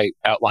 That's why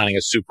outlining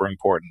is super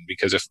important,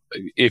 because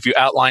if you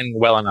outline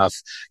well enough,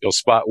 you'll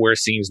spot where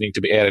scenes need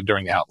to be added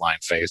during the outline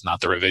phase,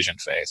 not the revision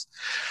phase.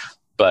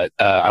 But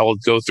I will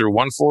go through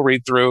one full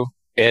read through,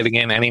 adding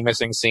in any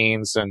missing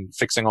scenes and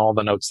fixing all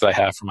the notes that I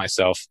have for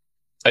myself.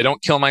 I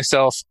don't kill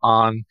myself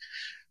on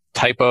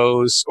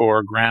typos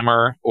or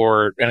grammar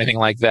or anything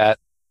like that.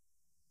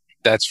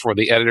 That's for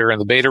the editor and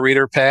the beta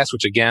reader pass,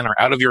 which again are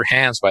out of your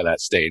hands by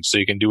that stage. So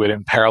you can do it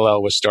in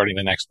parallel with starting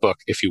the next book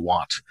if you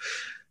want.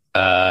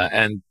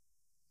 And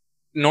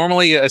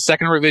normally a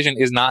second revision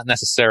is not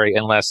necessary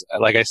unless,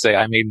 like I say,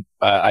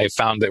 I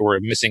found that there were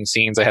missing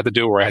scenes I had to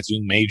do where I had to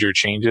do major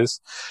changes.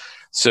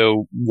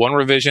 So one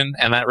revision,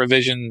 and that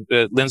revision,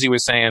 Lindsay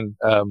was saying,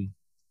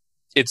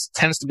 it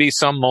tends to be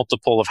some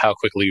multiple of how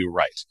quickly you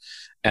write.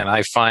 And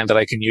I find that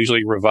I can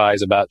usually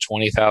revise about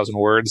 20,000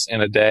 words in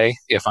a day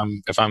if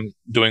I'm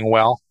doing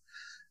well,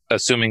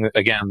 assuming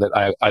again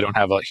that I don't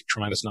have a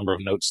tremendous number of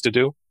notes to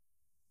do.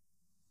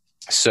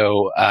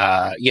 So,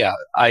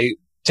 I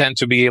tend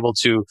to be able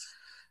to,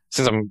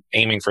 since I'm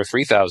aiming for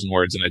 3,000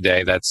 words in a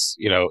day, that's,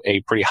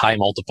 a pretty high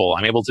multiple.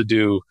 I'm able to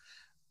do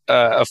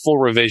a full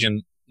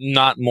revision,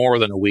 not more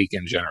than a week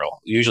in general,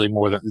 usually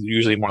more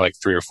like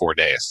 3 or 4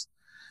 days.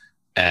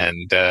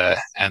 And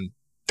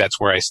that's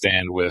where I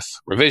stand with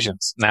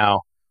revisions.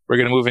 Now we're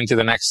going to move into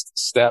the next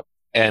step,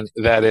 and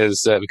that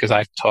is because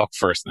I talk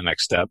first in the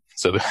next step.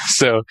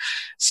 So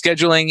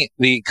scheduling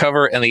the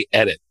cover and the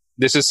edit.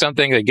 This is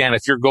something, again,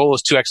 if your goal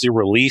is to actually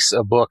release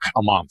a book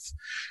a month,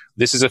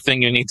 this is a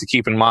thing you need to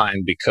keep in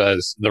mind,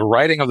 because the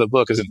writing of the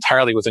book is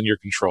entirely within your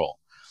control.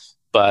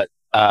 But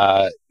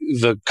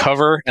the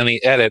cover and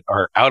the edit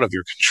are out of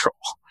your control.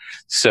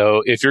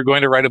 So if you're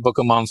going to write a book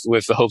a month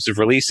with the hopes of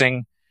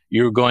releasing,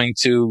 you're going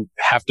to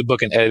have to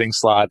book an editing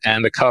slot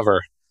and a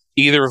cover,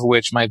 either of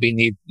which might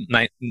need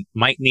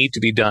to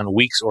be done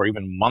weeks or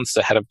even months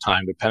ahead of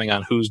time, depending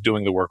on who's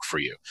doing the work for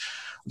you.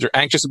 If you're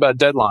anxious about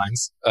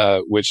deadlines,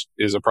 which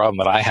is a problem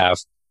that I have.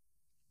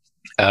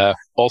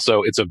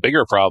 Also, it's a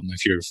bigger problem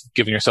if you're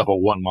giving yourself a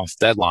 1-month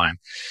deadline.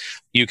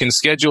 You can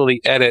schedule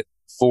the edit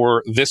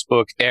for this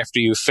book after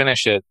you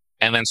finish it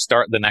and then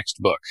start the next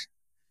book.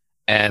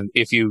 And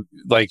if you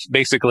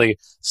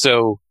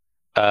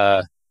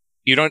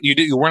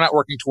we're not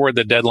working toward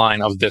the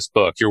deadline of this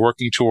book. You're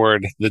working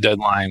toward the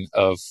deadline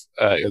of,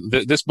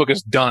 this book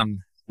is done.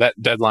 That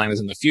deadline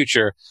is in the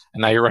future.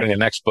 And now you're writing the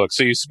next book.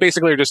 So you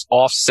basically are just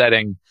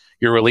offsetting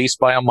your release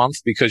by a month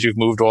because you've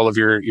moved all of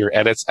your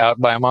edits out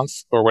by a month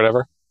or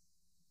whatever.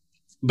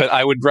 But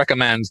I would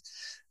recommend,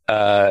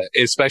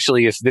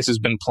 especially if this has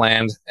been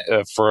planned,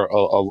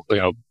 for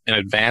in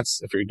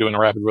advance, if you're doing a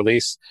rapid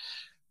release,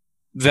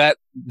 that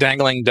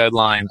dangling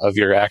deadline of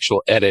your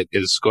actual edit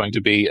is going to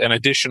be an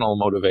additional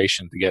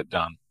motivation to get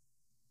done.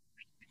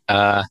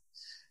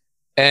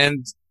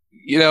 And,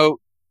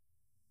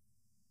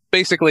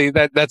 basically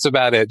that's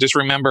about it. Just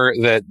remember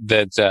that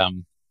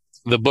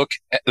the book,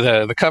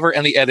 the cover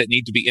and the edit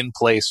need to be in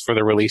place for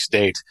the release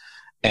date.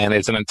 And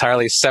it's an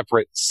entirely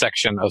separate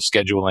section of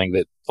scheduling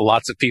that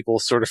lots of people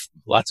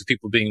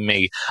being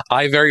me,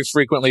 I very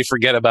frequently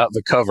forget about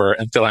the cover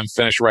until I'm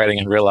finished writing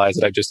and realize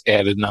that I've just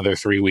added another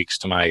 3 weeks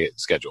to my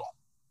schedule.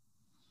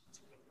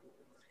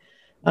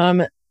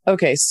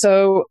 Okay.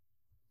 So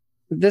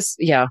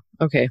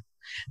okay.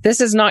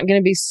 This is not going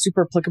to be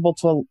super applicable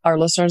to our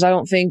listeners, I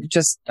don't think.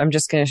 I'm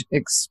just going to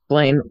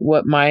explain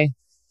what my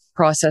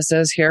process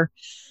is here.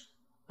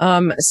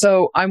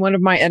 So I'm one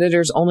of my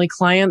editor's only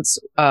clients.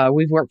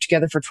 We've worked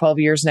together for 12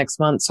 years next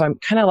month. So I'm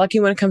kind of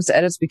lucky when it comes to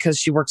edits because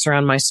she works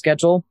around my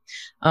schedule.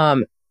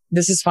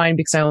 This is fine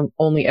because I've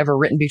only ever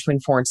written between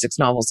 4 and 6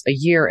 novels a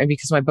year. And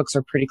because my books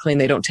are pretty clean,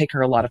 they don't take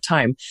her a lot of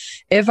time.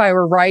 If I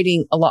were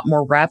writing a lot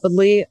more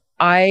rapidly,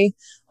 I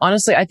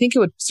think it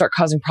would start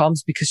causing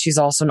problems because she's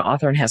also an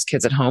author and has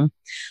kids at home.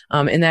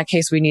 In that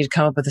case, we need to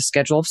come up with a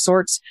schedule of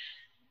sorts.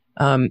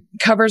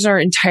 Covers are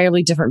an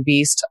entirely different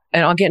beast,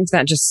 and I'll get into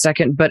that in just a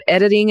second. But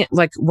editing,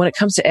 like when it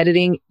comes to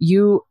editing,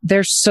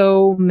 there's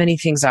so many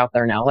things out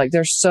there now. Like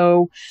there's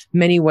so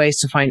many ways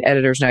to find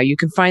editors now. You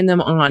can find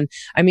them on,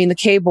 the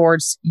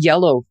Kboard's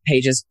yellow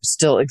pages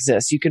still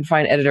exist. You can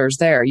find editors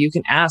there. You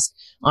can ask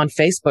on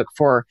Facebook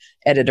for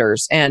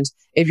editors. And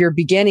if you're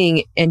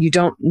beginning and you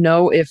don't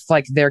know if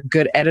like they're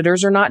good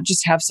editors or not,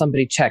 just have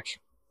somebody check.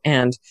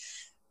 And,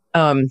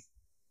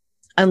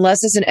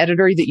 unless it's an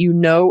editor that you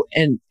know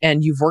and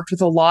you've worked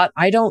with a lot,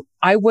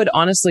 I would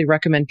honestly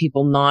recommend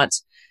people not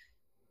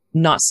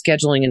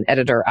scheduling an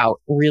editor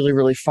out really,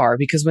 really far,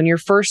 because when you're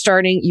first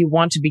starting, you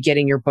want to be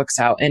getting your books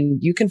out, and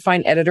you can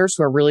find editors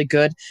who are really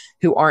good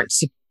who aren't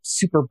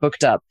super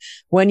booked up.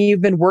 When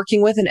you've been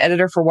working with an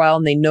editor for a while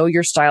and they know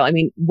your style,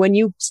 when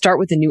you start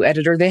with a new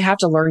editor, they have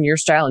to learn your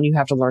style and you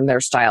have to learn their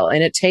style.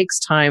 And it takes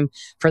time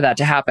for that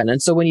to happen. And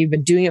so when you've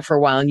been doing it for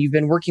a while and you've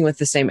been working with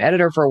the same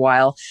editor for a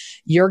while,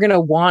 you're going to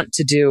want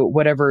to do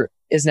whatever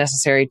is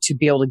necessary to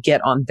be able to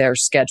get on their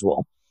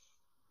schedule.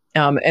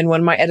 And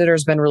when my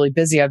editor's been really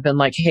busy, I've been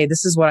like, hey,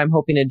 this is what I'm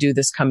hoping to do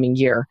this coming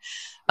year.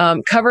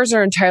 Covers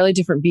are entirely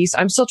different beasts.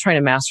 I'm still trying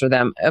to master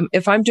them.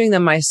 If I'm doing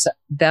them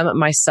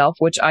myself,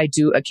 which I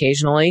do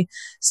occasionally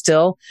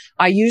still,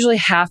 I usually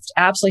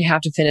absolutely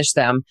have to finish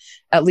them,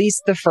 at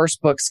least the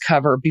first book's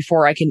cover,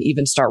 before I can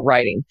even start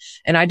writing.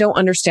 And I don't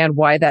understand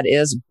why that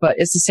is, but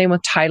it's the same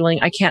with titling.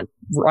 I can't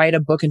write a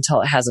book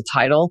until it has a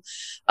title.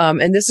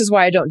 And this is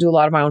why I don't do a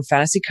lot of my own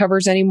fantasy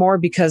covers anymore,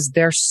 because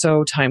they're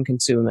so time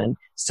consuming.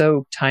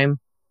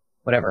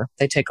 Whatever.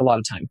 They take a lot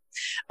of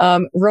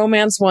time.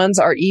 Romance ones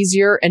are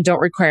easier and don't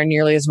require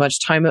nearly as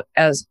much time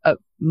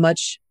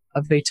much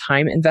of a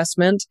time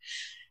investment.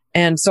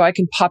 And so I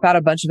can pop out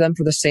a bunch of them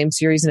for the same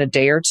series in a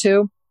day or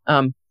two.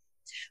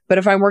 But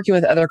if I'm working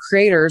with other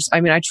creators,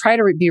 I try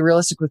to be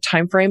realistic with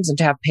timeframes and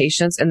to have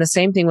patience. And the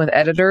same thing with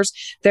editors.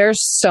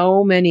 There's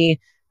so many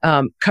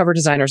cover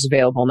designers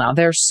available now.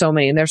 There's so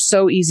many, and they're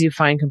so easy to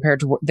find compared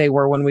to what they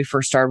were when we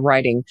first started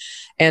writing.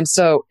 And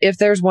so if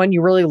there's one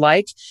you really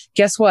like,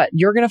 guess what?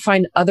 You're going to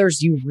find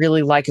others you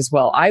really like as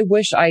well. I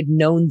wish I'd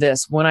known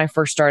this when I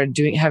first started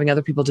having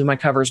other people do my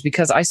covers,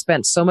 because I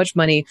spent so much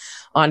money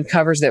on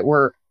covers that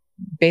were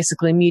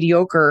basically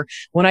mediocre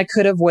when I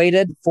could have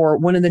waited for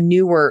one of the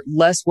newer,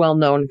 less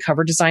well-known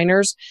cover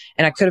designers.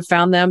 And I could have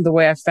found them the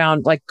way I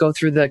found, go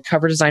through the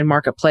cover design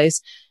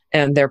marketplace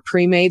and their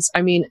pre-mates.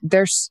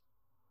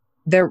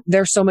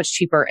 They're so much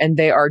cheaper, and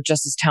they are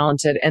just as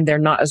talented, and they're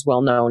not as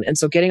well known. And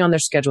so getting on their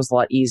schedule is a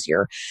lot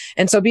easier.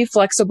 And so be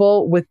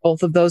flexible with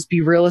both of those.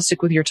 Be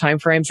realistic with your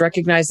timeframes.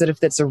 Recognize that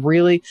if it's a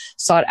really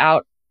sought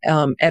out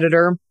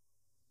editor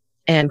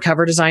and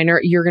cover designer,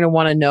 you're going to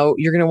want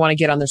to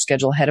get on their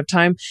schedule ahead of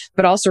time,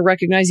 but also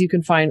recognize you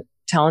can find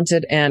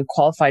talented and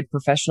qualified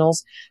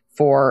professionals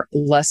for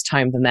less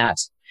time than that.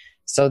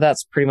 So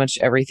that's pretty much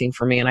everything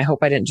for me. And I hope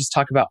I didn't just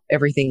talk about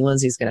everything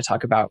Lindsay's going to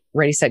talk about.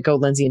 Ready, set, go,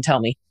 Lindsay, and tell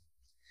me.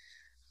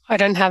 I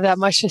don't have that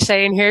much to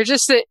say in here.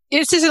 Just that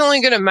this isn't only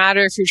going to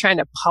matter if you're trying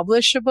to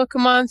publish a book a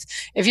month.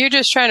 If you're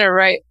just trying to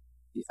write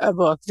a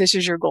book, this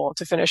is your goal,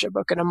 to finish a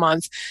book in a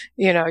month.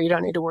 You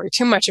don't need to worry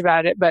too much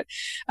about it. But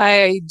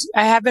I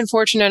have been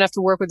fortunate enough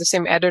to work with the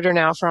same editor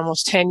now for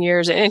almost 10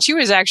 years. And she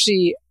was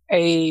actually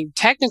a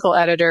technical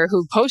editor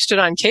who posted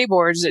on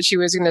Kboards that she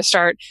was going to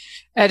start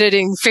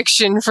editing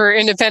fiction for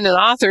independent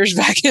authors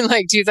back in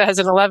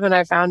 2011.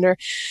 I found her.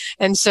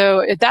 And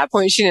so at that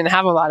point, she didn't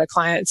have a lot of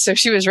clients. So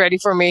she was ready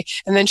for me.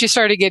 And then she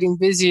started getting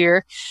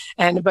busier,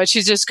 but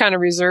she's just kind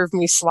of reserved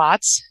me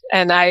slots.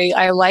 And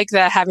I like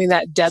that, having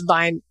that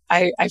deadline.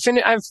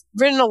 I've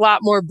written a lot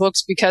more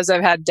books because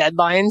I've had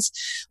deadlines.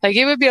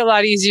 It would be a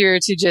lot easier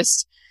to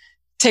just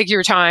take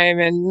your time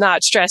and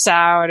not stress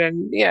out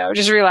and, you know,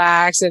 just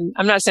relax. And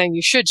I'm not saying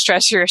you should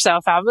stress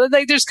yourself out, but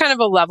like there's kind of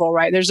a level,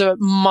 right? There's a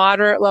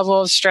moderate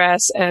level of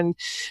stress, and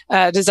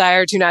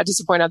desire to not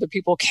disappoint other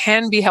people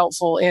can be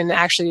helpful in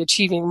actually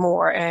achieving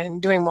more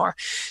and doing more.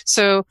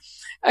 So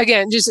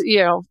again, just, you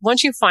know,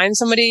 once you find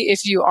somebody,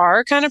 if you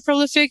are kind of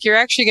prolific, you're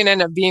actually going to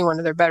end up being one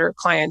of their better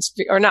clients,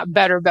 or not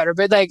better,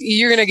 but like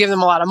you're going to give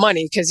them a lot of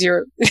money because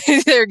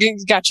they're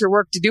got your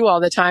work to do all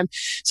the time.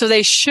 So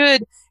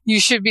you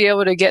should be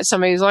able to get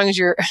somebody, as long as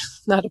you're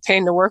not a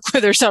pain to work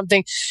with or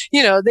something,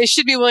 you know, they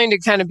should be willing to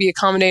kind of be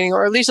accommodating,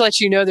 or at least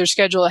let you know their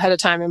schedule ahead of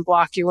time and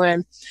block you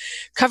in.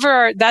 Cover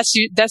art, that's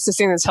the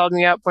thing that's held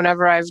me up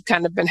whenever I've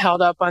kind of been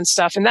held up on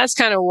stuff. And that's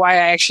kind of why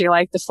I actually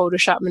like the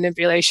Photoshop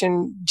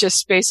manipulation,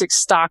 just basic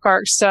stock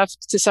art stuff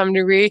to some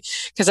degree,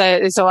 because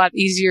it's a lot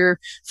easier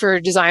for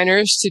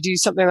designers to do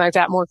something like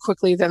that more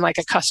quickly than like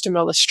a custom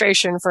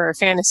illustration for a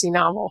fantasy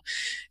novel.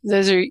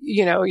 Those are,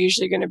 you know,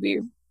 usually going to be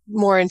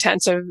more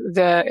intensive,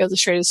 the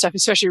illustrated stuff,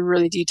 especially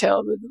really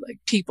detailed with like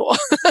people.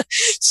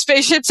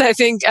 Spaceships, I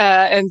think,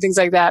 and things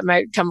like that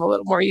might come a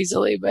little more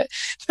easily, but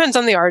depends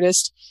on the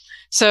artist.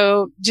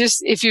 So just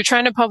if you're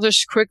trying to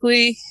publish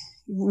quickly,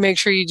 make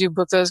sure you do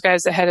book those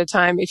guys ahead of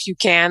time if you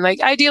can. Like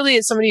ideally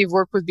it's somebody you've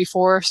worked with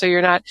before, so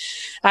you're not,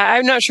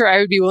 I'm not sure I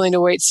would be willing to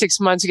wait 6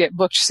 months to get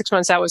booked 6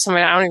 months out with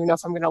somebody. I don't even know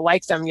if I'm going to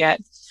like them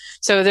yet.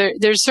 So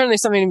there's certainly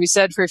something to be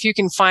said for if you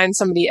can find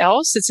somebody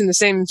else that's in the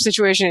same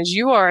situation as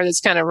you are, that's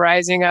kind of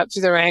rising up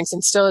through the ranks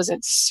and still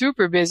isn't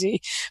super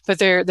busy, but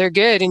they're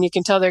good and you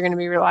can tell they're going to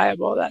be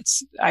reliable.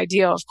 That's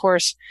ideal, of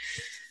course.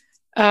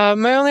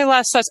 My only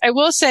last thoughts, I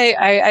will say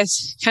I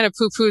kind of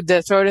poo-pooed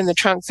the throw it in the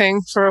trunk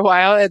thing for a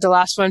while at the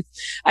last one.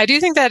 I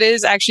do think that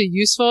is actually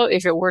useful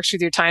if it works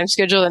with your time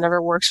schedule. It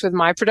never works with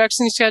my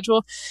production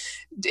schedule.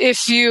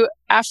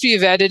 After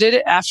you've edited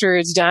it, after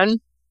it's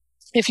done,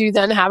 if you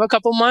then have a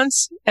couple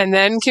months and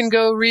then can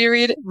go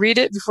read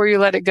it before you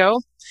let it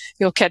go,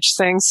 you'll catch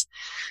things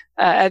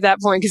at that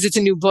point, because it's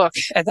a new book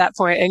at that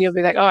point, and you'll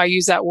be like, oh, I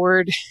used that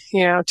word,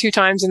 2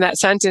 times in that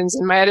sentence,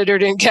 and my editor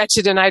didn't catch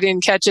it, and I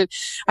didn't catch it.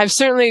 I've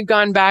certainly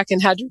gone back and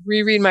had to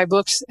reread my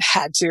books,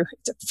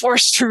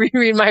 forced to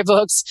reread my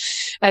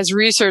books as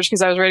research,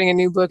 because I was writing a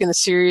new book in the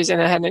series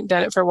and I hadn't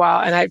done it for a while,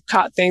 and I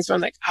caught things where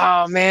I'm like,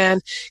 oh man,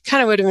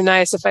 kind of would have been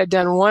nice if I'd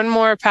done one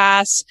more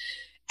pass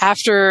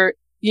after.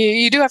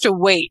 You do have to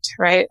wait,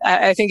 right?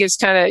 I think it's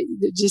kind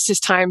of just as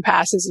time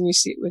passes and you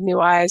see it with new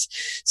eyes.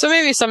 So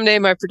maybe someday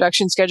my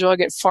production schedule will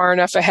get far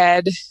enough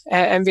ahead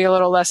and be a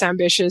little less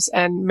ambitious.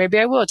 And maybe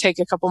I will take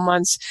a couple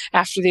months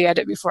after the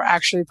edit before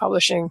actually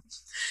publishing.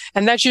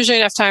 And that's usually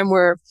enough time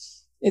where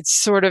it's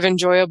sort of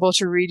enjoyable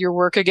to read your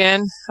work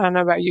again. I don't know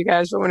about you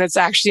guys, but when it's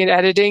actually in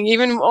editing,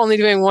 even only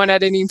doing one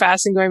editing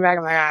pass and going back,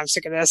 I'm like, I'm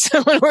sick of this. I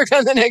want to work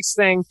on the next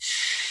thing.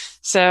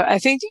 So I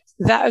think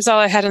that was all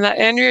I had on that.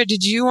 Andrea,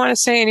 did you want to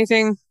say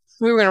anything?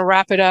 We were going to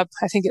wrap it up.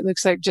 I think it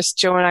looks like just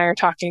Joe and I are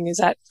talking. Is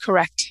that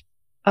correct?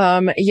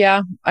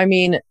 Yeah. I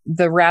mean,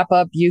 the wrap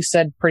up, you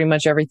said pretty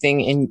much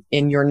everything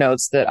in your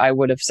notes that I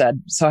would have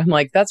said. So I'm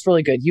like, that's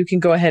really good. You can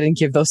go ahead and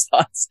give those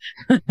thoughts.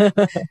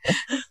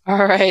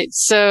 All right.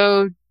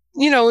 So,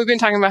 we've been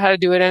talking about how to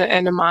do it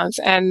in a month.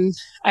 And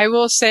I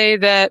will say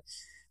that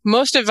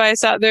most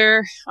advice out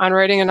there on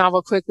writing a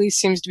novel quickly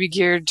seems to be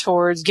geared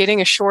towards getting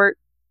a short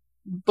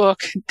book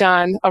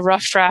done, a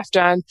rough draft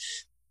done.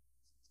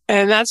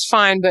 And that's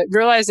fine, but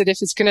realize that if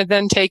it's going to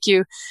then take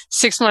you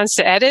 6 months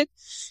to edit,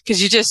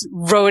 because you just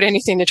wrote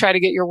anything to try to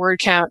get your word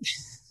count,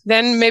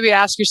 then maybe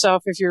ask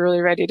yourself if you're really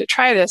ready to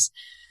try this.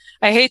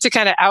 I hate to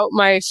kind of out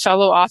my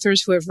fellow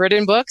authors who have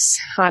written books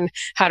on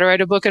how to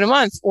write a book in a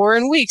month or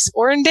in weeks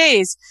or in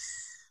days.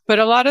 But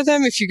a lot of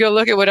them, if you go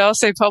look at what else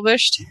they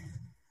published,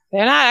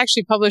 they're not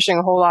actually publishing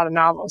a whole lot of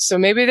novels. So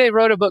maybe they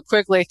wrote a book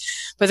quickly,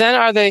 but then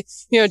are they,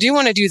 do you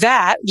want to do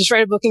that? Just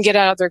write a book and get it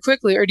out there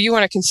quickly? Or do you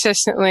want to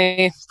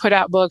consistently put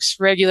out books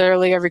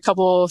regularly every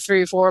couple,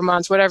 3, 4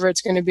 months, whatever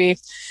it's going to be,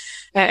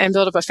 and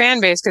build up a fan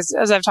base? Because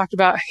as I've talked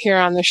about here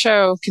on the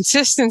show,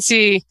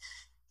 consistency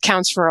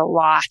counts for a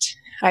lot.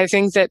 I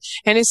think that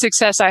any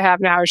success I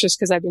have now is just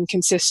because I've been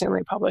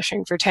consistently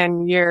publishing for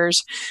 10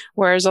 years,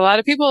 whereas a lot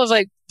of people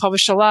have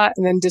published a lot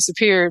and then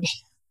disappeared.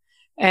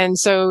 And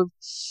so,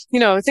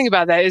 think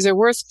about that. Is it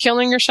worth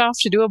killing yourself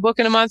to do a book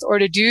in a month, or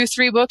to do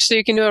 3 books so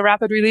you can do a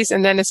rapid release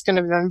and then it's going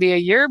to then be a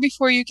year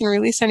before you can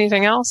release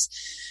anything else?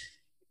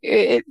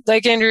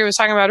 Like Andrea was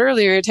talking about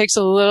earlier, it takes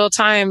a little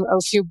time, a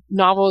few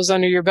novels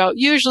under your belt.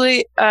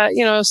 Usually,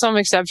 some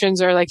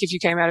exceptions are like if you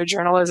came out of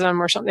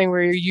journalism or something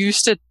where you're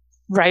used to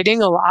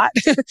writing a lot,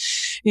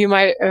 you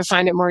might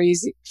find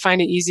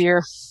it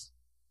easier.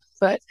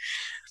 But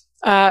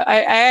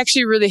I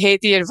actually really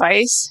hate the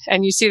advice,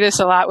 and you see this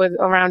a lot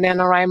around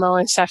NaNoWriMo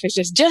and stuff.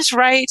 It's just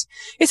write.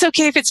 It's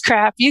okay if it's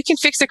crap. You can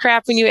fix the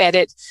crap when you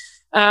edit.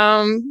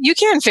 You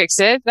can fix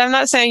it. I'm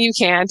not saying you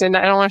can't, and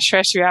I don't want to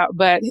stress you out,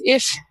 but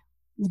if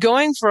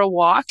going for a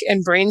walk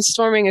and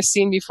brainstorming a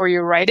scene before you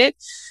write it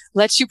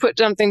lets you put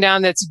something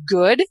down that's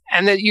good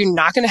and that you're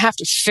not going to have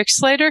to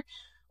fix later,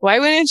 Why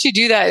wouldn't you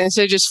do that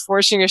instead of just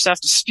forcing yourself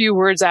to spew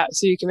words out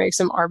so you can make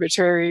some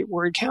arbitrary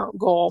word count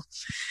goal?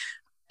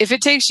 If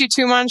it takes you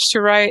 2 months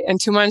to write and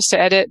 2 months to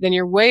edit, then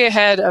you're way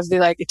ahead of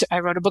I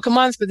wrote a book a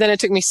month, but then it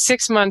took me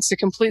 6 months to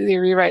completely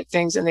rewrite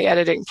things in the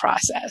editing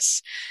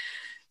process.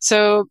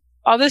 So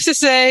all this to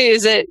say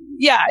is that,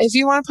 yeah, if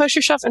you want to push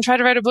yourself and try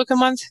to write a book a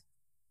month,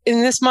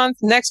 in this month,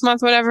 next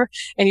month, whatever,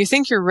 and you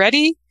think you're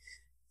ready,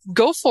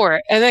 go for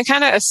it. And then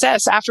kind of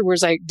assess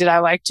afterwards, like, did I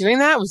like doing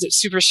that? Was it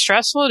super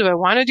stressful? Do I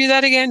want to do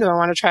that again? Do I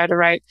want to try to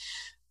write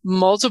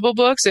multiple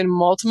books in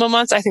multiple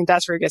months? I think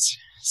that's where it gets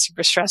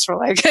super stressful.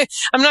 Like,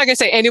 I'm not going to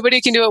say anybody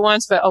can do it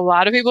once, but a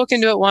lot of people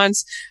can do it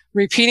once.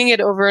 Repeating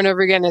it over and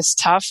over again is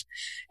tough.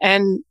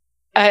 And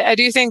I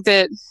do think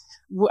that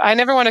I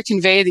never want to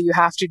convey that you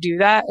have to do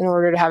that in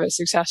order to have a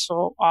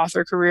successful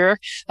author career.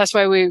 That's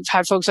why we've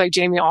had folks like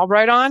Jamie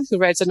Albright on, who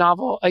writes a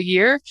novel a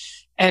year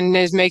and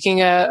is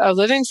making a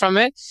living from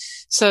it,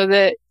 so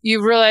that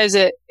you realize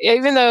that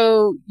even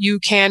though you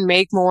can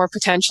make more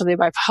potentially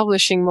by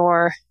publishing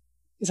more,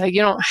 it's like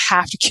you don't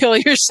have to kill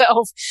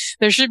yourself.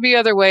 There should be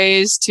other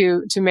ways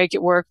to make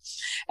it work.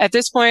 At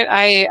this point,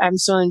 I'm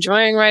still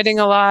enjoying writing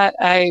a lot.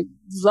 I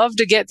love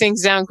to get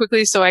things down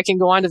quickly so I can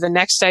go on to the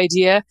next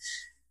idea.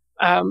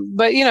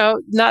 But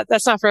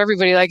that's not for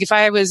everybody. Like if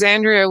I was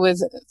Andrea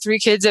with 3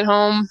 kids at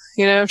home,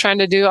 trying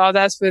to do all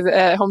that with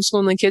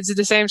homeschooling kids at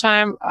the same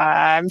time,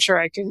 I'm sure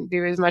I couldn't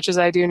do as much as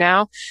I do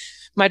now.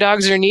 My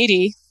dogs are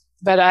needy,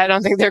 but I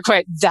don't think they're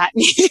quite that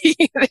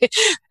needy.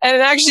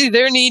 And actually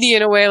they're needy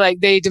in a way, like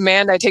they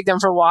demand I take them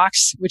for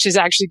walks, which is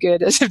actually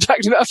good, as I've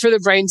talked about for the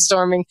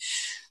brainstorming.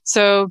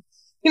 So,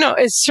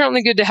 it's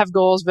certainly good to have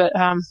goals, but,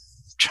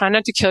 try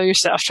not to kill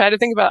yourself. Try to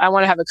think about, I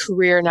want to have a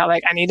career now.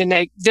 Like I need to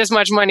make this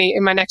much money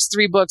in my next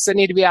 3 books that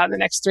need to be out in the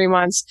next 3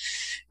 months.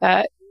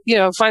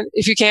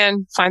 If you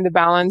can, find the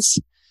balance.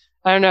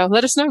 I don't know.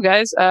 Let us know,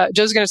 guys.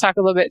 Joe's going to talk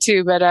a little bit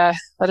too, but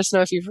let us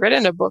know if you've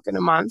written a book in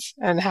a month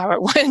and how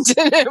it went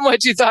and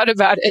what you thought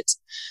about it.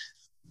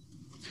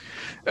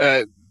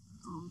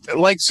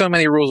 Like so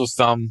many rules of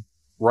thumb,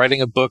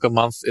 writing a book a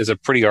month is a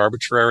pretty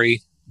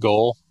arbitrary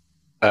goal.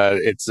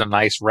 It's a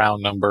nice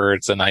round number.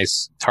 It's a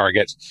nice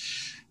target.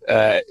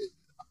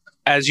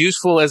 As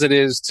useful as it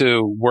is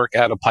to work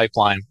out a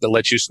pipeline that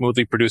lets you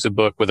smoothly produce a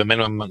book with a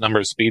minimum number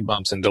of speed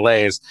bumps and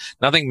delays,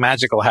 nothing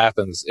magical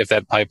happens if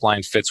that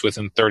pipeline fits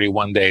within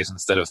 31 days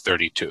instead of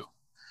 32.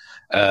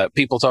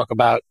 People talk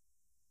about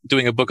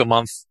doing a book a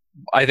month,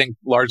 I think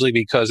largely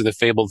because of the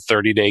fabled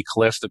 30-day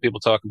cliff that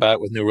people talk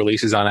about with new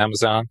releases on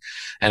Amazon.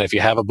 And if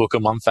you have a book a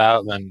month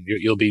out, then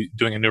you'll be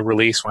doing a new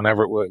release when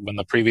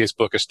the previous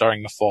book is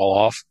starting to fall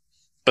off.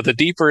 But the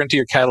deeper into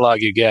your catalog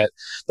you get,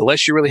 the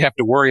less you really have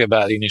to worry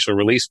about the initial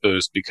release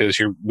boost,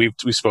 because we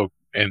spoke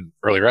in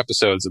earlier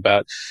episodes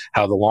about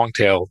how the long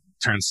tail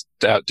turns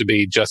out to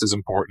be just as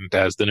important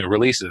as the new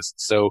releases.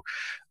 So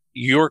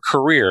your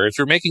career, if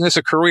you're making this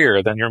a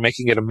career, then you're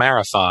making it a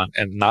marathon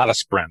and not a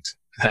sprint.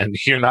 And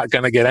you're not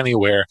going to get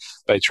anywhere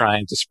by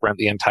trying to sprint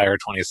the entire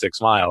 26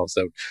 miles.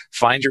 So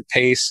find your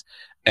pace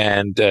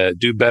and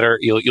do better.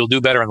 You'll do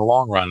better in the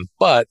long run.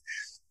 But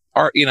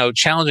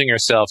challenging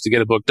yourself to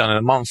get a book done in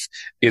a month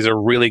is a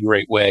really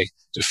great way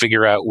to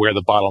figure out where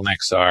the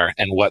bottlenecks are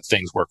and what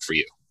things work for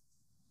you.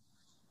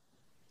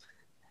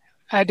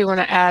 I do want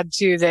to add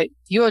too that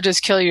you will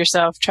just kill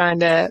yourself trying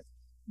to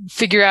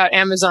figure out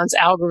Amazon's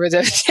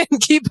algorithm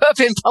and keep up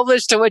and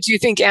publish to what you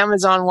think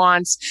Amazon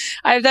wants.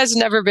 That's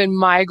never been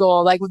my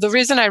goal. Like the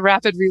reason I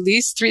rapid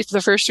release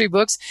the first 3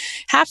 books,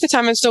 half the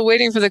time I'm still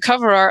waiting for the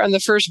cover art on the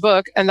first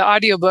book and the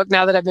audio book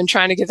now that I've been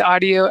trying to get the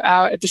audio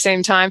out at the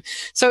same time.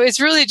 So it's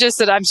really just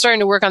that I'm starting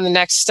to work on the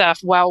next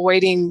stuff while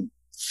waiting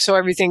so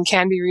everything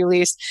can be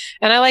released.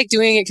 And I like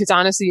doing it because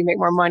honestly, you make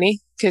more money.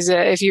 Because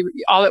if you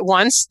all at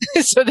once,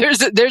 so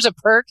there's a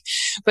perk,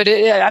 but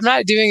I'm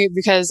not doing it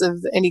because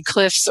of any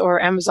cliffs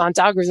or Amazon's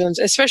algorithms.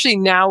 Especially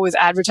now with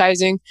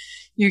advertising,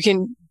 you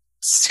can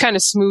kind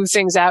of smooth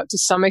things out to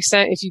some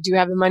extent if you do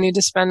have the money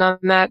to spend on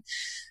that.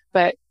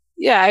 But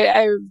yeah,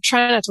 I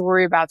try not to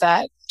worry about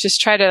that. Just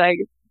try to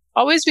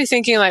always be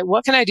thinking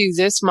what can I do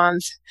this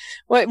month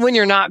when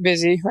you're not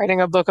busy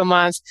writing a book a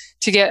month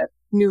to get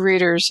new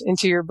readers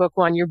into your book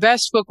one, your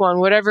best book one,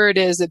 whatever it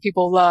is that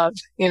people love,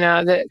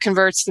 that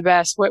converts the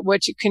best.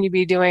 What can you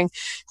be doing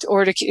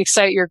to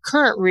excite your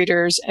current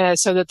readers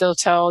so that they'll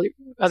tell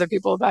other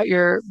people about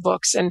your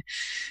books? And,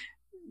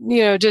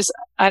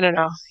 I don't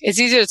know. It's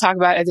easy to talk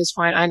about at this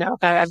point. I know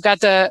I've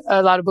got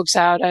a lot of books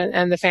out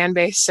and the fan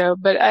base. So,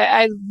 but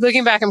I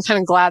looking back, I'm kind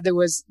of glad there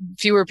was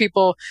fewer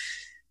people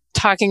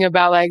talking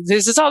about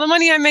this is all the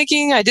money I'm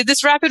making. I did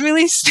this rapid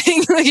release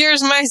thing.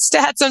 Here's my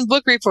stats on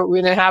Book Report.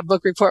 We didn't have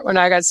Book Report when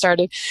I got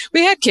started.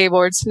 We had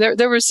keyboards.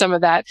 There was some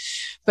of that,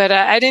 but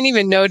I didn't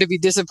even know to be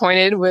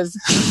disappointed with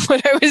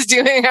what I was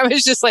doing. I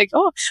was just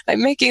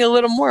I'm making a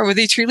little more with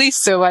each release.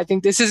 So I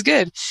think this is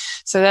good.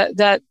 So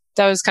that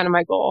was kind of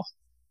my goal.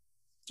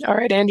 All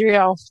right,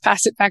 Andrea, I'll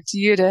pass it back to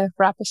you to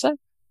wrap us up.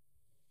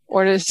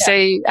 Or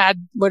to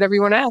add whatever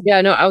you want to add. Yeah,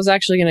 no, I was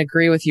actually going to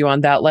agree with you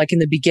on that. Like in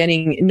the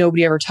beginning,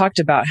 nobody ever talked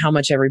about how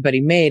much everybody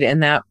made.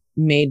 And that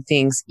made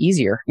things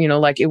easier.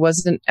 Like it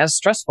wasn't as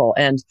stressful.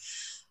 And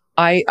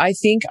I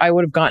think I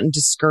would have gotten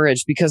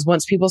discouraged because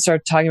once people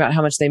started talking about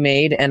how much they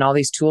made and all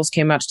these tools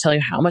came out to tell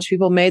you how much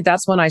people made,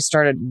 that's when I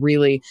started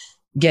really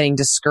getting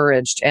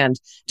discouraged, and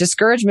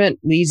discouragement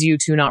leads you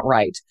to not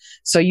write.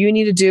 So you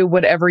need to do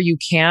whatever you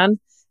can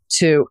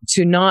to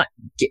not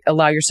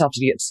allow yourself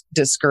to get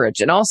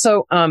discouraged. And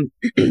also,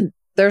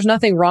 there's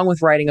nothing wrong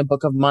with writing a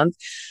book a month.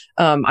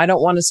 I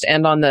don't want us to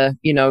end on the,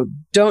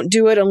 don't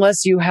do it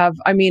unless you have,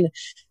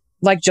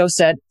 like Joe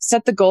said,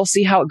 set the goal,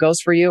 see how it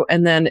goes for you,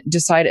 and then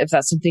decide if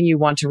that's something you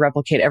want to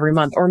replicate every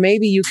month. Or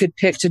maybe you could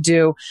pick to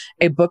do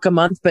a book a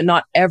month, but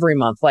not every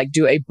month, like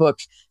do a book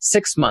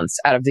 6 months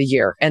out of the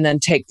year and then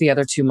take the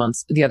other 2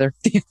 months, the other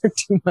 2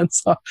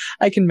 months off.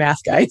 I can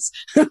math, guys.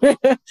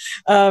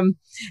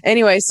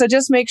 Anyway, so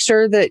just make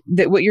sure that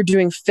what you're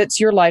doing fits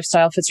your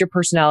lifestyle, fits your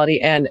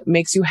personality, and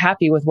makes you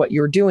happy with what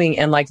you're doing.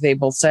 And like they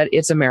both said,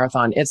 it's a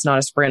marathon. It's not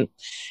a sprint.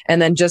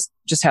 And then just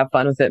have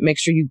fun with it. Make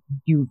sure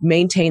you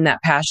maintain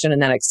that passion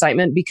and that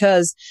excitement,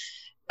 because,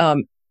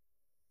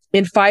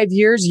 in 5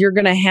 years, you're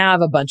going to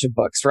have a bunch of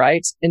books,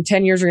 right? In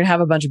 10 years, you're going to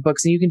have a bunch of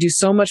books, and you can do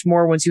so much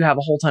more once you have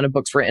a whole ton of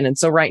books written. And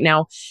so right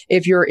now,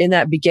 if you're in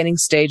that beginning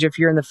stage, if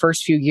you're in the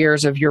first few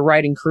years of your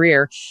writing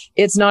career,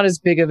 it's not as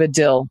big of a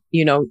deal,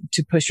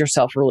 to push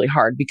yourself really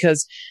hard,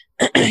 because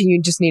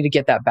you just need to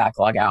get that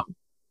backlog out.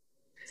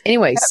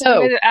 Anyway,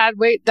 so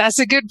wait, that's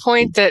a good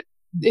point, that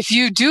if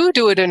you do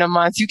it in a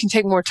month, you can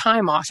take more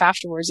time off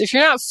afterwards. If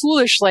you're not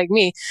foolish like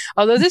me,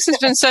 although this has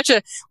been such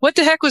a, what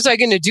the heck was I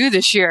going to do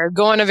this year?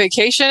 Go on a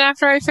vacation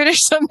after I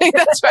finish something?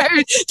 That's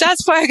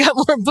why I got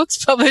more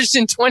books published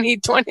in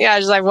 2020. I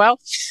was like,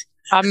 well,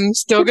 I'm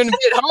still going to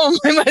be at home.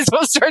 I might as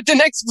well start the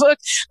next book,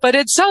 but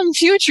at some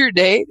future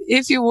date,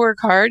 if you work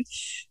hard,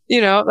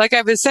 like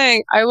I was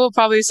saying, I will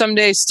probably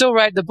someday still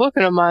write the book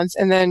in a month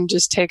and then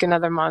just take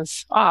another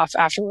month off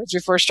afterwards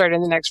before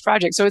starting the next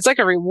project. So it's like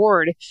a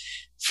reward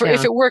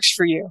if it works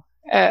for you.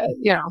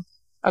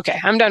 Okay,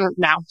 I'm done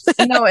now.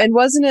 No, and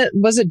was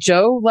it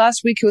Joe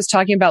last week who was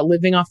talking about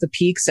living off the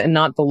peaks and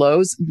not the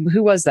lows?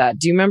 Who was that?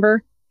 Do you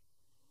remember?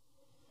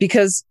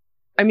 Because,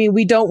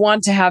 we don't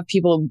want to have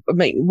people,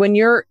 when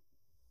you're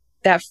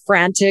that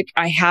frantic,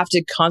 I have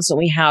to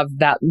constantly have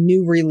that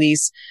new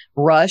release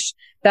rush,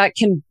 that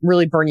can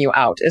really burn you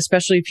out,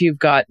 especially if you've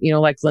got,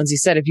 like Lindsay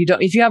said, if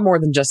you have more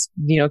than just,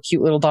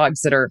 cute little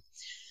dogs that are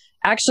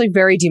actually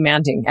very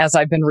demanding, as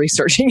I've been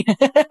researching.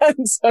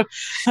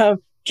 So,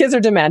 kids are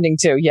demanding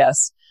too.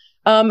 Yes.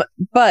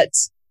 But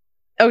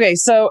okay.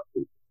 So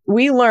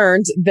we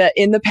learned that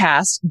in the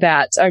past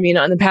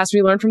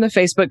we learned from the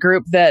Facebook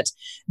group that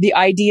the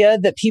idea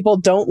that people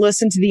don't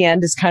listen to the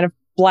end is kind of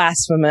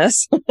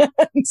blasphemous.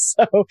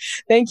 So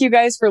thank you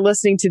guys for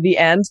listening to the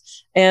end.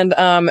 And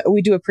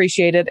we do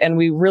appreciate it. And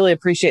we really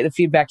appreciate the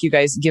feedback you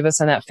guys give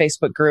us on that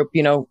Facebook group.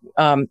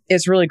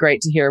 It's really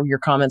great to hear your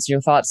comments and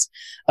your thoughts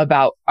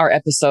about our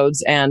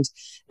episodes. And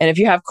if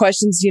you have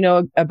questions,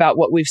 about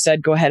what we've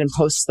said, go ahead and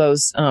post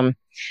those.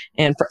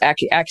 And for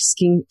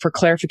asking for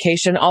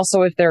clarification.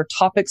 Also, if there are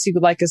topics you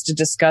would like us to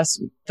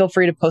discuss, feel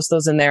free to post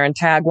those in there and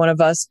tag one of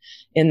us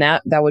in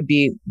that. That would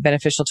be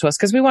beneficial to us,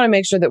 because we want to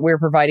make sure that we're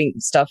providing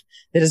stuff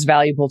that is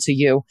valuable to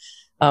you,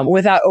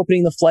 without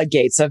opening the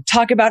floodgates of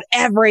talk about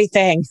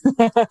everything.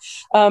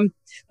 But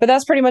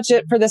that's pretty much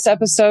it for this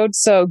episode.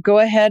 So go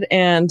ahead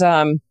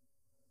and,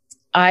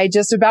 I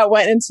just about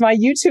went into my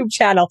YouTube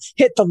channel,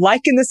 hit the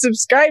like and the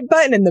subscribe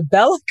button and the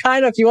bell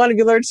icon if you want to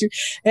be alerted to.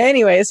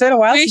 Anyway, it's been a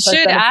while. We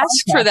should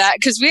ask for that,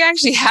 because we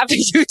actually have a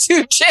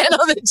YouTube channel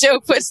that Joe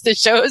puts the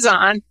shows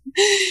on.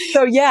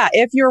 So yeah,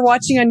 if you're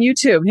watching on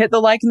YouTube, hit the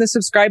like and the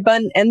subscribe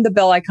button and the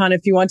bell icon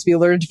if you want to be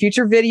alerted to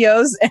future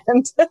videos.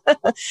 And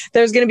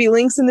there's going to be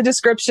links in the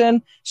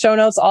description, show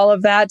notes, all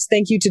of that.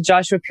 Thank you to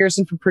Joshua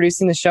Pearson for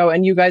producing the show.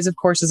 And you guys, of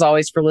course, as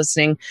always, for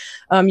listening.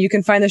 You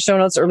can find the show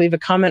notes or leave a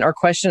comment or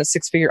question at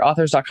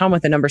sixfigureauthors.com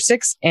with the number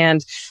 6.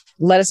 And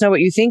let us know what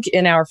you think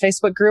in our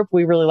Facebook group.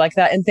 We really like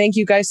that. And thank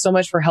you guys so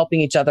much for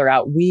helping each other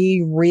out.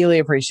 We really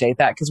appreciate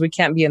that, because we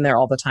can't be in there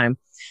all the time.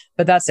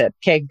 But that's it.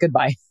 Okay,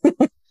 goodbye.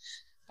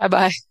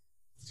 Bye-bye.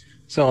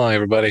 So long,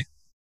 everybody.